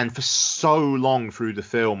 And for so long through the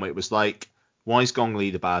film, it was like, why is Gong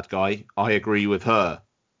Li the bad guy? I agree with her.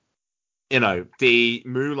 You know, the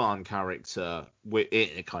Mulan character,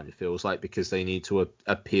 it kind of feels like because they need to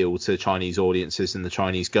appeal to Chinese audiences and the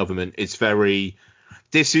Chinese government, it's very,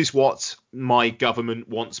 this is what my government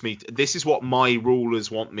wants me to, this is what my rulers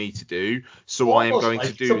want me to do, so I am going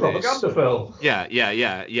to do this. It's a propaganda film.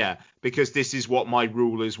 Yeah. Because this is what my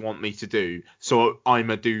rulers want me to do, so I'm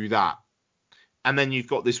going to do that. And then you've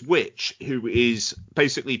got this witch who is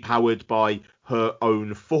basically powered by her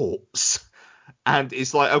own thoughts. And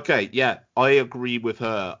it's like, okay, yeah, I agree with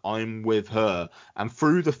her. I'm with her. And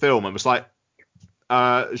through the film, it was like,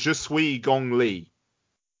 je suis Gong Li.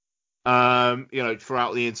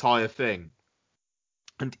 Throughout the entire thing.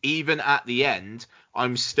 And even at the end,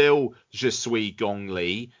 I'm still je suis Gong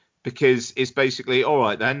Li. Because it's basically, all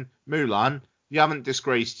right then, Mulan, you haven't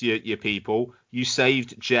disgraced your people. You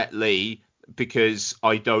saved Jet Li because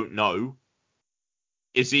I don't know.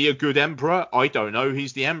 Is he a good emperor? I don't know.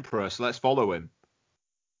 He's the emperor, so let's follow him.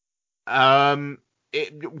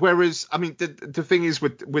 Whereas, I mean, the thing is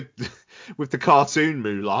with the cartoon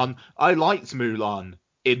Mulan, I liked Mulan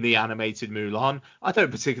in the animated Mulan. I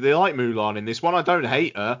don't particularly like Mulan in this one. I don't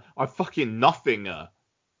hate her. I fucking nothing her.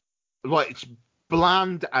 Like, it's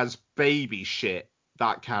bland as baby shit,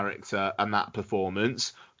 that character and that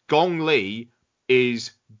performance. Gong Li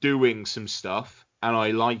is doing some stuff, and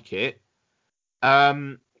I like it.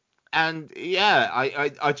 And yeah,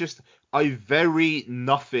 I very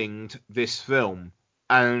nothinged this film,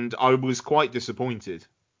 and I was quite disappointed.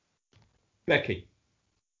 Becky?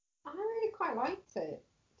 I really quite liked it,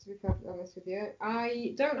 to be perfectly honest with you.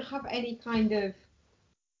 I don't have any kind of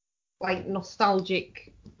like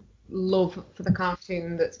nostalgic love for the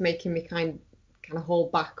cartoon that's making me kind of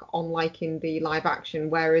hold back on liking the live action,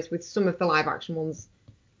 whereas with some of the live action ones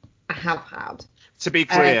I have had. To be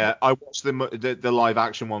clear, I watched the live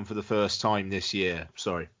action one for the first time this year.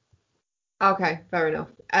 Sorry. Okay, fair enough.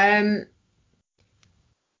 I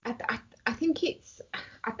think it's.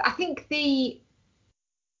 I think the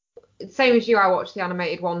same as you. I watched the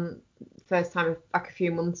animated one first time like a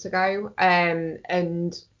few months ago,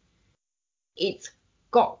 and it's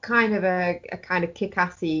got kind of a kind of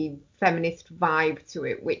kick-assy feminist vibe to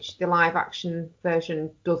it, which the live action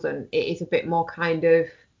version doesn't. It is a bit more kind of.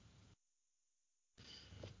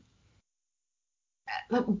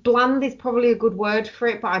 Bland is probably a good word for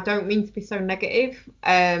it, but I don't mean to be so negative.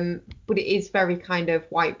 But it is very kind of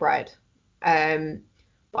white bread. But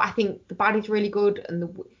I think the baddie's really good, and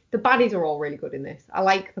the baddies are all really good in this. I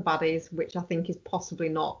like the baddies, which I think is possibly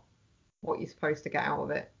not what you're supposed to get out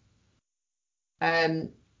of it.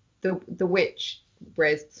 The witch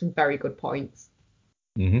raised some very good points.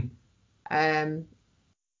 Mm-hmm. And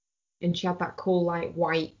she had that cool like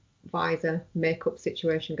white visor makeup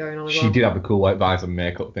situation going on as well. She did have the cool white visor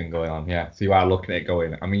makeup thing going on, yeah. So you are looking at it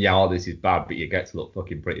going, I mean, yeah, all this is bad, but you get to look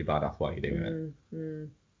fucking pretty bad. That's why you're doing it.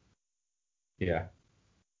 Yeah.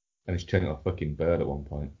 And she turned into a fucking bird at one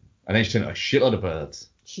point. And then she turned into a shitload of birds.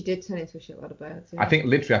 She did turn into a shitload of birds. Yeah. I think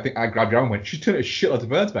I grabbed your arm and went, she turned into a shitload of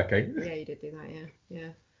birds, Becky. Yeah, you did do that, yeah.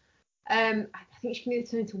 I think she can either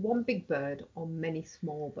turn into one big bird or many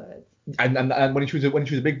small birds. And when she was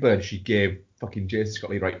a big bird, she gave fucking Jason Scott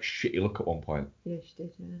Lee right shitty look at one point. Yeah, she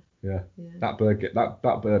did. Yeah. Yeah. That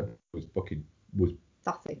bird was fucking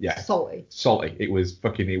Sassy. yeah. Salty. Salty. It was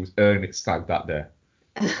earning its tag that day.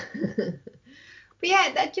 But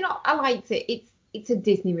yeah, do you know, I liked it. It's a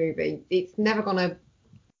Disney movie. It's never gonna.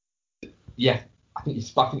 Yeah, I think you're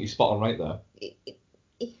spot on right there.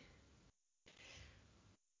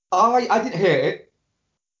 I didn't hate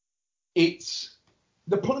it.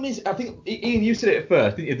 The problem is, I think Ian, you said it at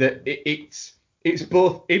first, didn't you? That it's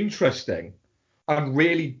both interesting and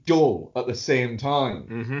really dull at the same time.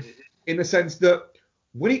 Mm-hmm. In the sense that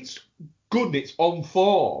when it's good and it's on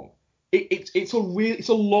form, it's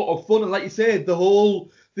a lot of fun. And like you said,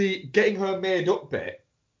 the getting her made up bit,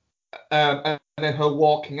 and then her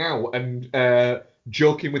walking out and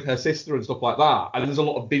joking with her sister and stuff like that. And there's a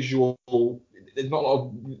lot of visual. There's not a lot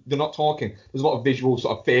of. They're not talking. There's a lot of visual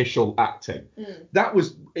sort of facial acting. It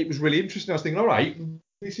was really interesting. I was thinking, all right,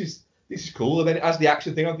 this is cool. And then as the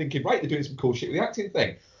action thing, I'm thinking, right, they're doing some cool shit with the acting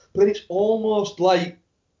thing. But then it's almost like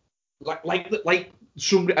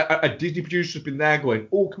somebody, a Disney producer's been there going,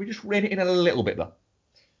 oh, can we just rein it in a little bit though?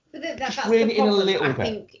 But that's Just rein the it in a problem. little I bit.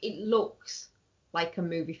 think it looks like a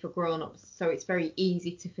movie for grown-ups, so it's very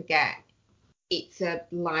easy to forget it's a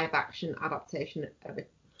live-action adaptation of a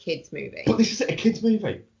kids' movie. But this is a kids'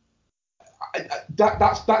 movie.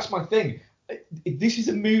 That's my thing. This is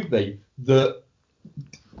a movie that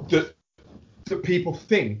people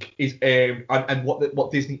think is and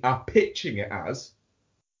what Disney are pitching it as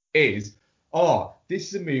is,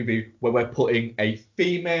 this is a movie where we're putting a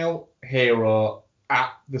female hero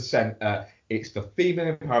at the centre. It's the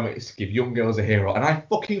female empowerment. It's to give young girls a hero, and I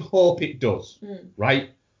fucking hope it does.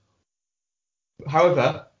 Right.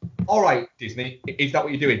 However, all right, Disney, is that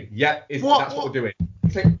what you're doing? Yeah, that's what we're doing.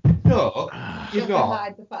 It's like, no, you're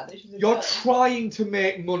not. You're trying to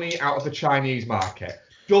make money out of the Chinese market.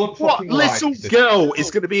 Don't fucking lie. What little girl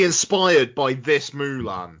is going to be inspired by this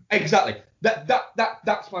Mulan? Exactly.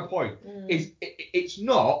 That's my point. It's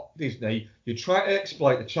not Disney. You're trying to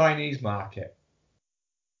exploit the Chinese market.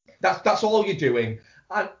 That's all you're doing,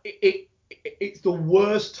 and it's the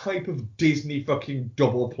worst type of Disney fucking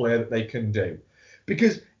double play that they can do,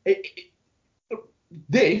 because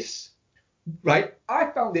this. Right, I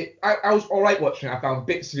found it. I was all right watching it. I found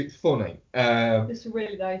bits of it funny. There's some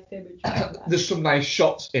really nice images. There's some nice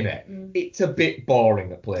shots in it. It's a bit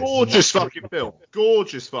boring at places. Gorgeous fucking film.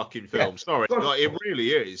 Gorgeous fucking film. Yeah. Sorry, it really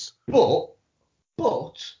is. But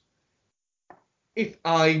if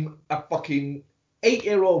I'm a fucking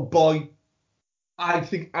 8-year-old boy, I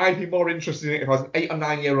think I'd be more interested in it if I was an 8 or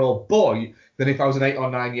 9-year-old boy than if I was an 8 or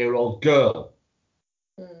 9-year-old girl.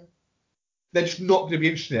 They're just not going to be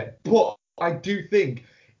interested in it. But I do think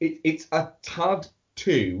it's a tad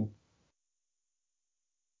too.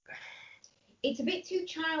 It's a bit too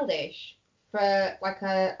childish for like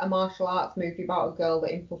a martial arts movie about a girl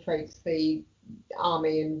that infiltrates the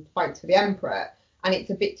army and fights for the emperor, and it's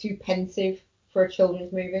a bit too pensive for a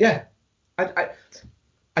children's movie. Yeah, I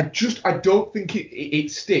don't think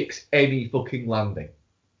it sticks any fucking landing.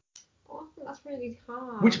 Oh, I think that's really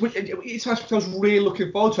hard. Which it's actually I was really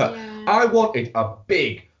looking forward to. Yeah. I wanted a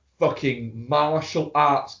big fucking martial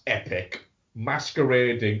arts epic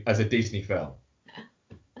masquerading as a Disney film.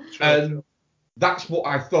 And that's what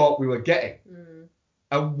I thought we were getting.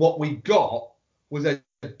 And what we got was a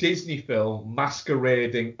Disney film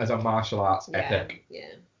masquerading as a martial arts epic.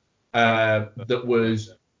 That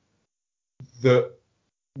was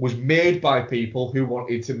made by people who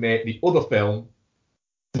wanted to make the other film,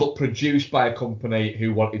 but produced by a company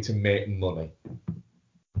who wanted to make money.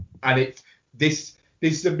 And this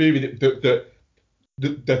is a movie that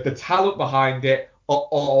the talent behind it are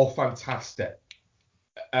all fantastic.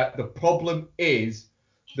 The problem is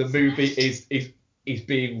the movie is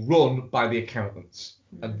being run by the accountants,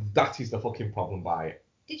 and that is the fucking problem by it.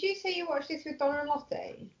 Did you say you watched this with Donna and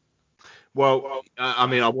Lottie? Well, I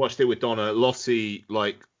mean, I watched it with Donna. Lottie,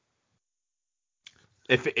 like,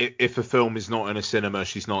 if a film is not in a cinema,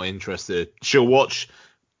 she's not interested. She'll watch.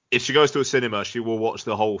 If she goes to a cinema, she will watch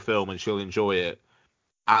the whole film and she'll enjoy it.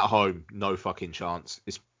 At home, no fucking chance.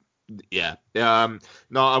 No,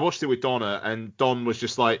 I watched it with Donna, and Don was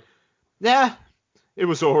just like, yeah, it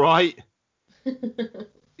was all right.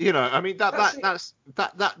 You know, I mean that's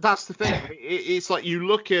the thing. It's like you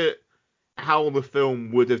look at how the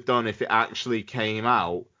film would have done if it actually came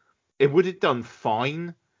out. It would have done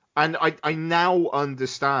fine, and I now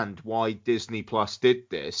understand why Disney Plus did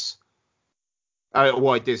this.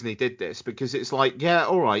 Why Disney did this, because it's like, yeah,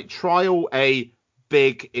 all right, trial a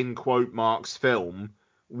big, in quote marks, film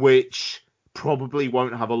which probably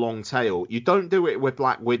won't have a long tail. You don't do it with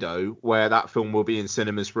Black Widow, where that film will be in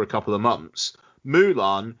cinemas for a couple of months.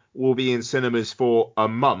 Mulan will be in cinemas for a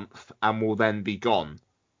month and will then be gone.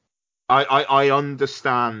 I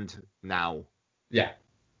understand now. Yeah,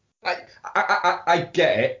 I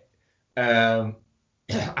get it. I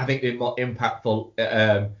think it'd be more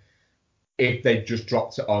impactful if they just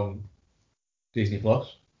dropped it on Disney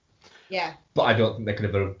Plus. Yeah. But I don't think they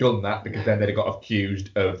could have done that, because then they'd have got accused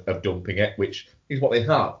of dumping it, which is what they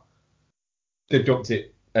have. They've dumped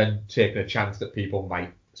it and taken a chance that people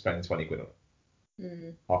might spend 20 quid on it.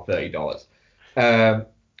 Or $30. The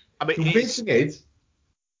main thing is,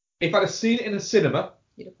 if I'd have seen it in a cinema,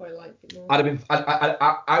 you'd have probably liked it more.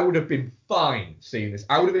 I would have been fine seeing this.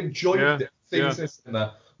 I would have enjoyed seeing this in a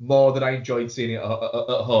cinema more than I enjoyed seeing it at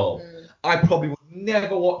home. I probably would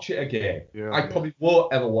never watch it again. I probably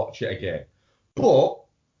won't ever watch it again. But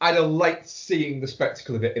I'd have liked seeing the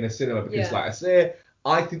spectacle of it in a cinema, because, like I say,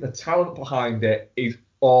 I think the talent behind it is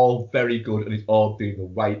all very good and it's all doing the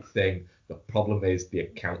right thing. The problem is the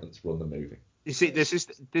accountants run the movie. You see, this is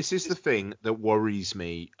the thing that worries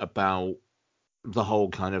me about the whole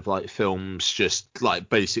kind of like films just like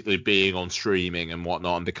basically being on streaming and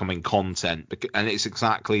whatnot and becoming content, and it's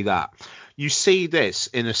exactly that. You see this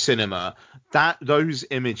in a cinema, that those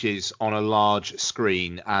images on a large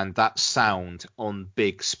screen and that sound on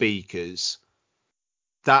big speakers,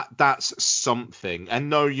 that's something. And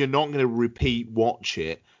no, you're not going to repeat watch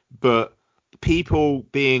it, but people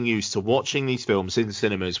being used to watching these films in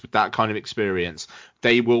cinemas with that kind of experience,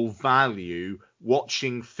 they will value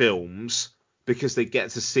watching films because they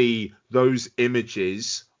get to see those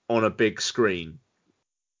images on a big screen.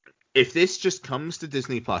 If this just comes to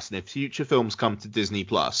Disney Plus, and if future films come to Disney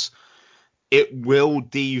Plus, it will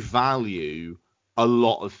devalue a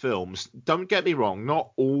lot of films. Don't get me wrong,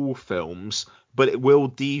 not all films, but it will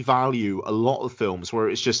devalue a lot of films where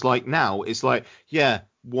it's just like, now it's like, yeah,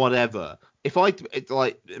 whatever. Like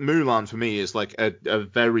Mulan for me is like a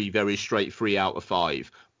very, very straight 3 out of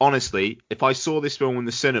 5. Honestly, if I saw this film in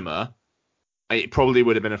the cinema, it probably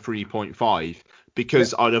would have been a 3.5,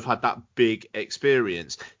 because I'd have had that big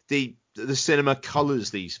experience. The cinema colours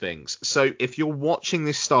these things. So if you're watching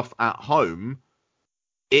this stuff at home,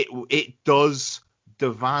 it does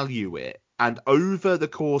devalue it. And over the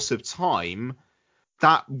course of time,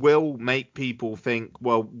 that will make people think,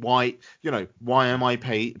 well, why am I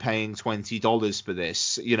paying $20 for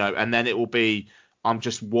this? And then it will be, I'm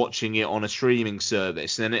just watching it on a streaming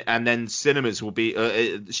service, and then cinemas will be,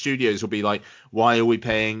 studios will be like, why are we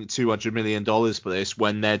paying $200 million for this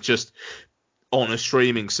when they're just on a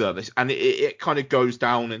streaming service? And it kind of goes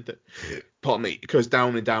down and, pardon me, it goes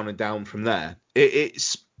down and down and down from there. I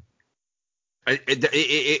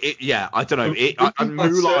don't know.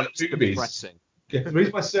 Mulan is depressing. The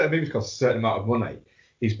reason why certain movies cost a certain amount of money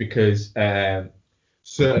is because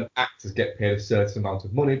certain actors get paid a certain amount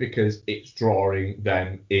of money, because it's drawing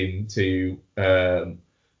them into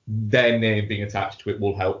their name being attached to it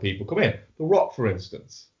will help people come in. The Rock, for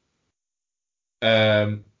instance,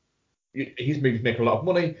 his movies make a lot of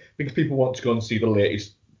money because people want to go and see the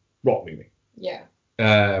latest Rock movie. Yeah.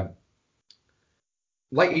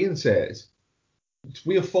 Like Ian says,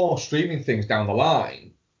 3 or 4 streaming things down the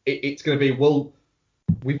line, it's going to be, well,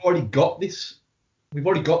 we've already got this. We've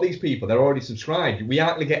already got these people. They're already subscribed. We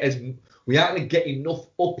aren't going to get enough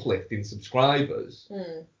uplift in subscribers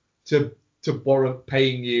to warrant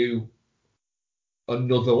paying you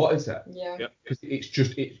another. What is that? Yeah. Because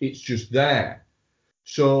it's just there.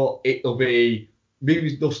 So it'll be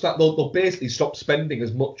movies. They'll basically stop spending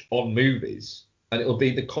as much on movies, and it'll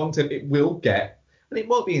be the content it will get. And it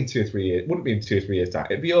won't be in 2 or 3 years. It wouldn't be in 2 or 3 years time.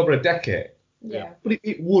 It'd be over a decade. Yeah. But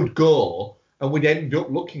it would go. And we'd end up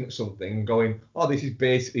looking at something and going, oh, this is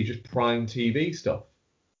basically just prime TV stuff.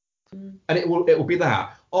 And it will be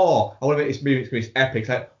that. Oh, I want to make this movie, it's going to be epic. It's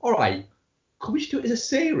like, all right, could we just do it as a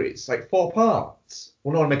series, like 4 parts?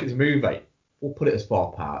 Well, no, I want to make it as a movie. We'll put it as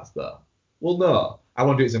 4 parts, though. Well, no, I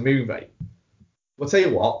want to do it as a movie. Well, tell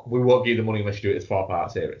you what, we won't give you the money unless you do it as a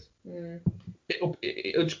 4-part series.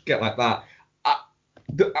 It'll just get like that.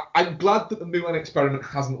 I'm glad that the Mulan experiment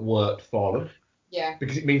hasn't worked for them. Yeah.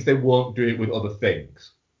 Because it means they won't do it with other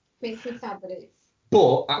things. Makes me sad that it's.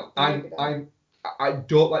 But I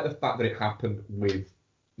don't like the fact that it happened with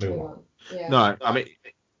Mulan. Yeah. No, I mean,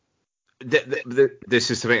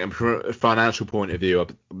 this is something from a financial point of view.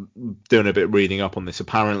 I'm doing a bit of reading up on this.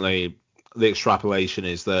 Apparently, the extrapolation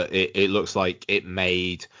is that it looks like it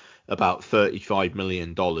made about $35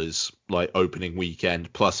 million like opening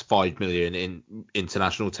weekend, plus $5 million in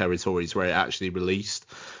international territories where it actually released.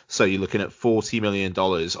 So you're looking at $40 million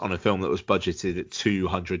on a film that was budgeted at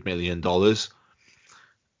 $200 million.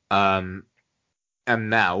 And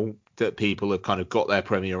now that people have kind of got their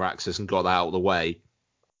premiere access and got that out of the way,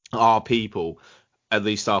 are people, at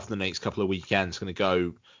least after the next couple of weekends, going to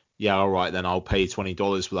go, yeah, all right, then I'll pay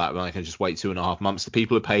 $20 for that, but I can just wait 2.5 months. The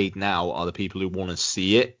people who paid now are the people who want to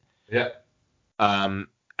see it. Yeah. And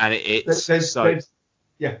it's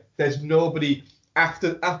there's nobody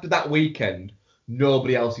after that weekend.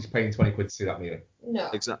 Nobody else is paying 20 quid to see that movie. No.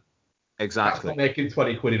 Exactly. That's not making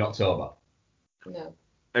 20 quid in October. No.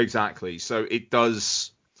 Exactly. So it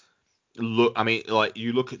does look. I mean, like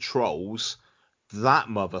you look at Trolls, that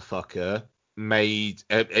motherfucker made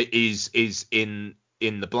is in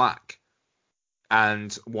the black.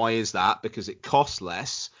 And why is that? Because it costs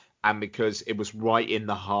less, and because it was right in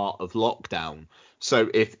the heart of lockdown. So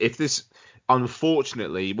if this,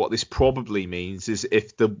 unfortunately, what this probably means is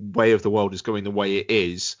if the way of the world is going the way it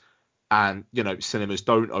is, and cinemas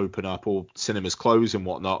don't open up or cinemas close and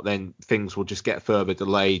whatnot, then things will just get further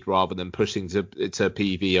delayed rather than pushing to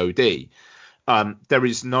PVOD. There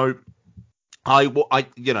is no, I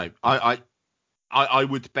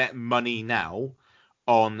would bet money now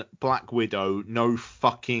on Black Widow, no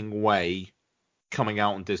fucking way coming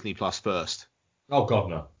out on Disney Plus first. Oh God,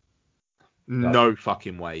 no. No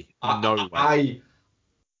fucking way. No way.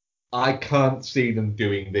 I can't see them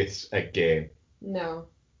doing this again. No.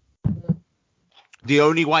 The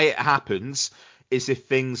only way it happens is if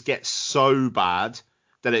things get so bad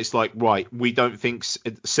that it's like, right, we don't think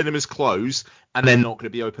cinemas close and they're not going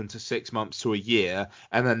to be open to 6 months to a year,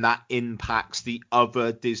 and then that impacts the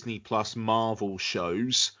other Disney Plus Marvel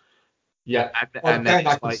shows. Yeah, and then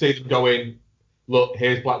I can see them going, look,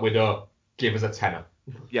 here's Black Widow, give us a tenner.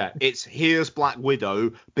 Yeah, here's Black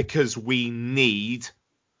Widow because we need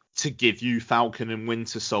to give you Falcon and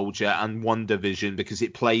Winter Soldier and WandaVision because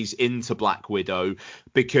it plays into Black Widow,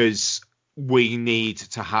 because we need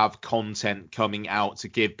to have content coming out to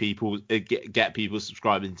give people get people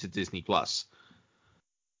subscribing to Disney Plus.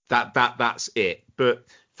 That's it. But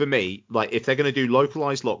for me, like, if they're going to do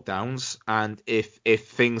localized lockdowns, and if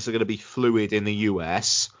things are going to be fluid in the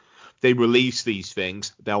US, they release these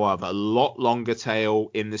things, they'll have a lot longer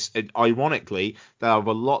tail in this. Ironically, they'll have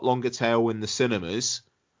a lot longer tail in the cinemas,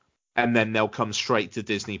 and then they'll come straight to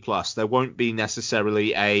Disney Plus. There won't be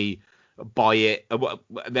necessarily a buy it.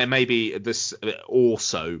 There may be this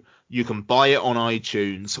also. You can buy it on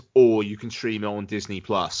iTunes or you can stream it on Disney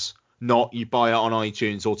Plus. Not you buy it on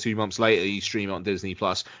iTunes or 2 months later you stream it on Disney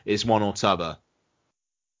Plus. It's one or t'other.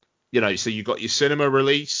 So you've got your cinema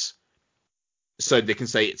release, so they can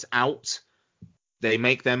say it's out. They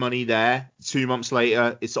make their money there. 2 months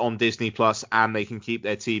later, it's on Disney Plus, and they can keep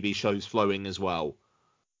their TV shows flowing as well.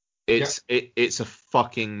 It's a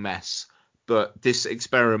fucking mess. But this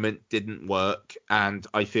experiment didn't work, and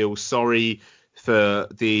I feel sorry for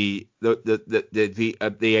the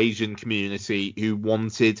Asian community who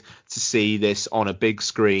wanted to see this on a big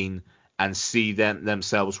screen and see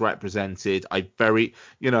themselves represented. The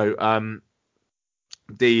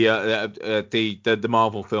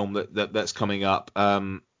Marvel film that's coming up.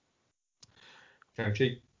 Shang-Chi.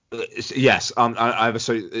 Yes,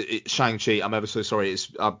 Shang-Chi. I'm ever so sorry.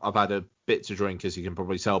 I've had a bit to drink, as you can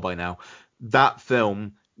probably tell by now. That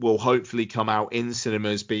film will hopefully come out in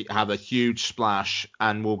cinemas, have a huge splash,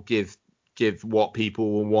 and will give what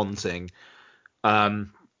people were wanting.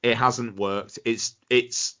 It hasn't worked.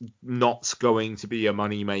 It's not going to be a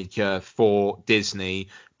moneymaker for Disney,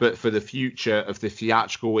 but for the future of the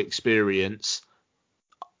theatrical experience,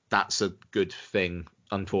 that's a good thing,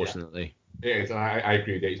 unfortunately. Yeah. It is, and I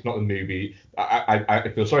agree with you. It's not the movie. I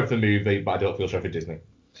feel sorry for the movie, but I don't feel sorry for Disney.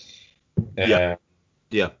 Yeah.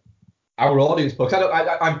 Our audience books.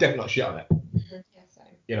 I'm definitely not shit on it. Yeah, same.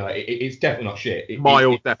 It's definitely not shit.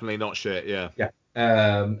 Definitely not shit. Yeah. Yeah.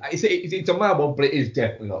 It's a mild one, but it is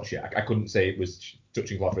definitely not shit. I couldn't say it was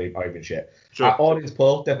touching cloth or even shit. Sure. Our audience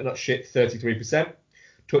poll, definitely not shit, 33%.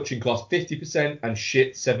 Touching cloth, 50%, and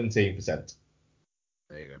shit, 17%.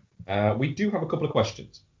 There you go. We do have a couple of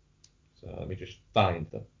questions. So let me just find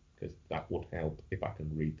them, because that would help if I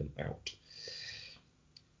can read them out.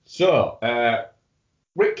 So,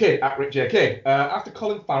 Rick Kidd at Rick J. Kidd. After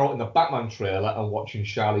Colin Farrell in the Batman trailer and watching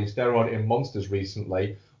Charlize Theron in Monsters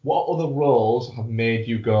recently, what other roles have made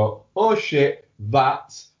you go, oh shit, I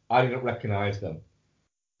didn't recognise them?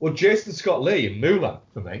 Well, Jason Scott Lee in Mulan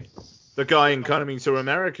for me. The guy in Coming to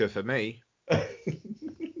America for me. What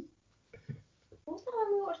was that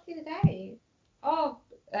one we watched the other day? Oh,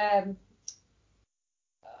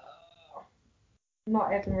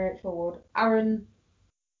 Not Evan Rachel Wood. Aaron.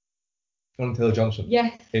 Taylor Johnson.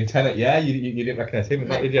 Yes. In Tenet, yeah, you didn't recognise him in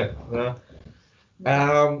that, did you? No.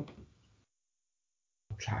 I'm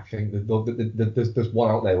trying to think. There's one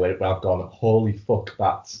out there where I've gone, holy fuck,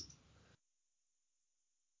 that's.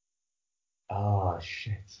 Ah,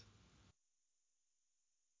 shit.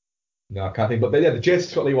 No, I can't think. But yeah, the Jason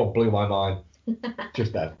Scott Lee one blew my mind.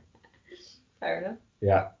 Just then. Fair enough.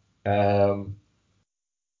 Yeah.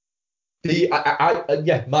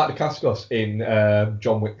 Mark Dacascos in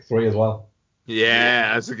John Wick 3 as well.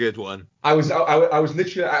 Yeah, that's a good one. I was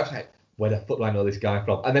literally, I was like, where the fuck do I know this guy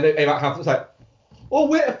from? And then it about half, I was like, oh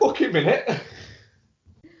wait a fucking minute,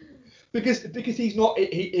 because he's not,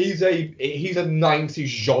 he's a 90s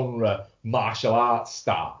genre martial arts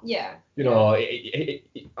star. Yeah. You know,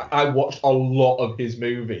 I watched a lot of his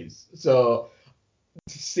movies, so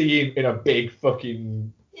to see him in a big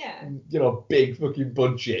fucking, big fucking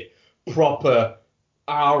budget, proper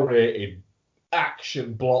R-rated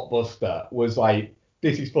action blockbuster was like,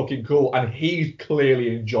 this is fucking cool, and he's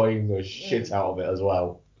clearly enjoying the shit out of it as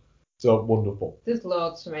well. So wonderful. There's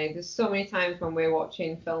loads for me. There's so many times when we're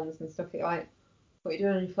watching films and stuff, you're like, what are you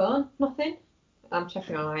doing on your phone? Nothing. I'm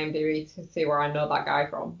checking on IMDb to see where I know that guy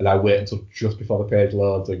from. And I wait until just before the page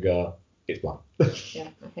loads and go, it's blank. Yeah,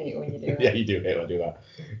 I hate it when you do that. Yeah, you do hate when I do that.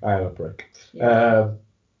 I am a prick. Yeah.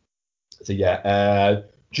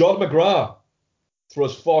 John McGrath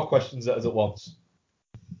throws 4 questions at us at once.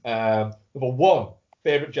 Number 1,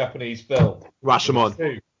 favourite Japanese film? Rashomon.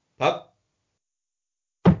 2. Huh?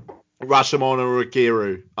 Rashomon or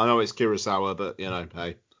Akiru. I know it's Kurosawa, but,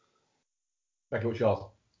 hey. Becky, what's yours?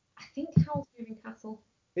 I think Howl's Moving Castle.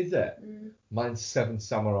 Is it? Mine's 7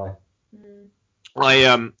 Samurai.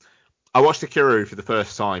 I watched Akiru for the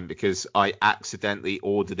first time because I accidentally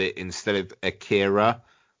ordered it instead of Akira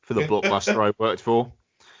for the blockbuster I worked for.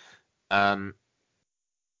 And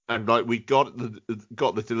like we got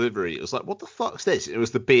the delivery. It was like, what the fuck's this? It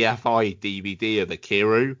was the BFI DVD of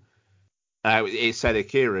Akiru. It said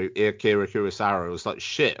Akira Kurosawa. It was like,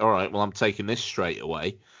 shit. All right, well I'm taking this straight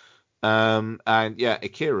away. And yeah,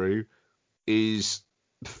 Akiru is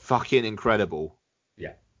fucking incredible.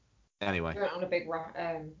 Yeah. Anyway. We went on a big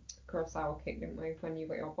Kurosawa kick, didn't we, when you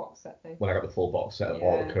got your box set thing? When I got the full box set of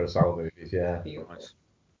all the Kurosawa movies, yeah. Beautiful. Nice.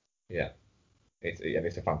 Yeah.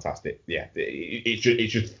 It's a fantastic,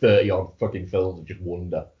 it's just 30 odd fucking films of just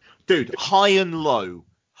wonder. Dude, High and Low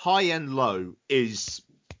is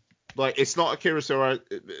like, it's not a Kurosawa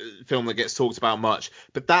film that gets talked about much,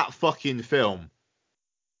 but that fucking film,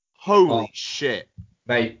 holy shit,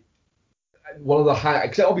 mate. One of the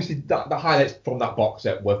highlights, obviously the highlights from that box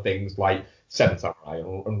set were things like Seven Samurai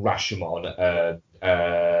and Rashomon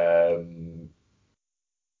and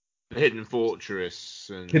Hidden Fortress.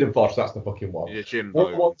 Hidden Fortress, that's the fucking one. Yeah, Jimbo. One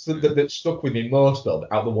of the ones that stuck with me most, though,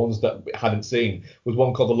 out of the ones that I hadn't seen, was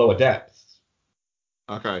one called The Lower Depths.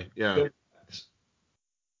 Okay, yeah.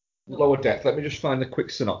 Lower Depths. Let me just find a quick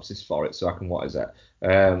synopsis for it so I can,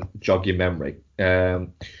 jog your memory.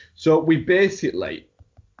 So we basically,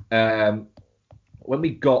 when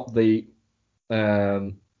we got the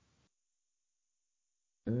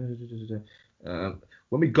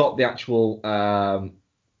actual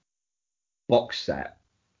box set,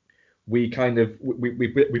 we kind of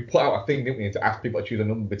we put out a thing, didn't we, to ask people to choose a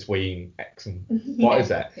number between X and what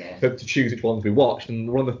is it, to choose which ones we watched,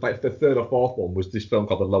 and one of the third or fourth one was this film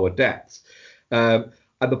called The Lower Depths, and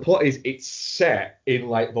the plot is it's set in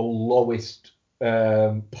like the lowest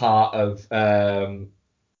part of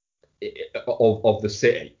the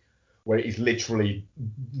city, where it is literally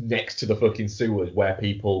next to the fucking sewers where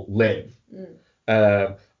people live.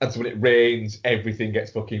 And so when it rains, everything gets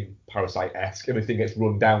fucking Parasite-esque. Everything gets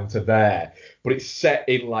run down to there. But it's set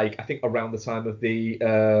in, like, I think around the time of the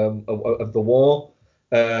war.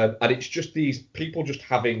 And it's just these people just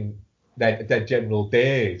having their general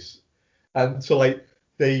days. And so, like,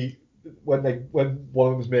 when one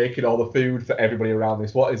of them's making all the food for everybody around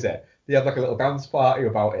this, what is it? They have like a little dance party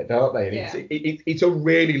about it, don't they? And it's a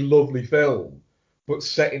really lovely film, but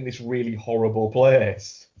set in this really horrible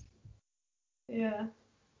place. Yeah.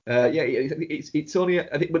 It's only,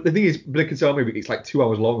 I think, but the thing is, Blake and Star movie, it's like 2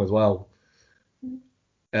 hours long as well.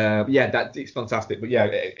 It's fantastic. But yeah,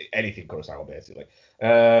 anything Kurosawa basically.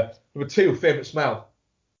 Number 2, favourite smell.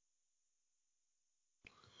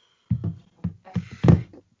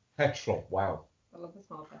 Petrol. Wow. I love the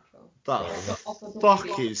smell of petrol. The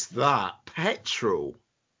fuck is that? Petrol.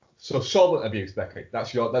 So solvent abuse, Becky.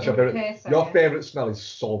 That's your favourite. Your favourite smell is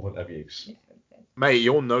solvent abuse. Yeah, mate,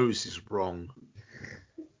 your nose is wrong.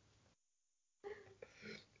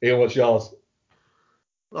 Ian, what's yours?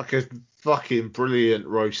 Like a fucking brilliant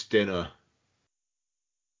roast dinner.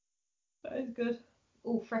 That is good.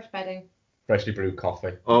 Oh, fresh bedding. Freshly brewed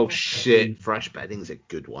coffee. Oh shit, fresh bedding's a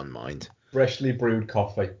good one, mind. Freshly brewed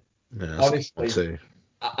coffee. Yeah, that's Honestly, one too.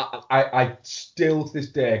 I still to this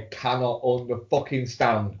day cannot fucking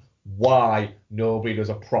stand why nobody does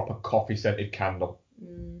a proper coffee scented candle.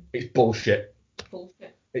 It's bullshit.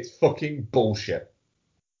 Bullshit. It's fucking bullshit.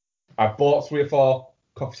 I bought 3 or 4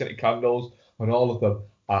 coffee scented candles, and all of them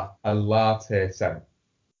are a latte scent,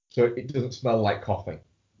 so it doesn't smell like coffee.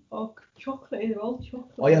 Oh, chocolate. They're all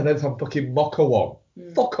chocolate. Oh yeah, there's a fucking mocha one.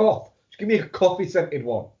 Fuck off. Just give me a coffee scented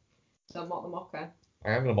one. So not the mocha.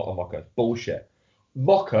 I am gonna mock the mocha. It's bullshit.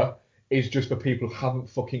 Mocha is just for people who haven't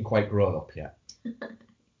fucking quite grown up yet.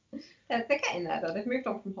 They're getting there though. They've moved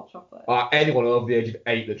on from hot chocolate. Anyone over the age of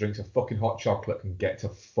 8 that drinks a fucking hot chocolate can get to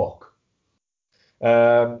fuck.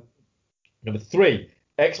 Number 3,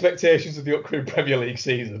 expectations of the upcoming Premier League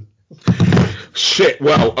season. Shit.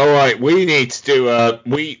 Well, all right. We need to do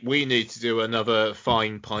we need to do another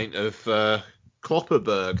fine pint of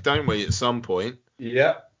Klopperberg, don't we? At some point.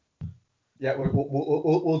 Yeah. Yeah,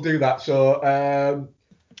 we'll do that. So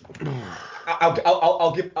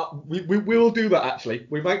we will do that actually.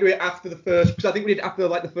 We might do it after the first, because I think we did after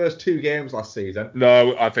like the first 2 games last season.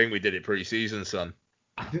 No, I think we did it pre-season, son.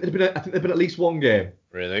 I think there'd been at least 1 game.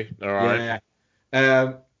 Really? All right.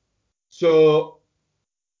 Yeah. So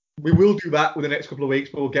we will do that within the next couple of weeks.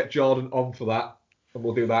 We'll get Jordan on for that, and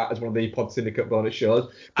we'll do that as one of the Pod Syndicate bonus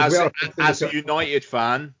shows. As a United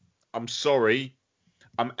fan, I'm sorry.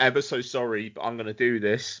 I'm ever so sorry, but I'm going to do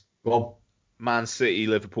this. Go on. Man City,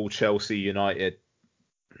 Liverpool, Chelsea, United.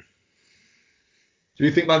 Do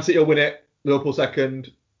you think Man City will win it? Liverpool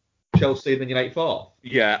second, Chelsea, and then United fourth?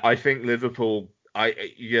 Yeah, I think Liverpool.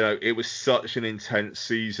 It was such an intense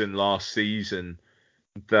season last season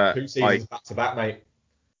that 2 seasons back to back, mate.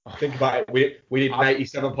 Think about it. We did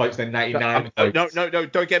 97 points, then 99 points. No,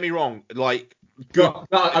 don't get me wrong. Like, no,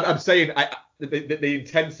 I'm saying the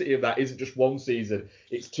intensity of that isn't just 1 season,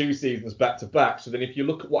 it's 2 seasons back to back. So then if you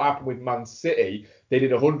look at what happened with Man City, they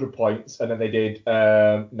did 100 points and then they did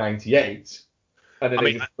 98, and then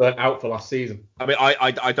they just burnt out for last season. I mean,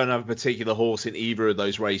 I don't have a particular horse in either of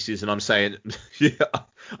those races, and I'm saying,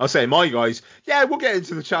 I'm saying my guys, we'll get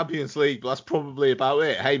into the Champions League, but that's probably about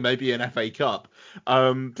it. Hey, maybe an FA Cup.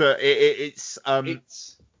 But it's I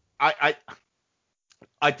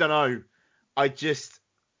don't know. I just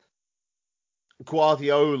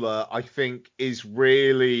Guardiola, I think, is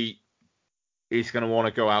going to want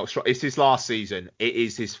to go out strong. It's his last season. It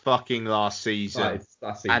is his fucking last season.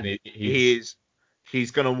 And he's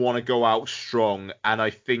going to want to go out strong, and I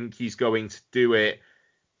think he's going to do it.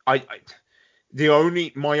 My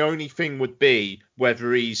only thing would be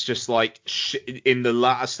whether he's just like in the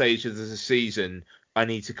latter stages of the season, I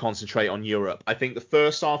need to concentrate on Europe. I think the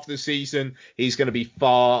first half of the season, he's going to be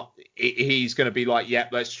he's going to be like,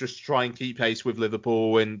 let's just try and keep pace with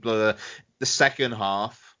Liverpool and blah, blah. The second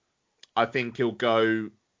half, I think he'll go,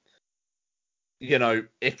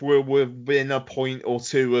 if we're within a point or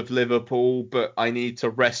 2 of Liverpool, but I need to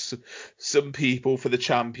rest some people for the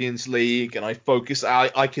Champions League, and I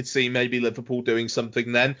could see maybe Liverpool doing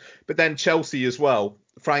something then. But then Chelsea as well,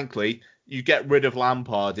 frankly, you get rid of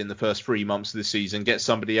Lampard in the first 3 months of the season, get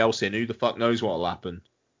somebody else in, who the fuck knows what will happen?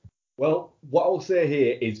 Well, what I'll say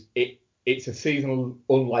here is it's a season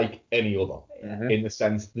unlike any other, in the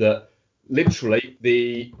sense that literally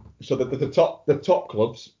the top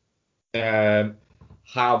clubs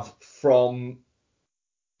have from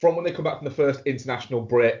when they come back from the first international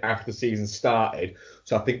break after the season started.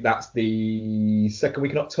 So I think that's the second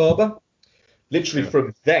week in October. Literally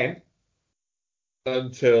from then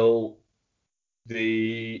until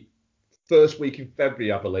the first week in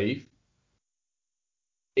February, I believe.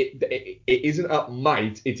 It isn't at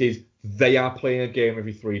might. It is they are playing a game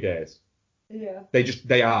every 3 days. Yeah.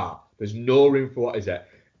 They are. There's no room for what is it.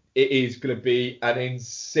 It is going to be an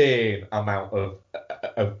insane amount of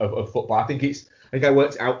football. I think I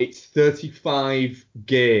worked out. It's 35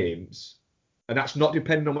 games, and that's not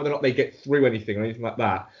depending on whether or not they get through anything or anything like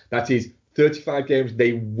that. That is 35 games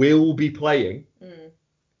they will be playing.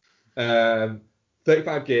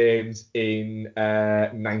 35 games in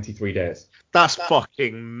 93 days. That's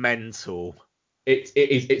fucking mental. It's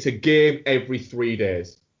a game every 3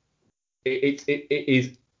 days. It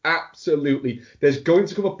is absolutely. There's going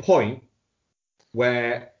to come a point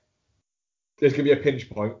where there's going to be a pinch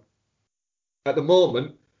point. At the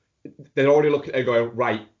moment, they're already looking at it going,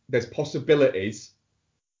 right, there's possibilities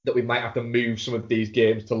that we might have to move some of these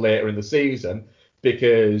games to later in the season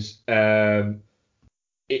because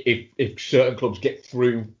if certain clubs get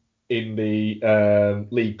through in the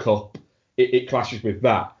League Cup, it clashes with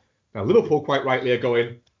that. Now, Liverpool quite rightly are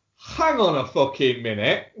going, hang on a fucking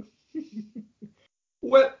minute.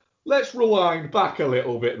 Well, let's rewind back a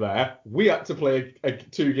little bit there. We had to play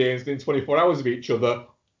 2 games within 24 hours of each other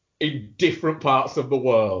in different parts of the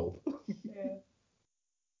world. Yeah.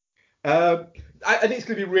 I think it's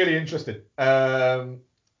going to be really interesting.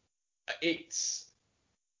 It's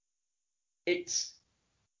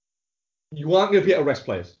you aren't going to be able to rest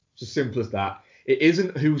players. It's as simple as that. It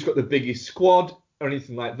isn't who's got the biggest squad or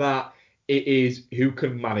anything like that. It is who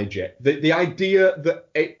can manage it. The idea that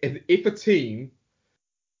if a team,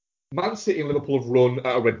 Man City and Liverpool have run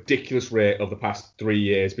at a ridiculous rate over the past 3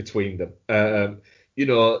 years between them. The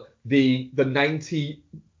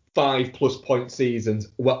 95-plus point seasons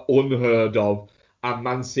were unheard of, and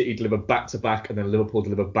Man City delivered back-to-back, and then Liverpool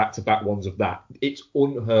delivered back-to-back ones of that. It's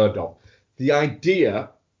unheard of. The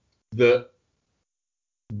idea that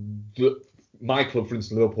my club, for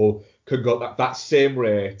instance, Liverpool, could go at that same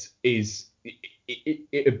rate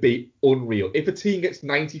it'd be unreal. If a team gets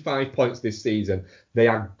 95 points this season, they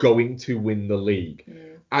are going to win the league.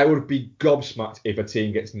 I would be gobsmacked if a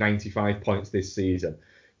team gets 95 points this season.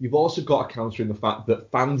 You've also got to counter in the fact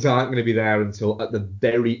that fans aren't going to be there until, at the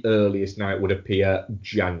very earliest now, it would appear,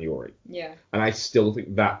 January. Yeah. And I still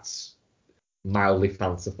think that's mildly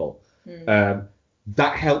fanciful.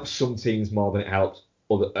 That helps some teams more than it helps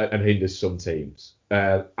and hinders some teams.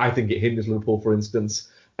 I think it hinders Liverpool, for instance.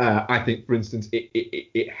 I think, for instance,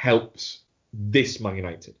 it helps this Man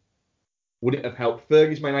United. Would it have helped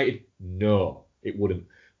Fergie's Man United? No, it wouldn't.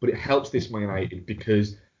 But it helps this Man United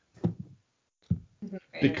because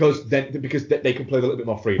they can play with a little bit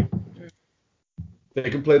more freedom. They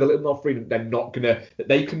can play with a little more freedom. They're not gonna.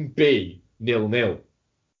 They can be 0-0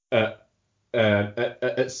 at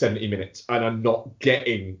 70 minutes, and are not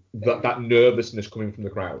getting that nervousness coming from the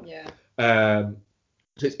crowd. Yeah.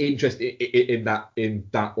 So it's interesting in that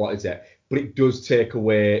what is it? But it does take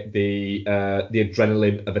away the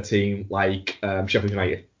adrenaline of a team like Sheffield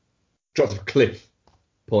United. Dropped off a cliff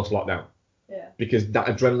post lockdown. Yeah. Because that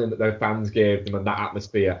adrenaline that their fans gave them and that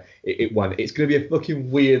atmosphere, it won. It's going to be a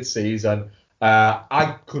fucking weird season.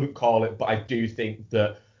 I couldn't call it, but I do think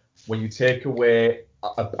that when you take away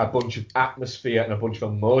a bunch of atmosphere and a bunch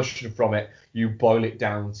of emotion from it, you boil it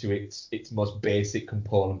down to its most basic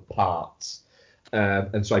component parts.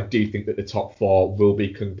 And so I do think that the top 4 will be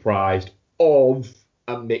comprised of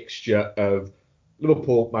a mixture of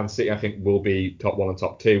Liverpool, Man City. I think will be top 1 and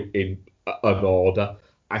top 2 in an order.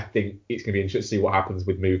 I think it's going to be interesting to see what happens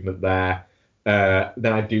with movement there.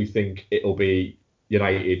 Then I do think it'll be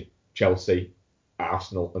United, Chelsea,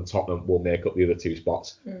 Arsenal and Tottenham will make up the other 2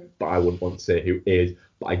 spots. But I wouldn't want to say who is.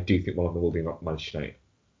 But I do think one of them will be Manchester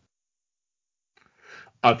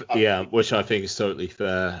United. Which I think is totally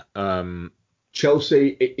fair.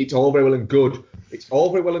 Chelsea, it's all very well and good. It's all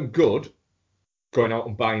very well and good going out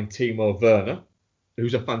and buying Timo Werner,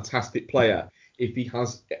 who's a fantastic player. If he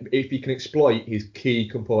can exploit his key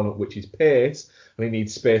component, which is pace, and he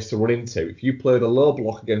needs space to run into. If you play the low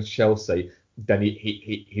block against Chelsea, then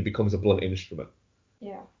he becomes a blunt instrument.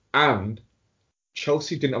 Yeah. And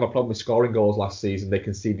Chelsea didn't have a problem with scoring goals last season. They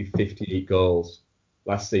conceded 58 goals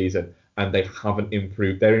last season, and they haven't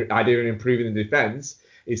improved. Their idea of improving the defence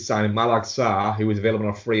is signing Malang Sarr, who was available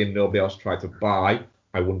on free and nobody else tried to buy.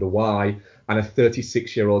 I wonder why. And a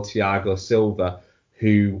 36-year-old Thiago Silva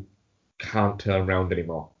who can't turn around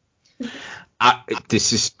anymore. I don't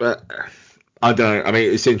know. I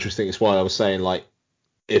mean, it's interesting. It's why I was saying, like,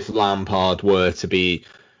 if Lampard were to be,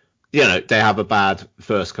 they have a bad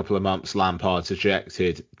first couple of months, Lampard's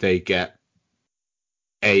ejected, they get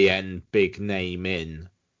AN big name in.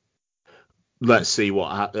 Let's see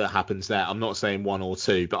what happens there. I'm not saying 1 or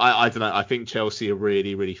 2, but I don't know. I think Chelsea are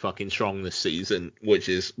really, really fucking strong this season, which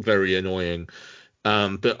is very annoying.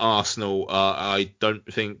 But Arsenal, I don't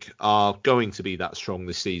think are going to be that strong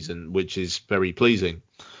this season, which is very pleasing.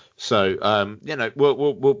 So,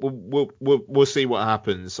 we'll see what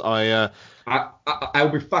happens. I'll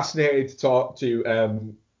be fascinated to talk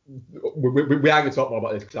to. We are going to talk more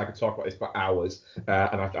about this because I could talk about this for hours,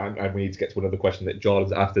 and we need to get to another question that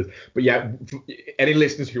Jordan's asked us. But yeah, any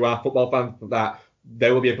listeners who are football fans for that,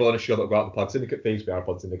 there will be a bonus show that will go out on the Pod Syndicate feeds. We are a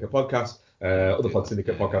Pod Syndicate podcast. Other Pod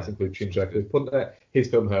Syndicate podcasts include Chinchester Punter, His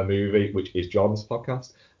Film, Her Movie, which is John's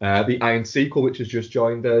podcast, The Iron Sequel, which has just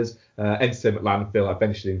joined us, Entertainment Landfill,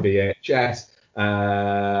 Adventures in VHS,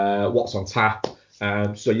 What's on Tap.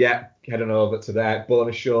 So yeah, head on over to their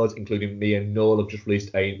bonus shows, including me and Noel have just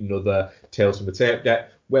released another Tales from the Tape Deck,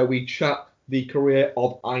 where we chat the career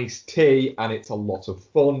of Ice-T, and it's a lot of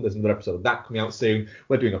fun. There's another episode of that coming out soon.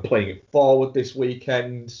 We're doing a Playing It Forward this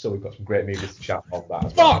weekend, so we've got some great movies to chat on that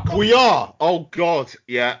as well. Fuck, we are. Oh God,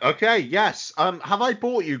 yeah. Okay, yes. Have I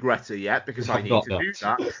bought you Greta yet? Because I need to do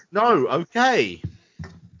that. No. Okay.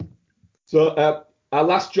 So, our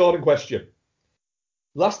last Jordan question.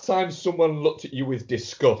 Last time someone looked at you with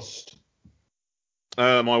disgust.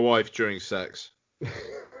 My wife during sex.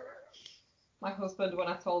 My husband, when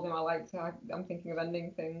I told him I liked her, I'm thinking of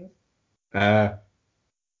ending things.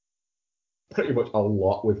 Pretty much a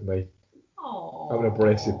lot with me. Aww. I'm an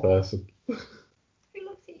abrasive person. Who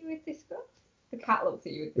looks at you with disgust? The cat looks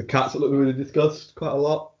at you with The disgust. cats look at me with disgust quite a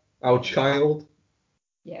lot. Our child.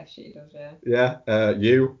 Yeah, she does, yeah. Yeah.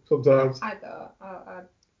 You, sometimes. I don't. I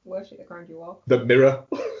worship the ground you walk. The mirror.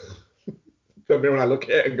 The mirror when I look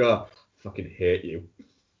at it and go, I fucking hate you.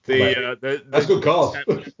 That's good cause.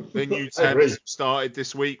 The new I agree. temps started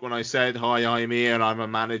this week when I said, "Hi, I'm Ian. I'm a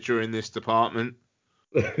manager in this department."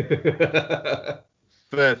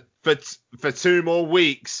 for 2 more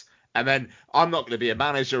weeks, and then I'm not going to be a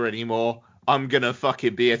manager anymore. I'm going to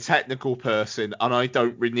fucking be a technical person, and I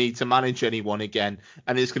don't need to manage anyone again,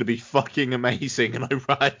 and it's going to be fucking amazing, and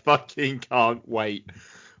I fucking can't wait.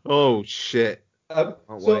 Oh shit.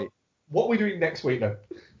 Wait. What are we doing next week then?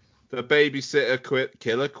 The Babysitter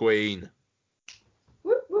Killer Queen.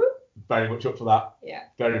 Whoop, whoop. Very much up for that. Yeah.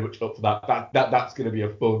 Very much up for that. That's going to be a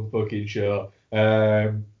fun fucking show.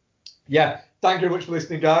 Yeah. Thank you very much for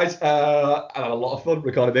listening, guys. I had a lot of fun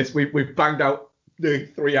recording this. We've banged out nearly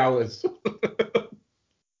 3 hours.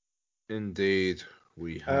 Indeed,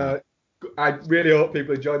 we have. I really hope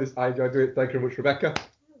people enjoyed this. I enjoyed doing it. Thank you very much, Rebecca.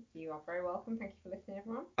 You are very welcome. Thank you for listening,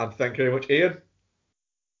 everyone. And thank you very much, Ian.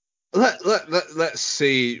 Let's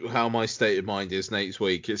see how my state of mind is next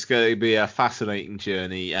week. It's going to be a fascinating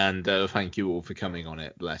journey, and thank you all for coming on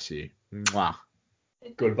it. Bless you. Mwah.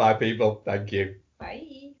 Goodbye, people. Thank you.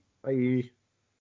 Bye. Bye.